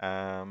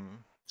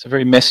 It's a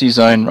very messy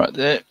zone right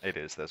there. It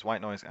is. There's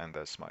white noise and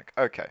there's smoke.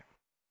 Okay.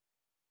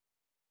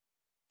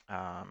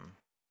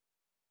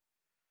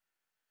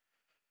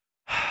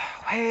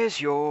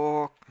 Where's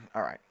your...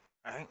 All right.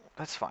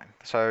 That's fine.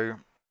 So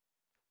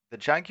the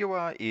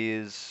Jaguar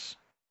is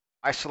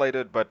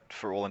isolated, but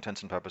for all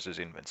intents and purposes,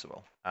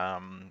 invincible.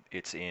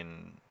 It's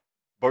in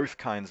both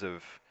kinds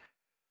of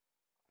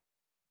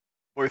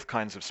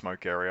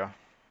smoke area.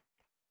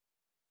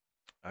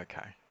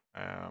 Okay.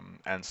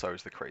 And so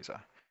is the Cruiser.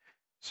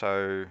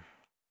 So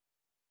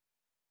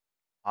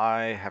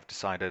I have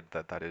decided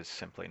that that is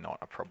simply not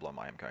a problem.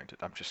 I'm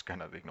just going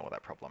to ignore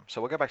that problem. So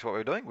we'll go back to what we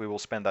were doing. We will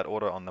spend that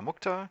order on the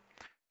Mukhtar.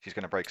 She's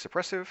going to break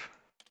suppressive.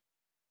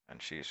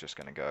 And she's just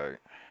going to go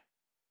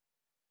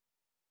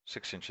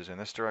 6 inches in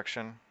this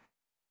direction.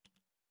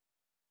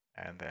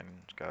 And then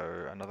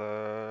go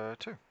another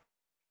 2.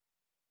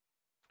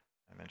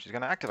 And then she's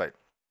going to activate.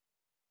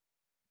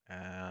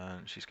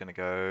 And she's going to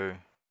go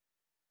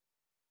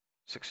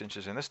 6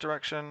 inches in this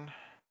direction.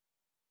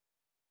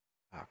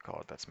 Oh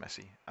god, that's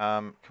messy.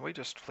 Can we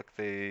just flick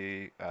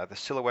the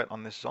silhouette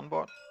on this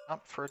Zonbot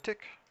up for a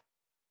tick?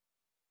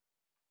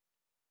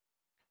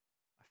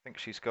 I think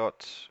she's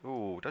got...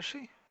 Ooh, does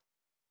she?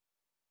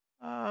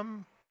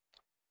 I'm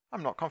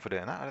not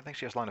confident in that. I don't think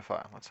she has line of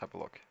fire. Let's have a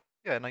look.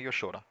 Yeah, no, you're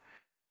shorter.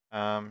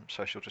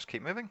 So she'll just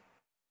keep moving.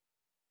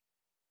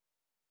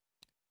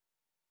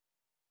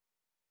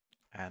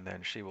 And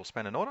then she will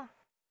spend an order.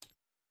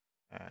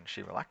 And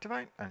she will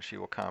activate. And she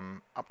will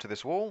come up to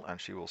this wall.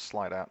 And she will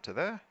slide out to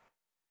there.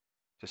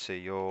 To see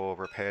your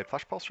repaired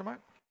flash pulse remote.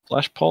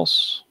 Flash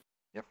pulse.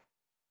 Yep.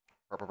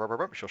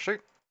 She'll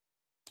shoot.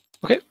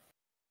 Okay.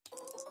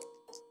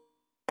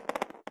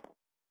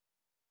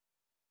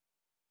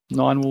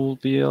 9 will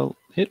be a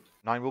hit.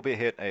 9 will be a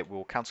hit. It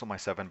will cancel my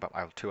 7, but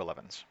I'll have 2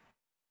 11s.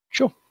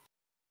 Sure.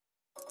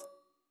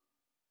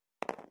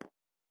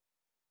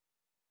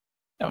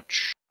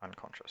 Ouch.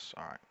 Unconscious.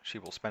 All right. She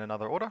will spend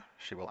another order.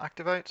 She will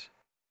activate.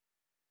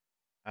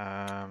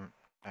 And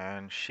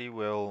she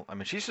will... I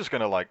mean, she's just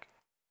going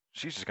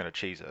to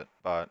cheese it,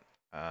 but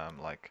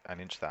like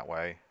an inch that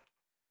way.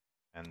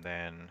 And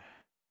then...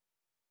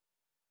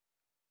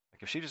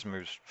 like if she just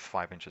moves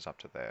 5 inches up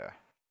to there...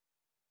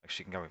 like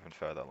she can go even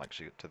further, like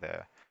she to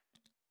there.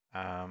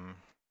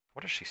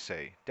 What does she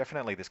see?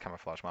 Definitely this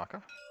camouflage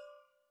marker.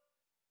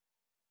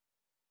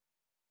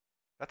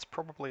 That's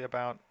probably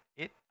about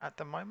it at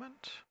the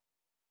moment.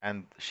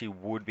 And she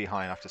would be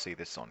high enough to see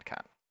this on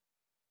cat.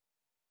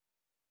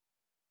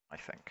 I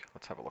think.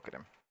 Let's have a look at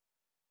him.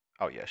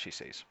 Oh yeah, she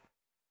sees.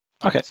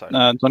 Okay, So,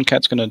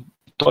 Cat's going to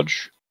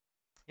dodge.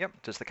 Yep.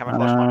 Does the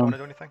camouflage marker want to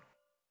do anything?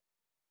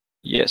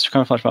 Yes,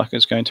 camouflage marker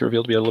is going to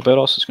reveal to be a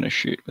Libertos. It's going to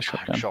shoot with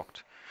shotgun. I'm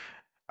shocked.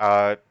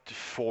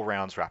 4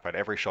 rounds rapid,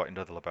 every shot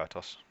into the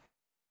Libertos.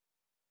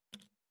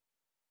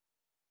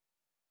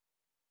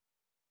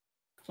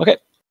 Okay.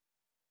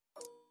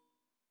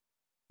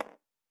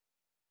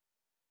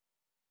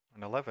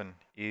 An 11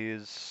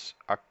 is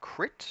a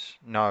crit?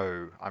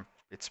 No,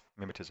 it's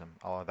mimetism.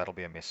 Oh, that'll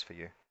be a miss for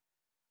you.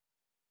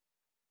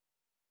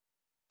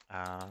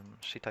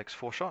 She takes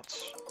 4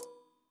 shots.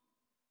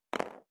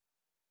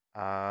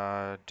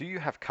 Do you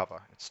have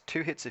cover? It's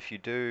 2 hits if you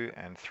do,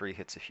 and 3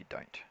 hits if you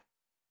don't.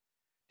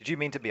 Did you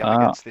mean to be up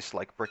against this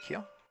like brick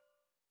here?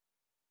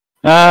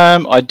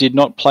 I did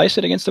not place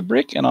it against the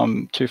brick, and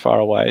I'm too far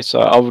away,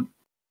 so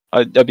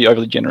I'd be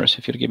overly generous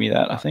if you'd give me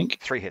that, I think.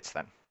 3 hits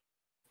then.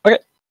 Okay.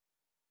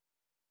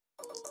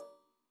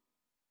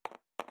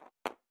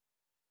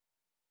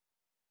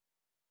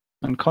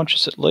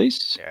 Unconscious at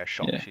least. Yeah,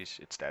 shot. Yeah.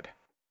 It's dead.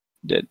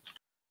 Dead.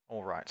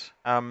 All right.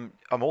 I'm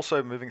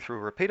also moving through a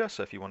repeater,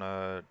 so if you want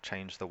to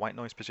change the white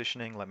noise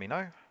positioning, let me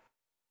know.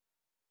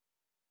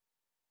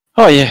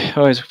 Oh yeah, I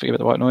always forget about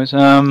the white noise.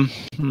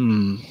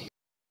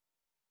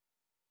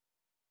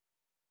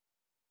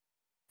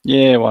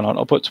 Yeah, why not?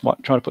 I'll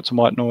try to put some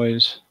white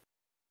noise.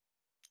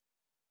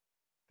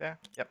 There.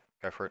 Yep.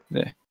 Go for it.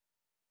 There.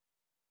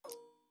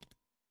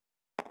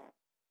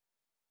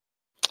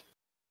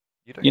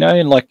 You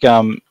know, like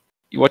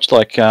you watch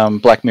like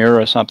Black Mirror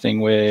or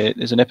something, where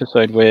there's an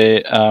episode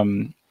where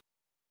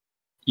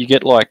you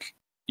get like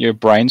your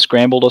brain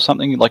scrambled or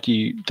something, like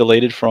you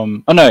deleted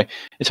from... Oh no,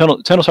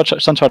 Eternal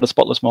Sunshine of the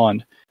Spotless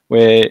Mind,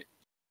 where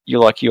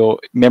your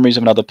memories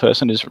of another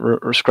person is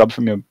scrubbed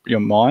from your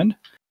mind.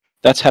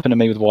 That's happened to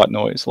me with white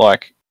noise.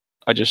 Like,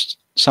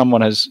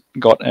 someone has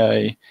got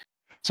a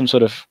some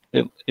sort of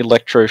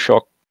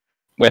electroshock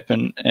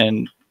weapon,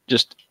 and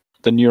just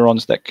the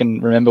neurons that can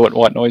remember what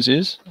white noise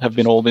is have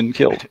all been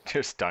killed.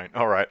 Just don't.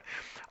 All right.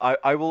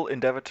 I will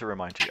endeavour to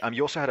remind you.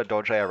 You also had a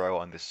dodge ARO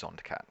on this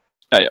Zond cat.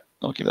 Oh yeah,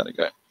 I'll give that a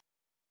go.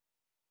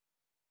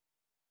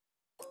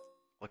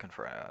 Looking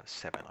for a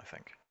 7, I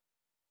think.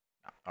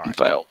 No. All right.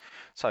 Fail.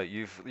 So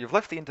you've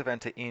left the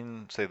interventor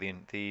in, so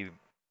the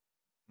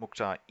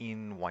Mukhtar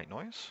in white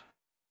noise.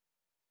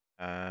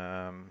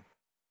 But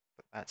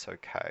that's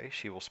okay.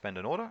 She will spend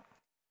an order.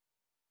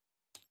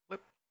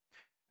 Flip.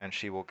 And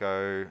she will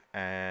go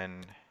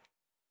and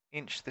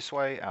inch this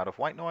way out of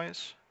white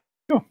noise.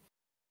 Sure.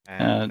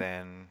 And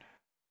then...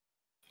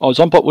 Oh,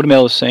 Zombot would have been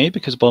able to see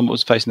because Bomb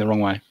was facing the wrong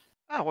way.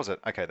 Ah, was it?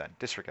 Okay then.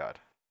 Disregard.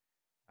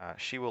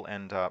 She will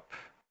end up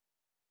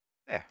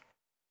there.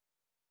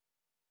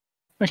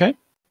 Okay.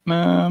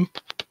 I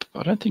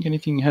don't think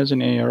anything has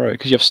an ARO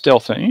because you have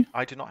stealth, don't you?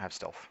 I do not have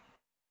stealth.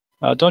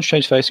 Dodge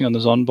change facing on the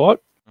Zonbot.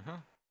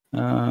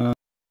 Mm-hmm.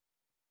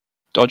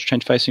 Dodge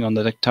change facing on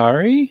the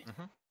Daktari.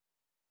 Mm-hmm.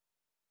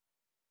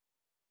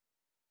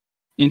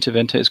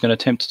 Interventor is going to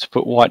attempt to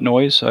put white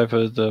noise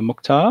over the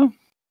Mukhtar.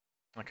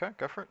 Okay,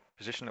 go for it.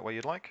 Position it where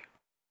you'd like.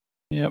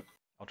 Yep.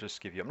 I'll just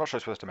give you... I'm not sure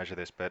I'm supposed to measure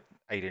this, but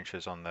 8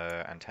 inches on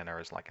the antenna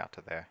is like out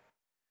to there.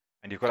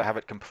 And you've got to have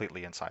it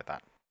completely inside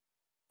that.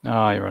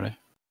 Ah, you're right.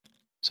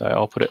 So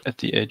I'll put it at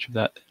the edge of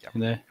that in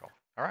there. Cool.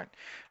 All right.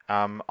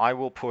 I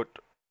will put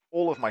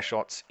all of my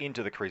shots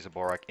into the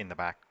Kriza in the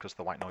back because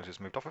the white noise has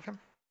moved off of him.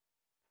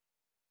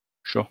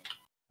 Sure.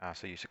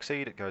 So you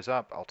succeed. It goes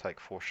up. I'll take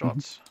 4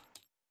 shots.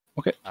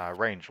 Okay.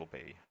 Range will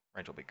be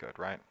good,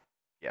 right?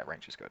 Yeah,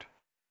 range is good.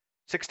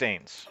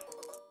 16s.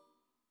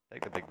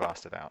 Take the big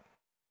bastard out.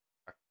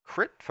 A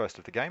crit first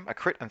of the game. A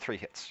crit and 3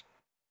 hits.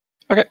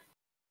 Okay.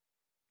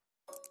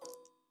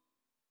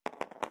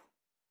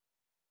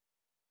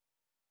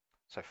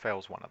 So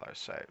fails one of those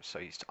saves. So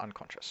he's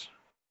unconscious.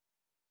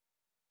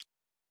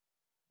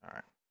 All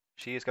right.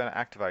 She is going to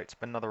activate.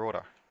 Spend another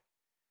order.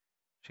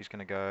 She's going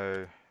to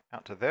go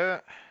out to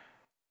there.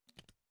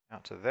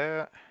 Out to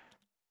there.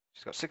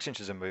 She's got 6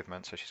 inches of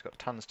movement, so she's got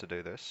tons to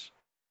do this.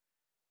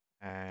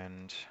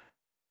 And...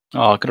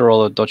 Oh, I've got to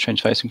roll a dodge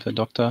change facing for the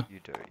Doctor. You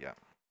do,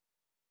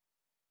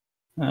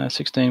 yeah.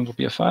 16 will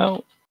be a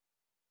fail.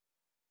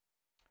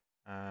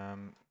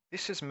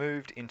 This has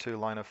moved into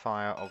line of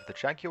fire of the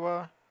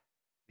Jaguar,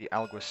 the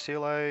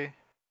Alguacile,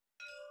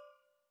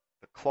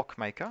 the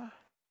Clockmaker,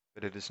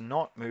 but it is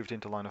not moved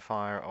into line of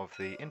fire of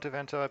the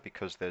Interventor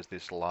because there's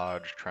this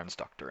large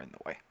transductor in the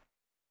way.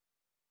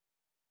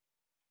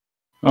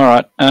 All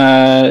right.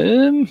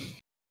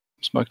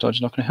 Smoke dodge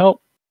is not going to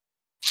help.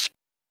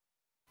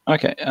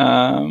 Okay.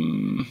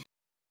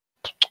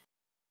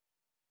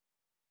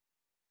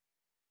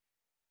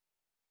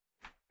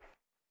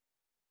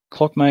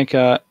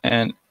 Clockmaker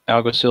and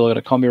Alguacil got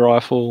a combi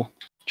rifle.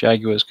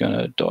 Jaguar's going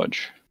to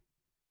dodge.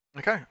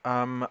 Okay.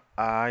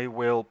 I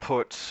will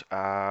put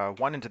 1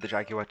 into the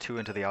Jaguar, 2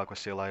 into the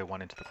Alguacile,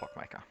 1 into the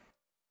Clockmaker.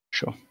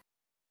 Sure.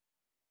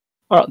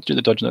 All right. Let's do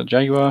the dodge on the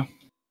Jaguar.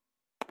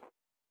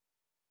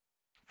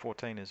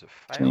 14 is a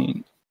fail.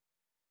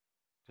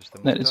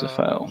 That is a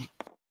fail.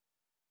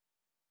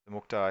 The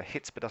Mukhtar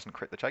hits but doesn't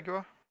crit the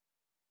Jaguar.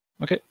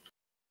 Okay.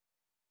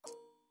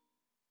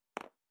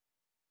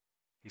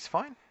 He's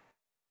fine.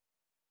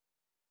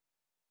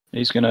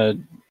 He's going to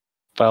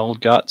fail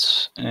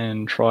guts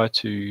and try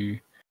to...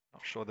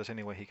 Not sure there's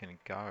anywhere he can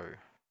go.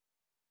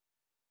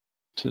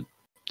 To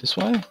this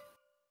way?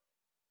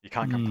 You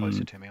can't come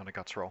closer to me on a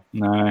guts roll.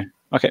 No.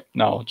 Okay.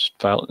 No, I'll just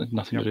fail. There's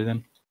nothing to do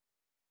then.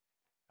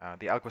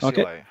 The Alguacile.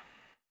 Okay.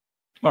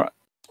 All right.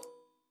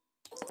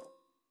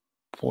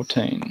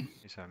 14.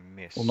 Is a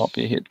miss. Will not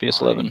be a hit.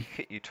 BS11.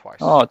 Hit you twice.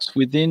 Oh, it's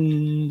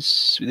within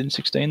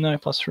 16 though.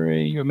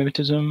 +3. Your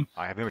mimetism.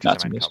 I have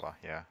mimetism and cover.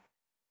 Yeah.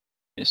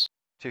 Yes.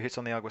 2 hits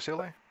on the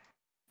Alguacile.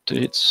 2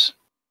 hits.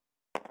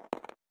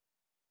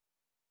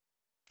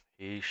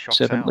 He shocks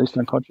 7 out. at least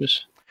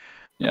unconscious.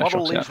 The Yeah,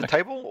 model shocks leaves out. the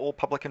table. All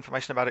public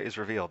information about it is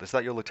revealed. Is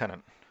that your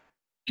lieutenant?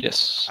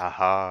 Yes.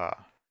 Aha.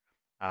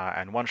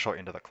 And 1 shot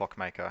into the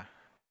Clockmaker.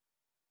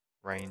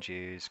 Range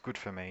is good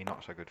for me,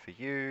 not so good for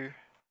you.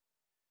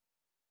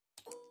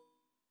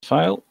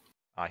 Fail.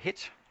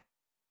 Hit.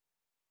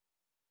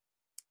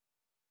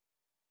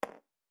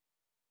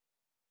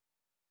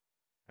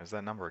 There's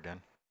that number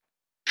again.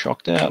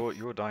 Shocked out.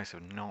 Your dice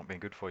have not been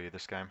good for you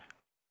this game.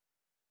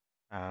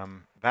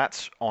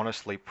 That's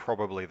honestly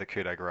probably the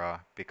coup de grace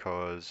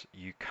because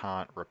you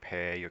can't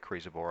repair your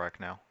Kriza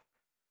now.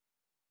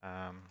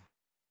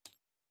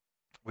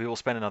 We will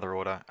spend another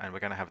order and we're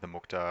going to have the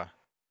Mukhtar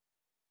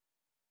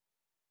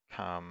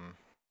come...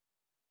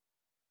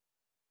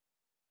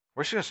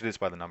 We're just going to do this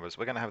by the numbers.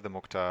 We're going to have the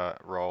Mukhtar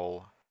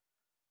roll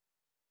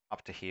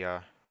up to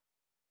here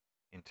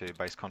into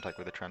base contact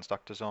with the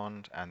transductor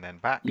Zond and then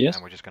back. Yes.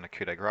 And we're just going to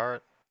coup de grace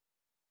it.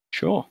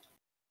 Sure.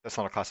 That's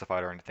not a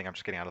classified or anything. I'm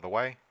just getting out of the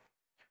way.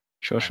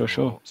 Sure.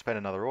 We'll spend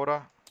another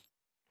order.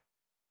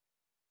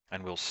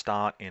 And we'll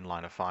start in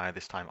line of fire,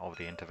 this time of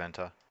the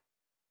Interventor.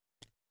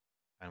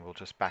 And we'll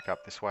just back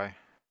up this way.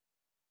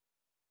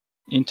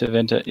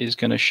 Interventer is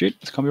going to shoot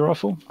with combi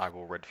rifle. I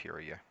will Red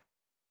Fury you.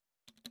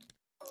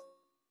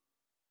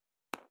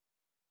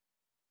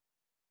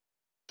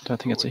 Don't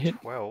think it's a hit.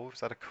 12. Is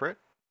that a crit?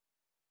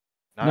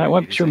 No, it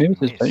won't be sure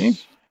misses, don't you?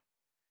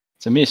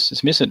 It's a miss.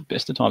 It's a miss at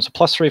best of times. So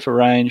 +3 for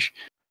range,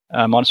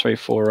 -3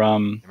 for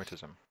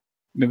Mimetism.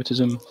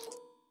 Mimetism.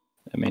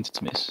 That means it's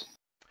a miss.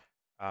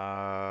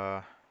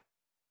 No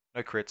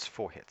crits,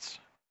 4 hits.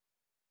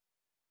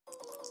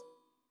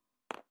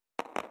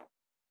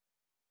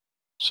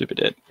 Super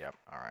dead. Yep,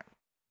 alright.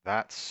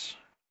 That's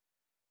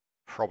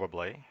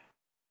probably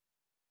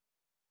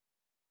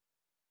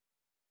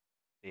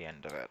the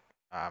end of it.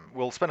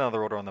 We'll spend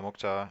another order on the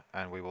Mukhtar,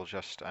 and we will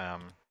just so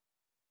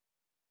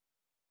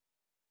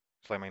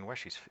I mean,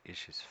 what's she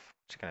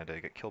gonna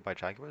do? Get killed by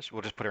Jaguars?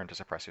 We'll just put her into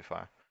suppressive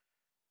fire.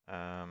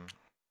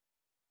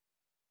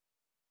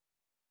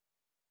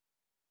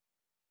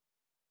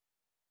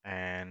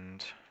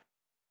 And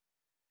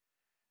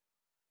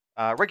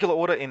regular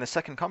order in the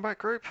second combat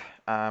group.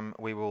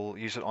 We will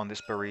use it on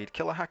this bereaved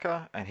killer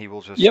hacker, and he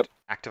will just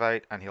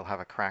activate, and he'll have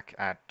a crack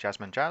at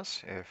Jasmine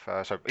Jazz. If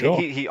so, sure.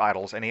 he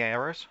idles any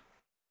arrows.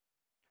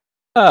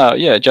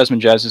 Yeah, Jasmine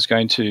Jazz is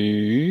going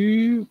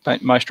to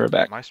paint Maestro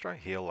back. Maestro,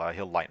 he'll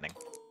lightning.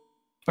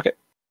 Okay.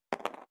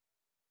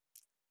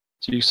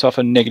 So you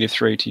suffer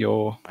 -3 to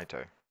your. I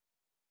do.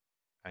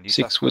 And you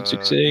 6 suffer, would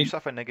succeed. You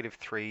suffer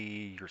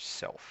 -3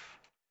 yourself.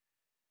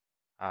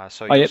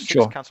 So your your 6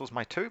 sure. cancels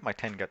my 2, my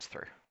 10 gets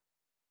through.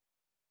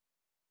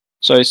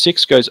 So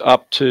 6 goes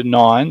up to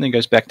 9, then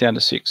goes back down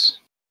to 6.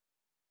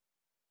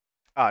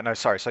 No,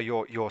 sorry. So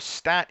your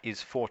stat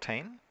is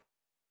 14.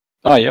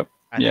 Oh, yep.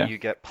 And then you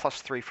get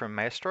 +3 from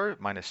Maestro,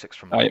 -6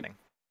 from lightning. Yep.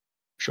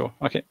 Sure.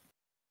 Okay.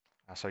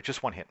 So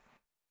just 1 hit.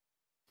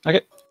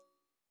 Okay.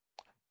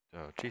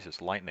 Oh, Jesus,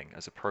 lightning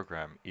as a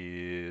program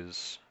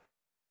is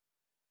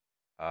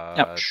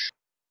Ouch.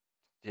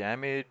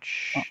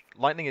 Damage. Oh.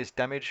 Lightning is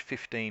damage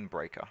 15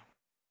 breaker.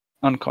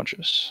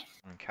 Unconscious.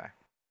 Okay.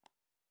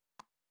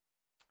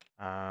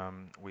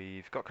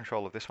 We've got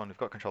control of this one. We've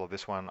got control of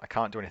this one. I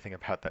can't do anything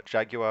about that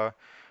Jaguar.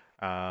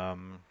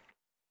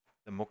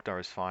 The Mukhtar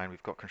is fine.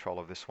 We've got control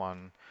of this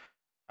one.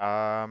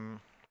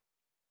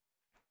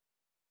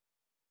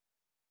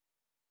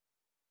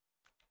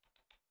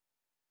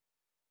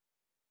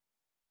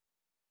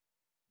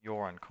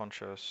 You're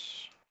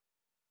unconscious.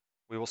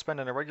 We will spend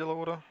an irregular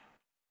order.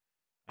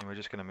 And we're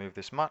just going to move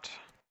this mutt.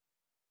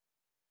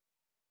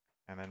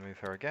 And then move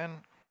her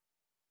again.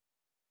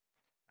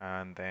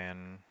 And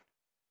then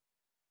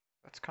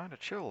that's kind of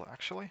chill,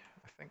 actually.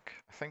 I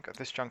think at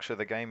this juncture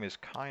the game is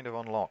kind of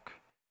on lock.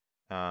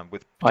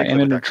 With I am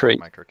in retreat.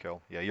 Maker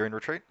kill. Yeah, you're in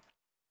retreat?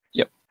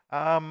 Yep.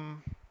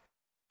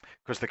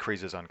 Because the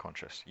Kreese is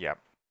unconscious. Yep.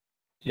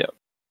 Yep.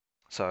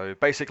 So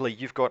basically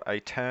you've got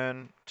a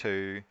turn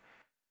to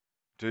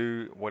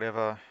do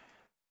whatever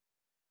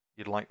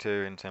you'd like to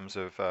in terms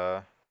of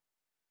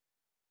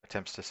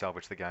attempts to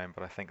salvage the game,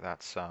 but I think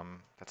that's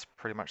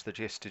pretty much the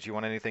gist. Did you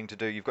want anything to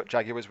do? You've got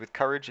Jaguars with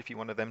courage if you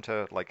wanted them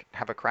to like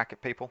have a crack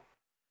at people.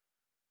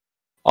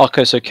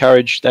 Okay, so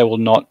courage, they will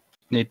not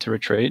need to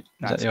retreat.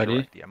 Is that the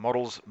idea? Yeah,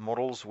 models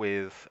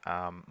with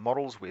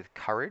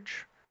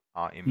courage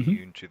are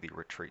immune to the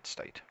retreat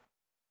state.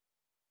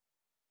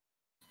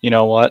 You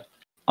know what?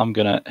 I'm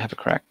gonna have a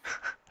crack.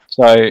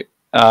 So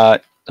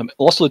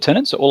lost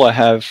lieutenant. So all I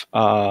have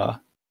are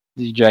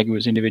the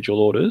Jaguars' individual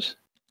orders.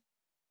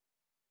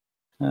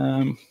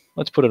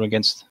 Let's put them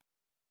against.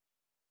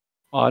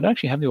 Oh, I don't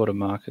actually have the order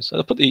markers. So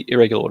I'll put the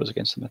irregular orders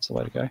against them. That's the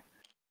way to go.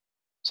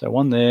 So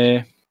one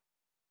there.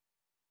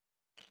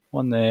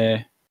 One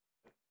there.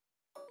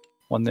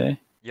 One there.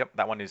 Yep,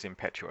 that one is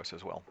impetuous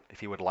as well.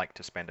 If you would like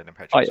to spend an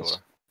impetuous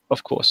order.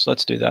 Of course,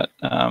 let's do that.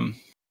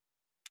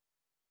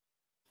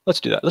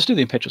 Let's do that. Let's do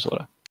the impetuous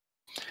order.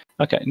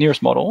 Okay,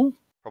 nearest model.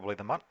 Probably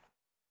the mutt.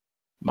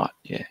 Mutt,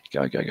 yeah.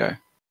 Go, go, go.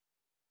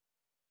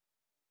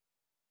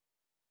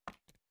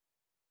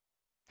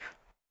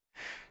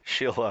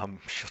 She'll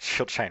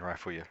chain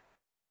rifle you.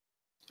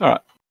 All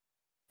right.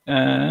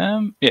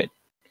 Yeah,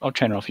 I'll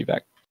chain rifle you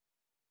back.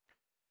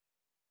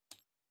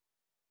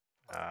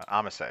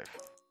 Armor save.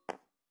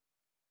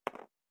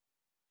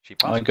 She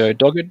passes. I go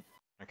dogged.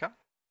 Okay.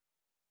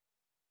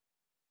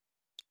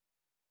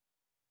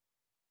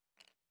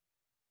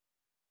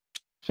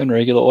 Spend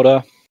regular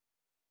order.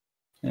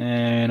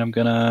 And I'm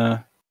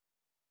gonna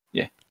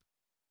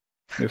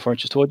move 4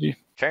 inches towards you.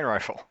 Chain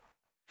rifle.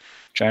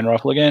 Chain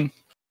rifle again.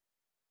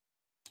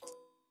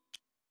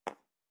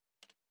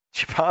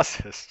 She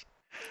passes.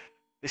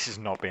 This has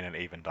not been an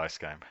even dice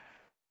game.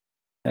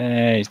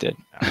 And he's dead.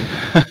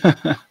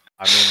 No.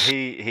 I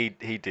mean,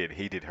 he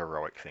did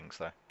heroic things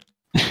though.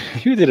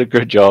 You did a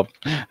good job.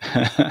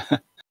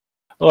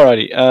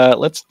 Alrighty,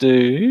 let's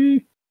do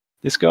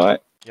this guy.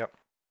 Yep.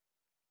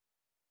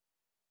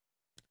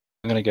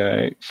 I'm going to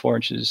go 4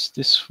 inches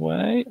this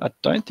way. I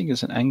don't think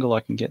there's an angle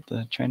I can get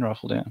the chain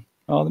rifle down.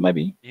 Oh,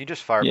 maybe. You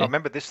just fire. Yeah.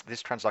 Remember, this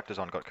transductor's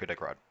on got coup de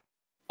grace.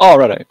 Oh,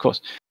 right, of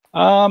course.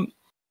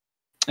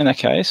 In that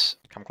case,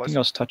 come I close. think I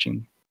was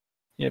touching.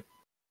 Yep.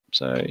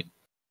 So,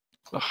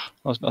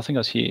 I think I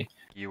was here.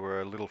 You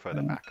were a little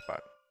further back,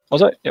 but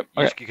Was I? Yep.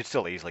 you, Okay. you could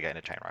still easily get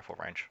into chain rifle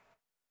range.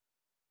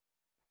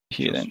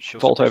 Here then. She'll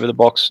Vault suppress over the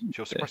box.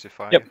 She'll There.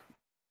 suppressify Yep. you.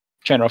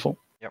 Chain rifle.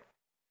 Yep.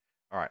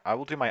 All right. I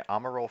will do my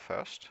armor roll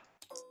first.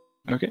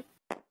 Okay.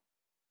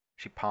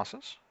 She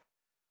passes,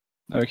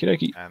 Okie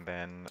dokie. and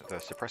then the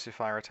suppressive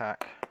fire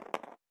attack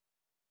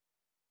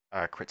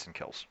crits and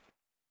kills.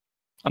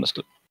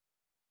 Understood.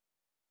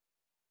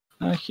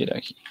 Okie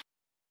dokie.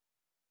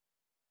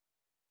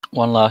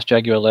 One last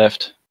Jaguar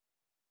left.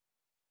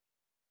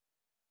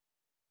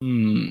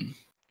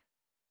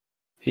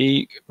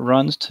 He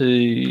runs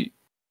to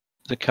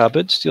the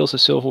cupboard, steals the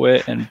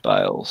silverware, and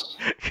bails.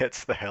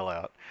 Gets the hell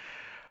out.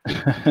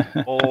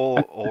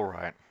 All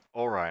right.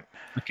 All right.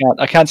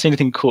 I can't see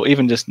anything cool,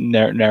 even just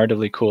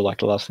narratively cool, like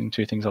the last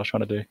two things I was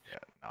trying to do. Yeah.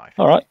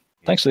 No, All right.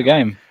 Thanks for the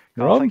game,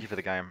 Rob. Thank you for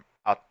the game.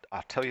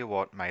 I'll tell you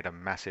what made a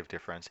massive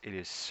difference. It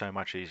is so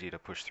much easier to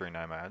push through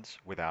Nomads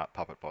without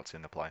puppet bots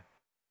in the play.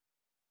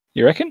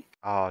 You reckon?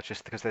 Oh,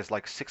 just because there's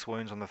like 6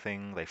 wounds on the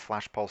thing, they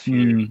flash pulse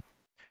you.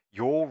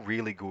 You're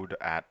really good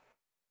at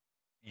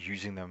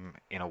using them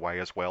in a way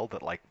as well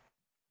that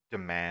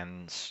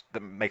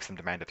makes them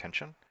demand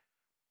attention.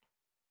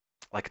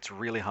 Like it's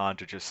really hard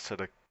to just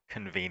sort of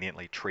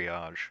conveniently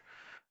triage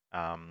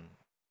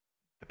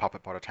the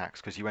puppet bot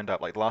attacks because you end up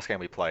like the last game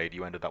we played,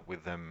 you ended up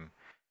with them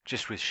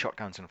just with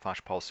shotguns and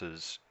flash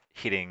pulses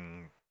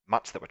hitting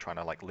mutts that were trying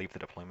to like leave the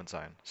deployment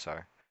zone. So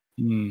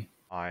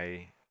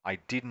I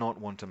did not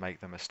want to make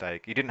the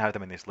mistake. You didn't have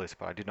them in this list,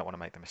 but I did not want to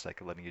make the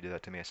mistake of letting you do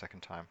that to me a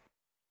second time.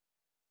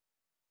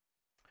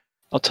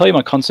 I'll tell you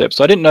my concept.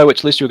 So I didn't know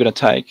which list you were going to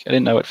take. I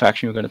didn't know what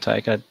faction you were going to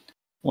take. I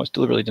almost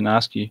deliberately didn't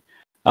ask you.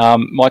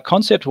 My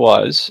concept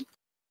was,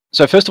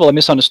 so first of all, I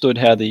misunderstood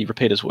how the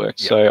repeaters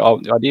worked. Yep. So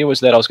the idea was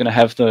that I was going to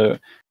have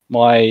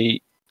I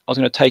was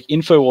going to take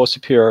InfoWar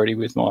superiority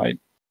with my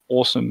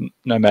awesome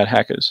Nomad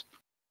hackers.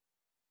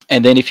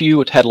 And then if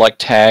you had like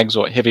tags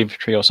or heavy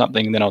infantry or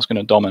something, then I was going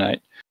to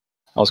dominate.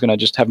 I was going to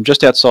just have them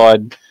just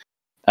outside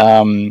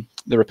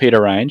the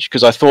repeater range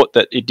because I thought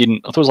that it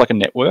didn't. I thought it was like a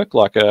network,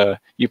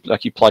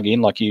 you plug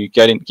in, like you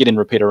get in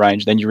repeater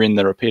range, then you're in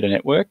the repeater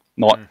network.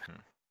 Not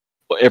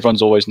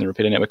everyone's always in the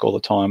repeater network all the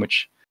time,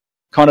 which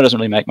kind of doesn't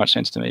really make much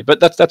sense to me. But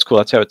that's cool.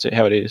 That's how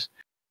it is.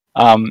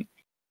 And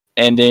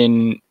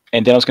then I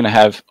was going to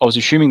have. I was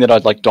assuming that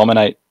I'd like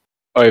dominate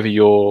over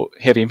your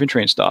heavy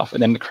infantry and stuff,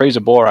 and then the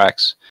Kreezer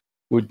Borax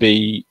would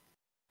be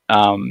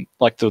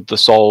like the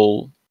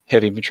sole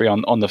heavy infantry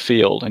on the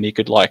field, and he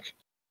could like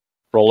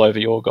roll over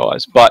your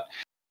guys. But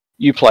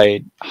you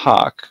played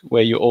Hark,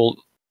 where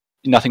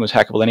nothing was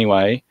hackable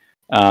anyway.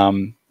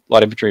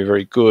 Light infantry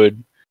very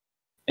good,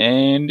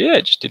 and yeah,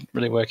 it just didn't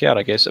really work out.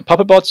 I guess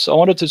puppet bots. I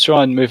wanted to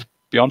try and move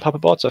beyond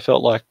puppet bots. I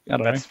felt like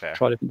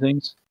try different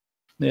things.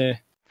 Yeah.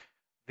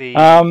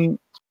 The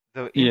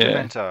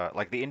Interventor,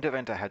 like the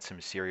Interventor had some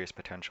serious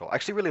potential. I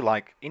actually really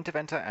like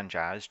Interventor and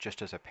Jazz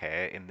just as a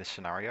pair in this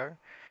scenario.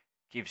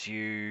 Gives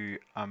you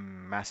a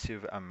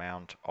massive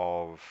amount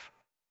of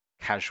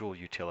casual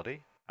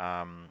utility.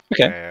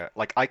 Where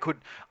like I could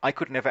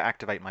never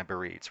activate my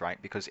Bereeds,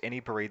 right? Because any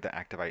Bereed that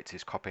activates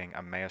is copying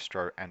a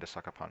Maestro and a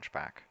Sucker Punch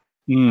back.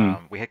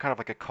 We had kind of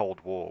like a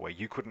Cold War where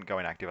you couldn't go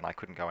inactive and I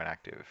couldn't go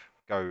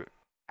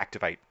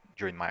activate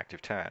during my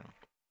active turn.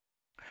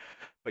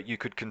 But you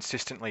could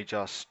consistently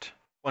just,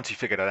 once you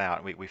figured it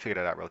out, we figured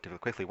it out relatively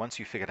quickly, once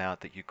you figured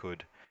out that you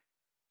could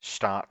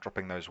start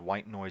dropping those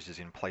white noises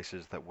in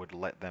places that would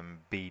let them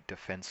be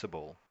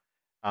defensible,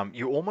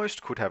 you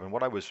almost could have, and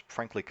what I was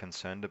frankly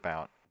concerned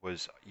about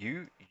was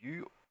you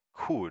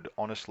could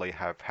honestly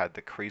have had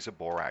the Kreezer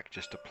Borak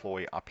just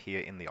deploy up here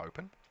in the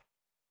open.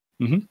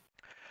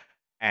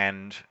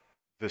 And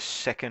the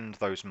second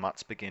those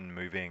mutts begin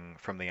moving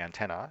from the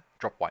antenna,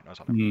 drop white noise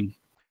on them.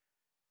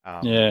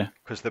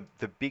 Because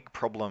the big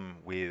problem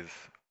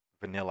with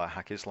vanilla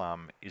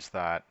Haqqislam is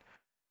that,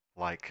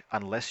 like,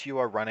 unless you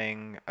are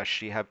running a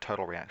Shihab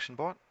total reaction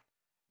bot,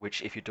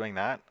 which if you're doing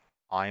that,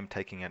 I'm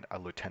taking a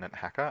lieutenant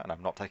hacker, and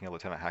I'm not taking a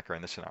lieutenant hacker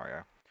in this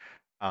scenario.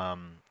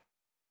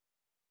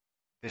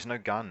 There's no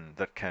gun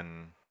that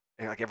can,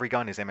 like, every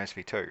gun is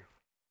MSV2.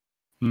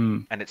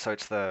 And it's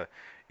the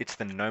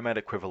Nomad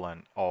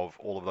equivalent of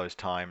all of those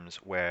times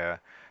where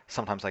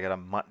sometimes I get a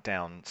mutt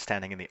down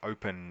standing in the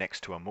open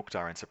next to a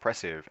Mukhtar and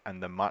suppressive,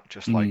 and the mutt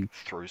just like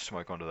throws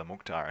smoke onto the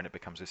Mukhtar, and it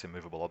becomes this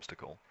immovable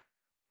obstacle.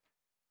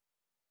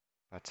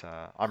 But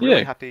I'm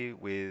really happy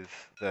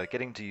with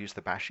getting to use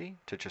the Bashi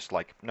to just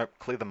like, nope,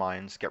 clear the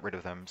mines, get rid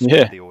of them,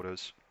 skip the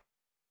orders.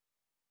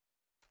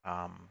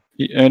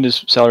 He earned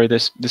his salary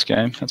this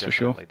game, that's for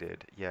sure. Definitely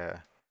did, yeah.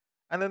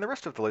 And then the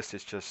rest of the list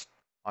is just,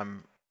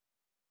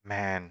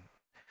 man.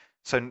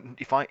 So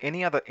if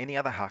any other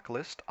hack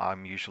list,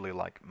 I'm usually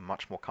like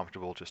much more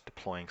comfortable just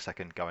deploying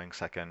second, going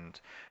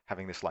second,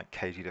 having this like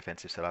cagey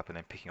defensive setup, and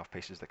then picking off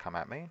pieces that come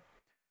at me.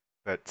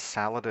 But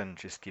Saladin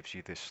just gives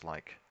you this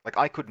like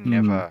I could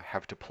never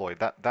have deployed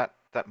that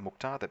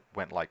Mukhtar that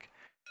went like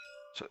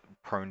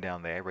prone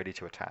down there, ready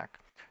to attack.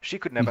 She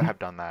could never have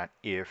done that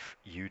if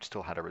you'd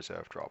still had a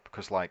reserve drop,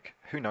 because like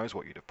who knows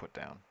what you'd have put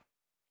down.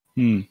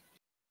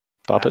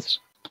 Puppets.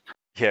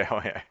 Yeah,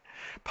 oh yeah.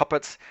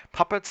 Puppets,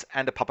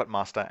 and a puppet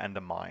master and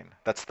a mine.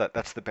 That's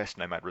the best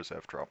Nomad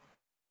reserve drop.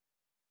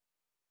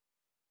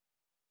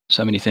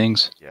 So many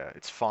things. Yeah,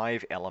 it's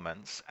 5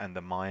 elements, and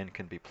the mine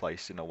can be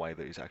placed in a way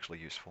that is actually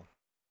useful.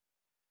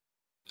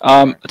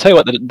 I So, tell you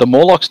what, the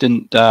Morlocks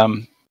didn't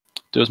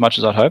do as much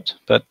as I'd hoped,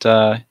 but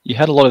you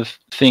had a lot of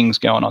things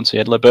going on. So you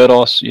had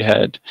Libertos, you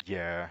had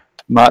yeah,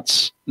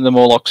 Mutts, the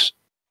Morlocks.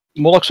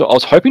 Morlocks, I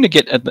was hoping to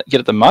get at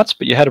the Mutts,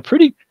 but you had a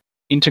pretty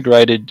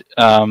integrated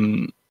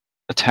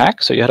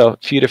attack. So you had a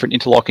few different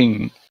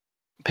interlocking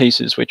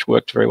pieces which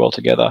worked very well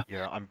together.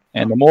 yeah.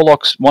 And the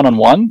Morlocks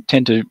one-on-one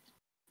tend to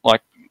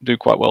like do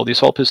quite well. The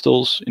assault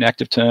pistols in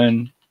active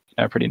turn,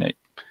 pretty neat.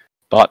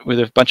 But with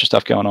a bunch of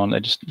stuff going on,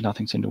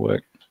 nothing seemed to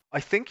work. I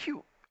think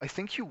you I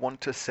think you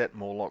want to set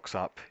Morlocks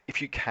up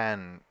if you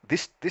can.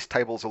 This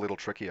table's a little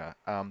trickier,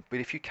 but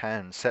if you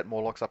can set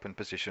Morlocks up in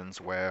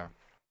positions where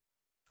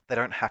they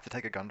don't have to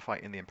take a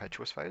gunfight in the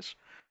impetuous phase,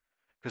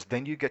 because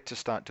then you get to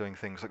start doing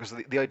things. Because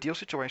the ideal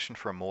situation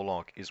for a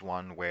Morlock is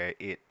one where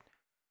it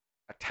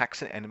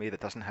attacks an enemy that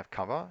doesn't have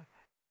cover,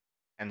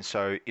 and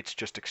so it's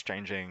just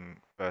exchanging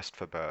burst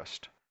for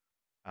burst.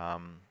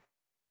 Um,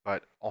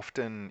 but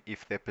often,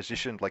 if they're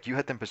positioned, like you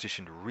had them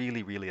positioned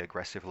really, really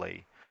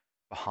aggressively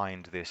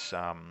behind this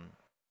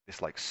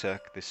like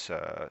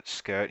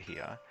skirt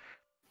here,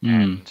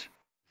 Mm. and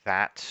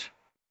that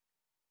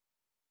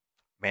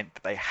meant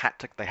that they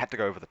had to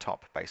go over the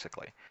top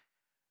basically.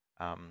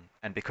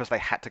 And because they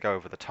had to go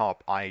over the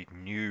top, I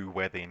knew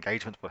where the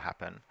engagements would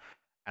happen,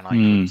 and I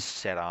could Mm.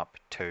 set up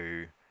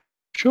to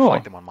fight Sure.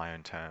 them on my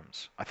own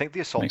terms. I think the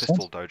assault Makes sense.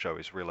 pistol dojo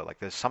is really like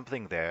there's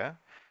something there,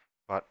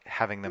 but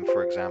having them,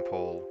 for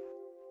example,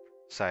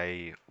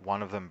 say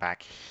one of them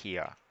back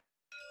here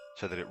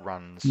so that it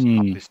runs up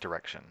Mm. this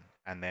direction,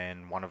 and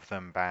then one of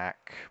them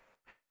back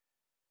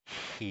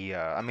here.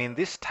 I mean,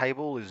 this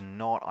table is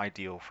not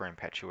ideal for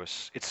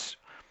impetuous. It's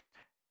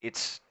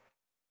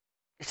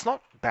it's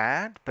not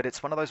bad, but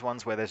it's one of those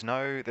ones where there's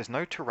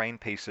no terrain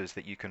pieces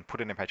that you can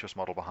put an impetuous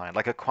model behind.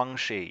 Like a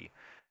Guangxi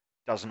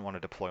doesn't want to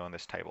deploy on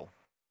this table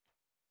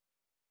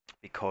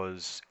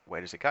because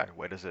where does it go?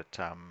 Where does it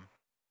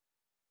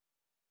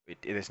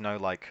there's no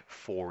like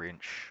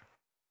 4-inch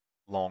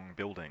long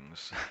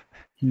buildings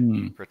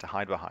Mm. for it to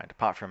hide behind,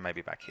 apart from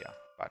maybe back here.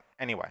 But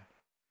anyway,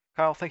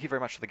 Kyle, thank you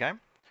very much for the game.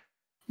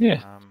 Yeah.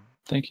 Um,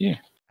 Thank you.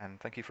 and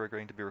thank you for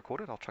agreeing to be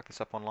recorded. I'll chuck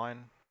this up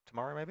online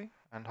tomorrow maybe,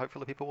 and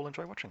hopefully people will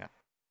enjoy watching it.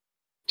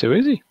 Too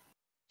easy.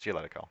 See you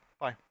later, Kyle.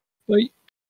 Bye. Bye.